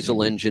 The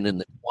diesel engine in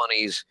the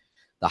 20s,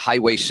 the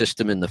highway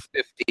system in the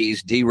 50s,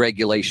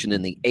 deregulation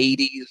in the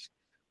 80s.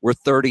 We're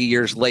 30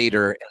 years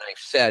later, and I've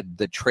said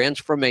the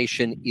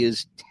transformation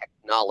is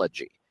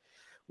technology.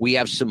 We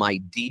have some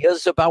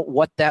ideas about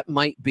what that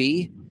might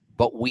be,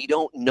 but we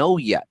don't know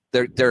yet.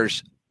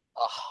 There's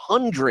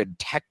 100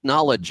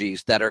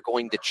 technologies that are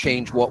going to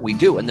change what we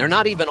do, and they're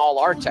not even all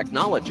our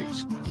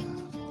technologies.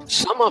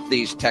 Some of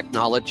these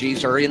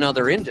technologies are in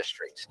other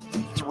industries.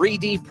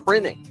 3D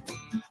printing,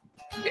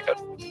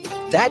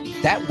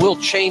 that will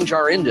change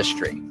our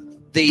industry.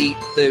 The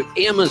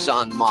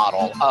Amazon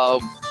model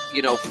of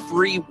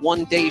free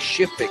one-day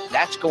shipping,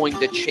 that's going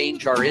to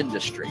change our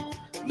industry.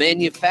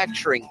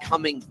 Manufacturing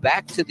coming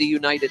back to the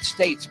United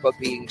States but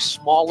being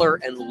smaller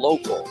and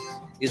local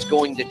is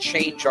going to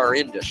change our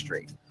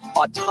industry.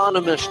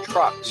 Autonomous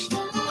trucks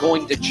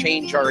going to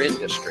change our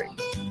industry.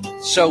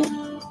 So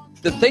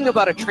the thing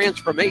about a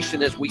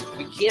transformation is we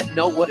can't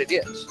know what it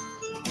is.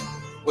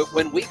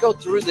 When we go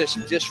through this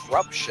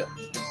disruption,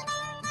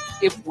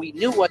 if we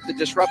knew what the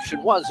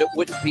disruption was, it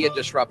wouldn't be a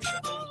disruption.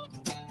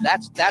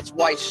 That's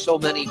why so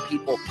many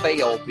people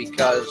fail,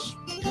 because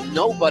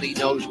nobody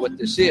knows what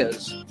this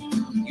is.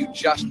 You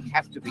just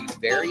have to be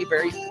very,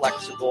 very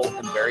flexible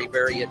and very,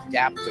 very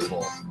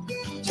adaptable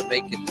to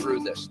make it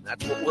through this. And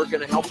that's what we're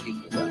going to help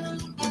people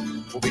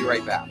with. We'll be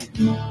right back.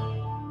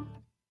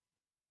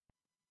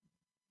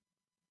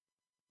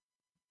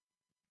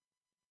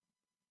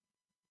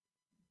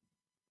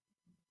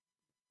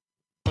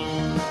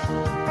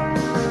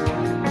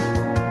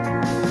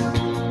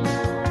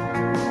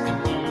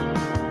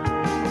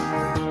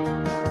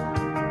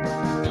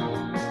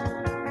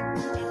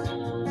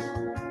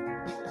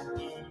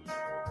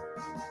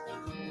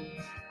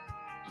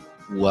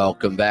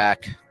 Welcome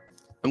back.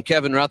 I'm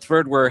Kevin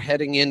Rutherford. We're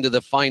heading into the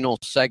final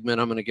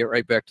segment. I'm going to get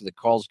right back to the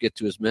calls, get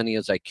to as many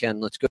as I can.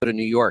 Let's go to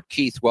New York.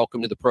 Keith,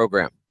 welcome to the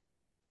program.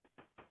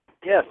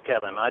 Yes,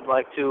 Kevin. I'd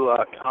like to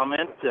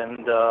comment and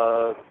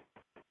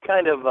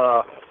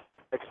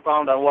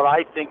expound on what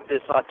I think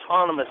this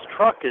autonomous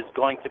truck is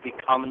going to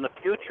become in the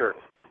future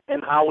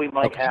and how we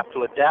might have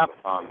to adapt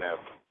on this.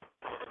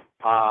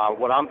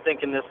 What I'm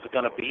thinking this is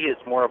going to be is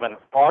more of an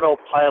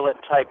autopilot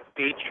type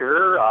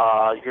feature.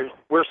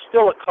 We're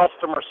still a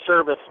customer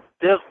service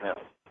business.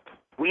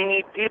 We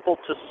need people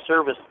to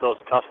service those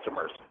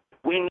customers.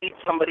 We need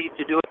somebody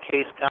to do a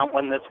case count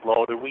when it's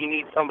loaded. We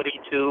need somebody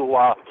to,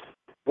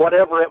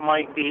 whatever it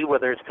might be,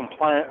 whether it's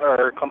compliance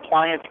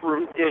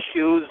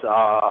issues,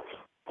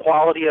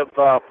 quality of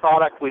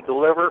product we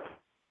deliver,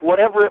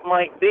 whatever it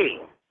might be.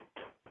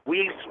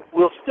 We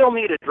will still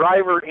need a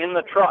driver in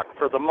the truck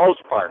for the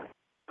most part.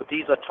 But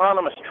these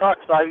autonomous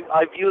trucks,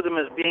 I view them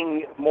as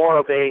being more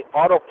of a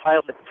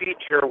autopilot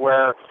feature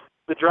where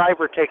the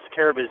driver takes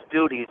care of his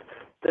duties,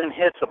 then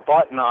hits a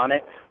button on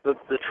it. The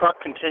truck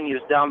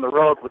continues down the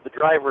road with the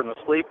driver and the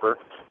sleeper.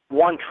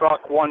 One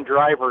truck, one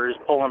driver is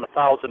pulling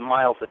 1,000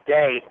 miles a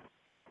day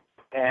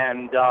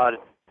and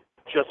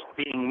just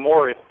being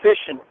more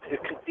efficient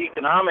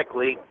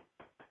economically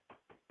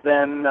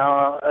than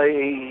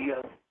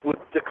what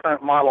the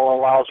current model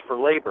allows for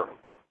labor.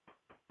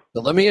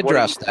 So let me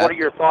address that. What are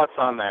your thoughts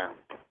on that?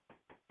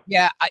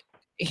 Yeah,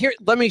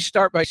 let me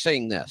start by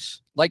saying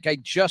this. Like I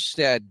just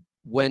said,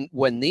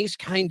 when these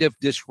kind of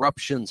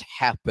disruptions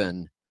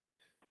happen,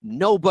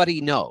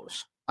 nobody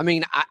knows. I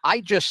mean,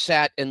 I just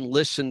sat and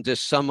listened to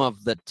some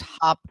of the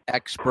top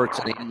experts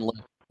and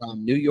analysts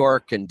from New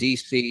York and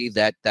DC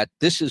that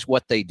this is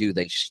what they do.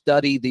 They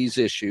study these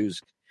issues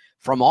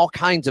from all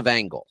kinds of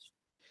angles.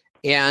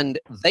 And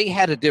they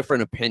had a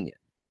different opinion.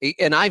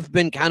 And I've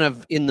been kind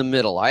of in the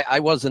middle. I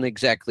wasn't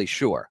exactly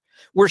sure.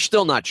 We're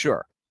still not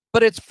sure.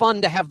 But it's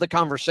fun to have the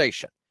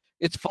conversation.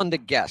 It's fun to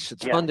guess.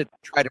 It's fun to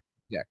try to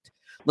predict.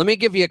 Let me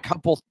give you a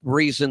couple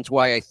reasons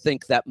why I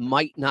think that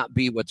might not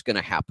be what's going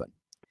to happen.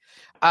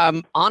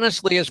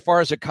 Honestly, as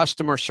far as a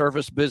customer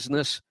service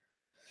business,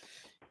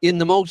 for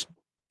the most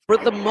part,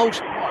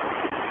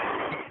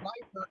 the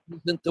driver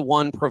isn't the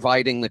one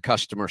providing the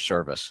customer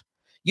service.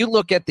 You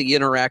look at the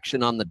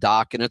interaction on the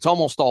dock, and it's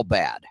almost all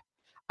bad.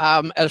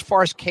 As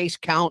far as case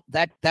count,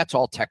 that's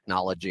all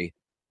technology.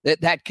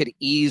 That could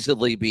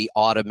easily be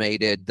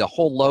automated. The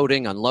whole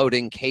loading,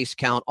 unloading, case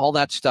count, all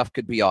that stuff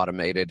could be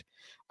automated.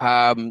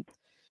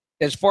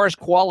 As far as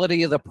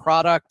quality of the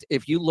product,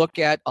 if you look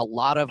at a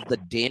lot of the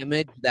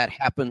damage that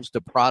happens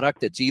to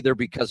product, it's either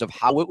because of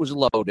how it was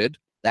loaded,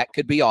 that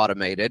could be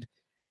automated,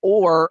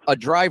 or a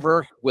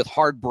driver with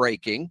hard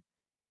braking.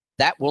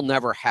 That will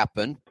never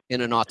happen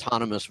in an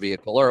autonomous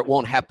vehicle, or it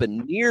won't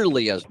happen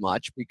nearly as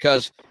much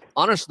because,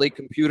 honestly,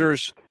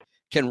 computers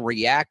can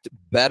react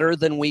better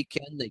than we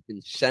can. They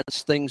can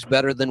sense things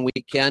better than we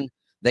can.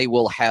 They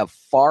will have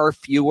far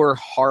fewer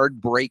hard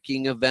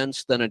braking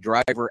events than a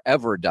driver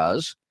ever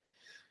does.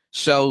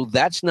 So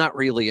that's not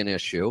really an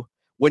issue.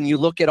 When you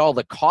look at all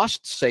the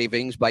cost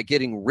savings by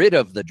getting rid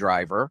of the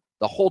driver,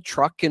 the whole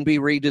truck can be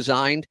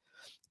redesigned.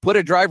 Put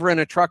a driver in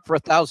a truck for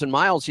 1,000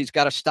 miles, he's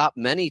got to stop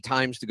many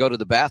times to go to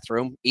the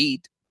bathroom,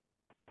 eat.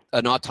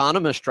 An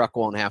autonomous truck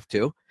won't have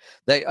to.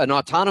 An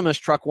autonomous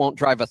truck won't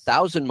drive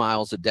 1,000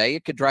 miles a day.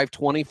 It could drive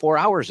 24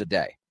 hours a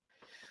day.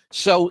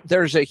 So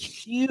there's a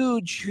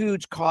huge,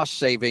 huge cost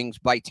savings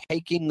by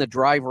taking the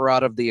driver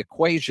out of the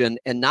equation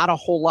and not a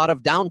whole lot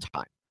of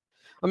downtime.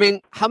 I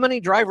mean, how many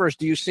drivers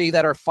do you see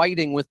that are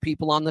fighting with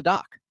people on the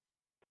dock?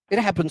 It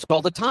happens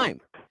all the time.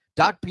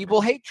 Dock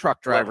people hate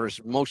truck drivers.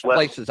 Most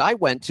places I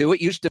went to,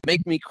 it used to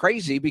make me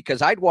crazy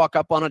because I'd walk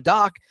up on a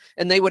dock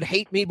and they would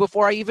hate me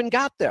before I even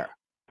got there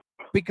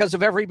because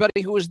of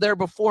everybody who was there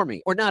before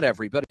me. Or not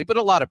everybody, but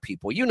a lot of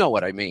people. You know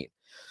what I mean.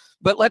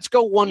 But let's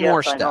go one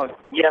more step.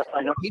 Yes,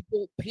 I know.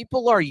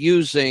 People are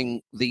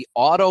using the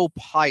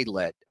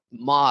autopilot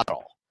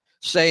model,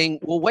 saying,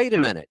 well, wait a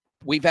minute.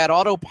 We've had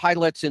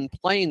autopilots in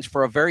planes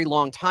for a very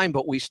long time,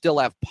 but we still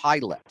have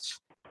pilots.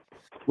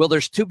 Well,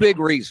 there's two big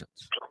reasons.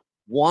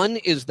 One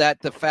is that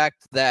the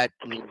fact that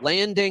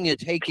landing and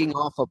taking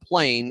off a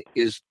plane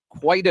is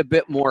quite a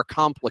bit more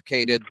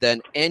complicated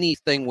than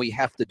anything we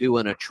have to do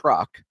in a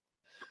truck.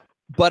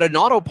 But an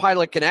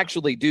autopilot can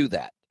actually do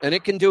that, and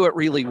it can do it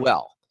really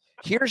well.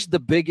 Here's the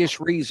biggest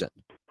reason.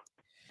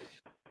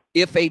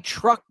 If a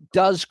truck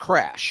does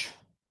crash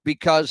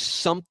because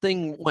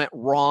something went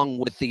wrong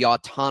with the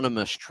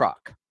autonomous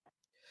truck,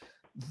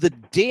 the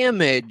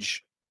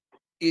damage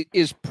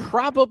is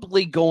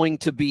probably going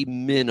to be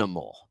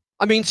minimal.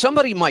 I mean,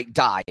 somebody might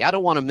die. I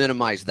don't want to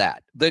minimize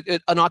that.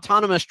 An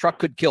autonomous truck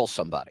could kill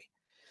somebody.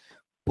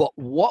 But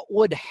what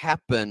would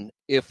happen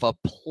if a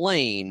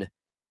plane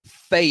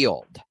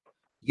failed?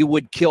 You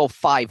would kill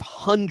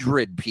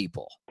 500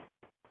 people.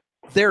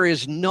 There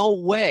is no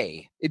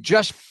way,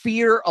 just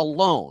fear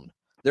alone,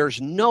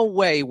 there's no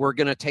way we're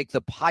going to take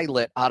the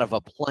pilot out of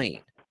a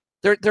plane.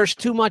 There's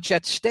too much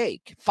at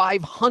stake.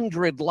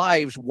 500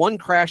 lives, one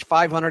crash,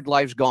 500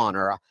 lives gone,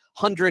 or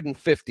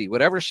 150,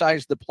 whatever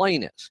size the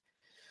plane is.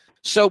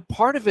 So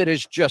part of it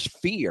is just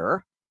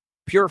fear,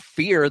 pure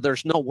fear.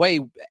 There's no way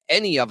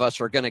any of us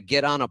are going to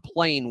get on a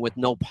plane with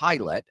no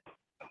pilot.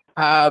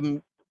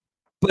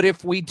 But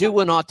if we do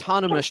an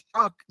autonomous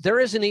truck, there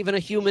isn't even a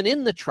human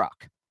in the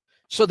truck.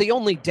 So the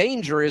only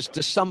danger is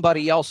to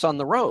somebody else on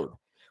the road.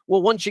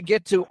 Well, once you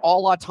get to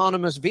all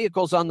autonomous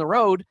vehicles on the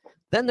road,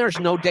 then there's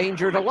no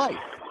danger to life.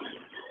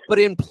 But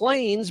in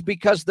planes,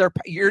 because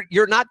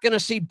you're not going to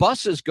see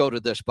buses go to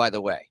this, by the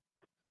way.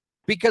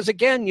 Because,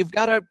 again, you've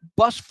got a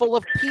bus full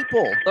of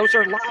people. Those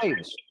are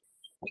lives.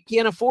 We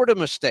can't afford a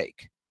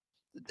mistake.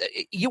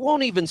 You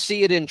won't even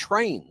see it in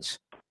trains.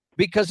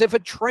 Because if a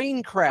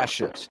train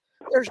crashes,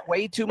 there's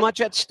way too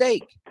much at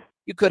stake.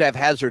 You could have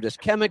hazardous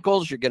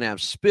chemicals. You're going to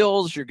have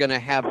spills. You're going to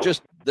have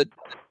just the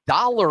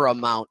dollar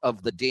amount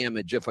of the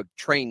damage if a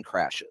train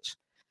crashes.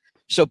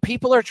 So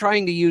people are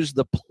trying to use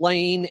the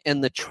plane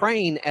and the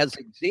train as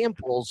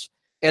examples,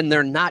 and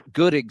they're not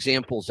good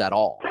examples at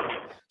all.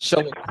 So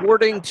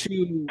according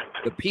to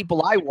the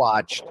people I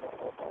watched,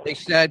 they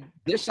said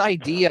this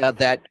idea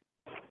that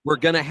we're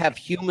going to have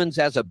humans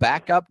as a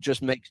backup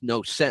just makes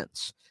no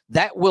sense.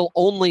 That will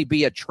only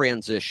be a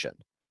transition.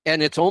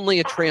 And it's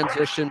only a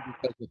transition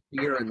because of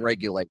fear and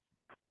regulation.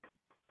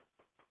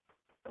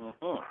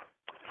 Mm-hmm.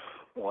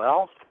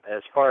 Well,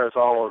 as far as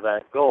all of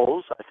that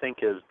goes, I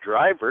think as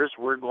drivers,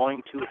 we're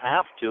going to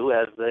have to,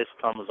 as this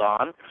comes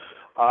on,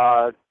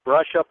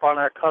 brush up on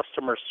our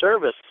customer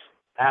service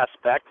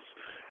aspects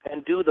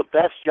and do the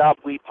best job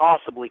we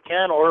possibly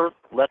can, or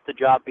let the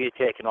job be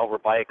taken over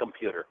by a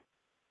computer.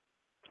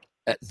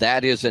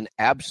 That is an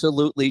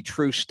absolutely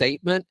true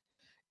statement.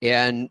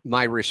 And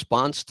my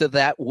response to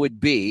that would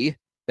be,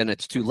 and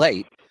it's too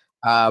late,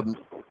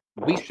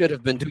 we should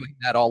have been doing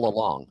that all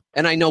along.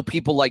 And I know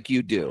people like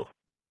you do.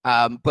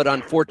 But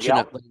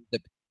unfortunately,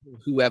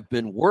 who have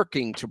been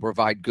working to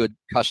provide good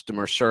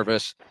customer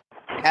service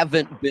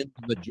haven't been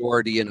the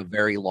majority in a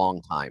very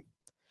long time.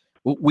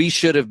 We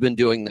should have been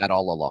doing that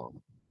all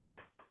along.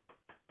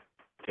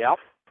 Yep.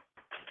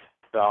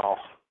 So,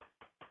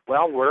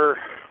 well, we're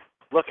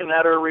looking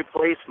at our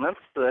replacements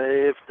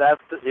if that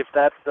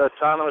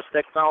autonomous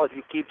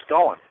technology keeps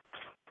going.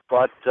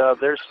 But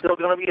there's still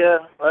going to be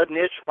a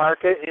niche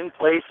market in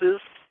places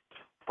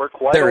for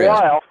quite a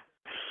while.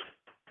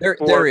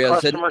 There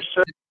is.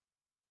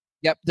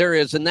 Yep, there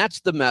is. And that's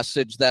the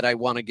message that I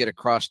want to get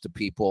across to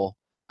people.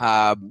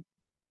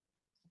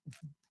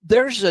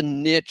 There's a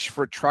niche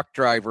for truck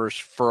drivers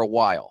for a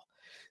while.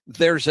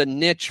 There's a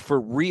niche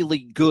for really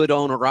good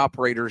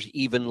owner-operators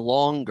even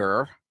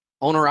longer.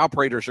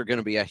 Owner-operators are going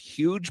to be a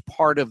huge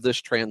part of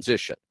this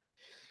transition.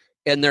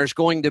 And there's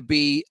going to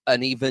be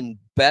an even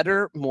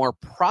better, more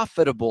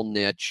profitable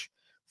niche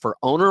for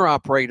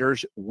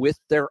owner-operators with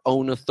their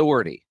own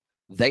authority.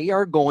 They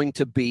are going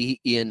to be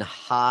in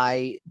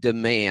high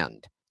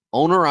demand.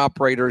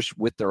 Owner-operators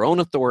with their own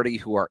authority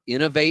who are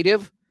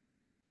innovative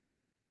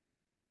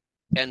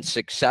and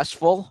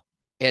successful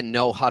and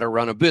know how to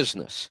run a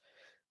business.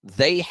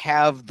 They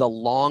have the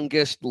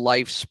longest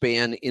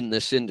lifespan in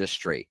this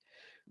industry.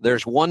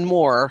 There's one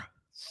more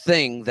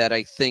thing that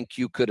I think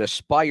you could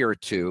aspire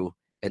to,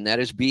 and that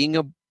is being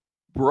a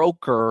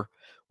broker.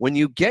 When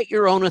you get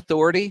your own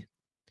authority,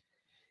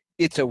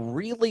 it's a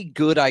really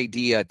good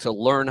idea to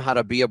learn how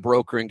to be a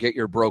broker and get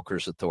your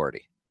broker's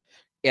authority.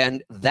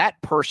 And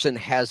that person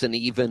has an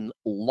even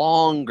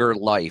longer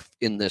life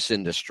in this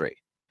industry.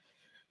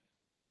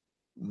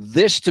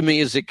 This to me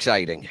is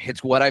exciting.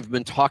 It's what I've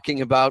been talking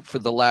about for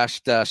the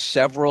last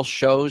several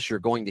shows. You're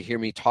going to hear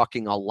me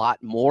talking a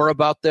lot more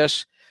about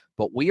this,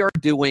 but we are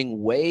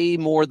doing way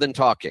more than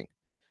talking.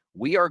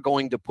 We are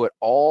going to put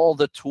all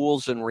the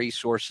tools and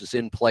resources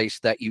in place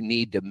that you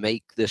need to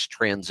make this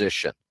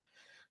transition.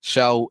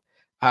 So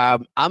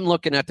I'm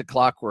looking at the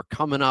clock. We're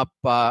coming up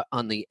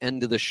on the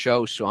end of the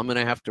show, so I'm going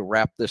to have to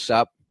wrap this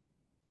up,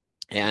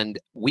 and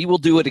we will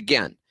do it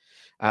again.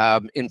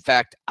 In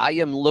fact, I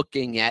am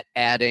looking at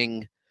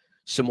adding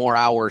some more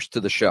hours to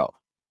the show.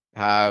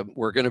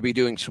 We're going to be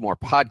doing some more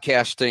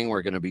podcasting.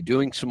 We're going to be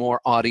doing some more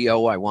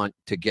audio. I want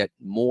to get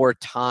more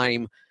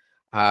time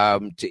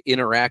to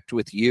interact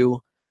with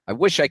you. I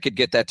wish I could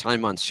get that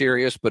time on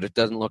Sirius, but it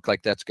doesn't look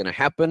like that's going to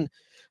happen.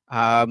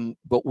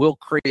 But we'll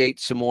create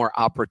some more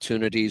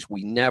opportunities.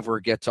 We never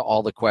get to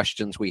all the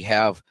questions we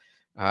have,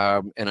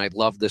 and I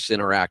love this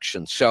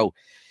interaction. So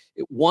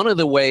one of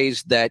the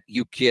ways that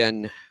you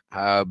can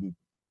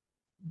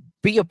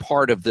be a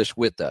part of this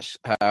with us,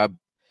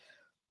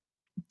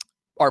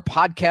 our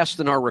podcasts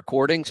and our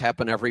recordings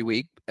happen every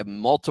week,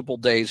 multiple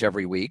days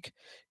every week.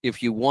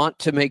 If you want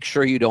to make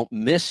sure you don't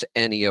miss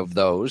any of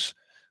those,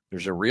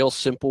 there's a real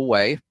simple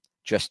way.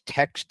 Just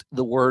text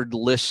the word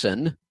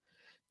listen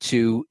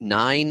to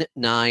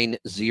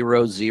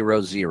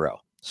 99000.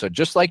 So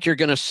just like you're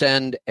going to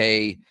send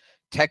a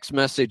text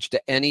message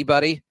to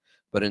anybody,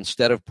 but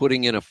instead of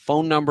putting in a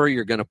phone number,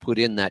 you're going to put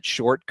in that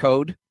short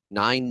code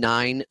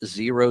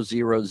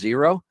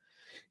 99000.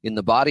 In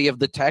the body of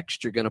the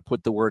text, you're going to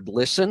put the word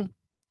listen,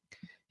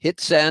 hit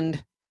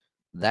send.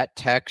 That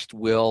text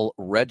will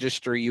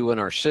register you in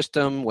our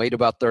system. Wait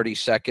about 30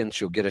 seconds.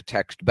 You'll get a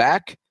text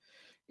back.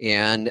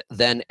 And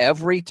then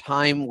every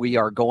time we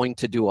are going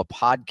to do a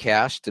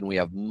podcast, and we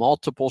have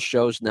multiple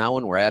shows now,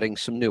 and we're adding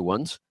some new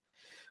ones,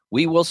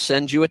 we will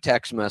send you a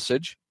text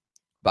message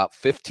about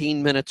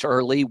 15 minutes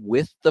early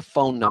with the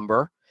phone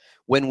number.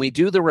 When we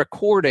do the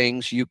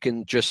recordings, you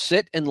can just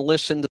sit and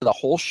listen to the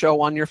whole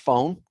show on your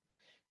phone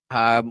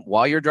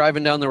while you're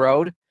driving down the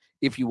road.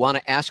 If you want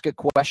to ask a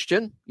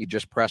question, you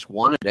just press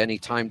 1 at any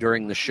time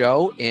during the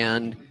show,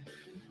 and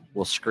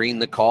we'll screen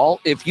the call.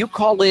 If you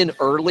call in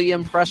early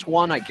and press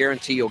 1, I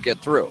guarantee you'll get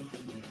through.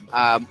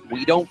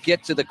 We don't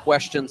get to the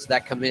questions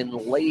that come in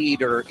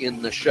later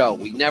in the show.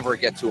 We never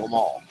get to them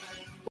all.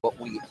 But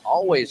we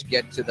always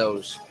get to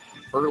those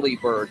early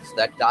birds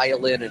that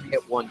dial in and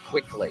hit 1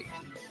 quickly.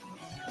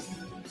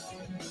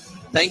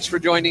 Thanks for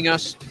joining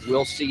us.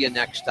 We'll see you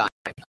next time.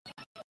 If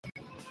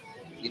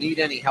you need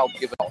any help,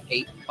 give it all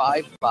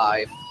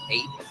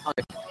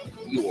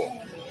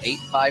 855-800-FUEL.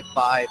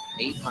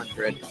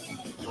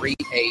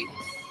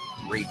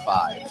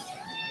 855-800-3835.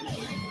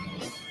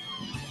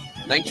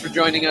 Thanks for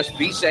joining us.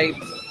 Be safe,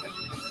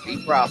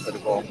 be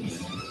profitable,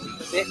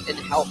 fit and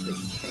healthy.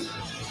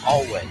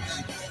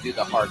 Always do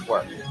the hard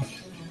work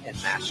and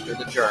master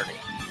the journey.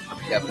 I'm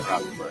Kevin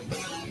Rutherford.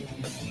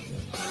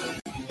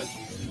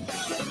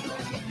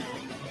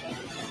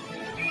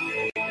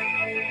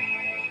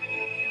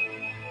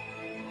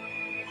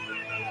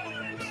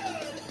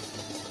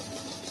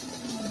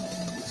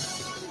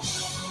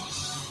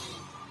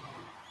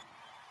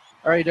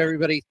 All right,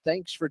 everybody,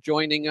 thanks for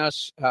joining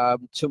us.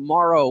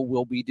 Tomorrow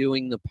we'll be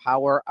doing the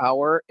Power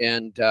Hour,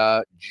 and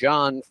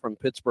John from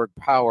Pittsburgh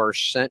Power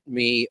sent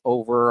me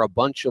over a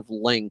bunch of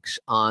links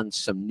on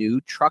some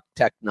new truck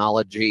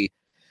technology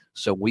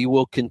So we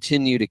will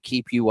continue to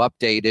keep you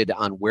updated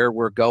on where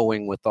we're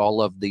going with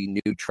all of the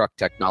new truck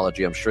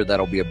technology. I'm sure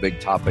that'll be a big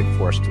topic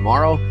for us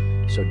tomorrow.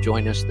 So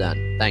join us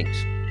then.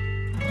 Thanks.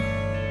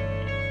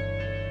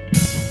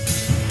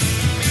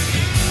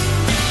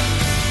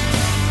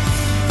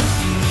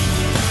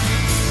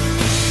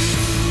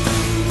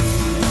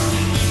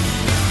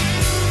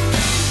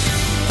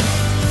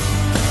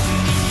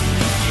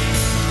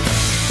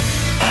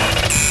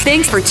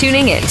 Thanks for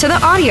tuning in to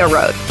the Audio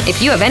Road.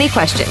 If you have any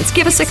questions,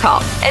 give us a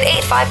call at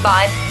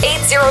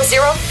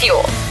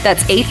 855-800-FUEL.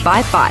 That's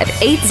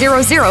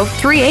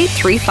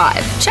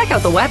 855-800-3835. Check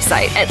out the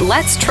website at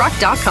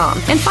letstruck.com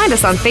and find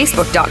us on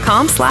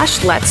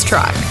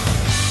facebook.com/letstruck.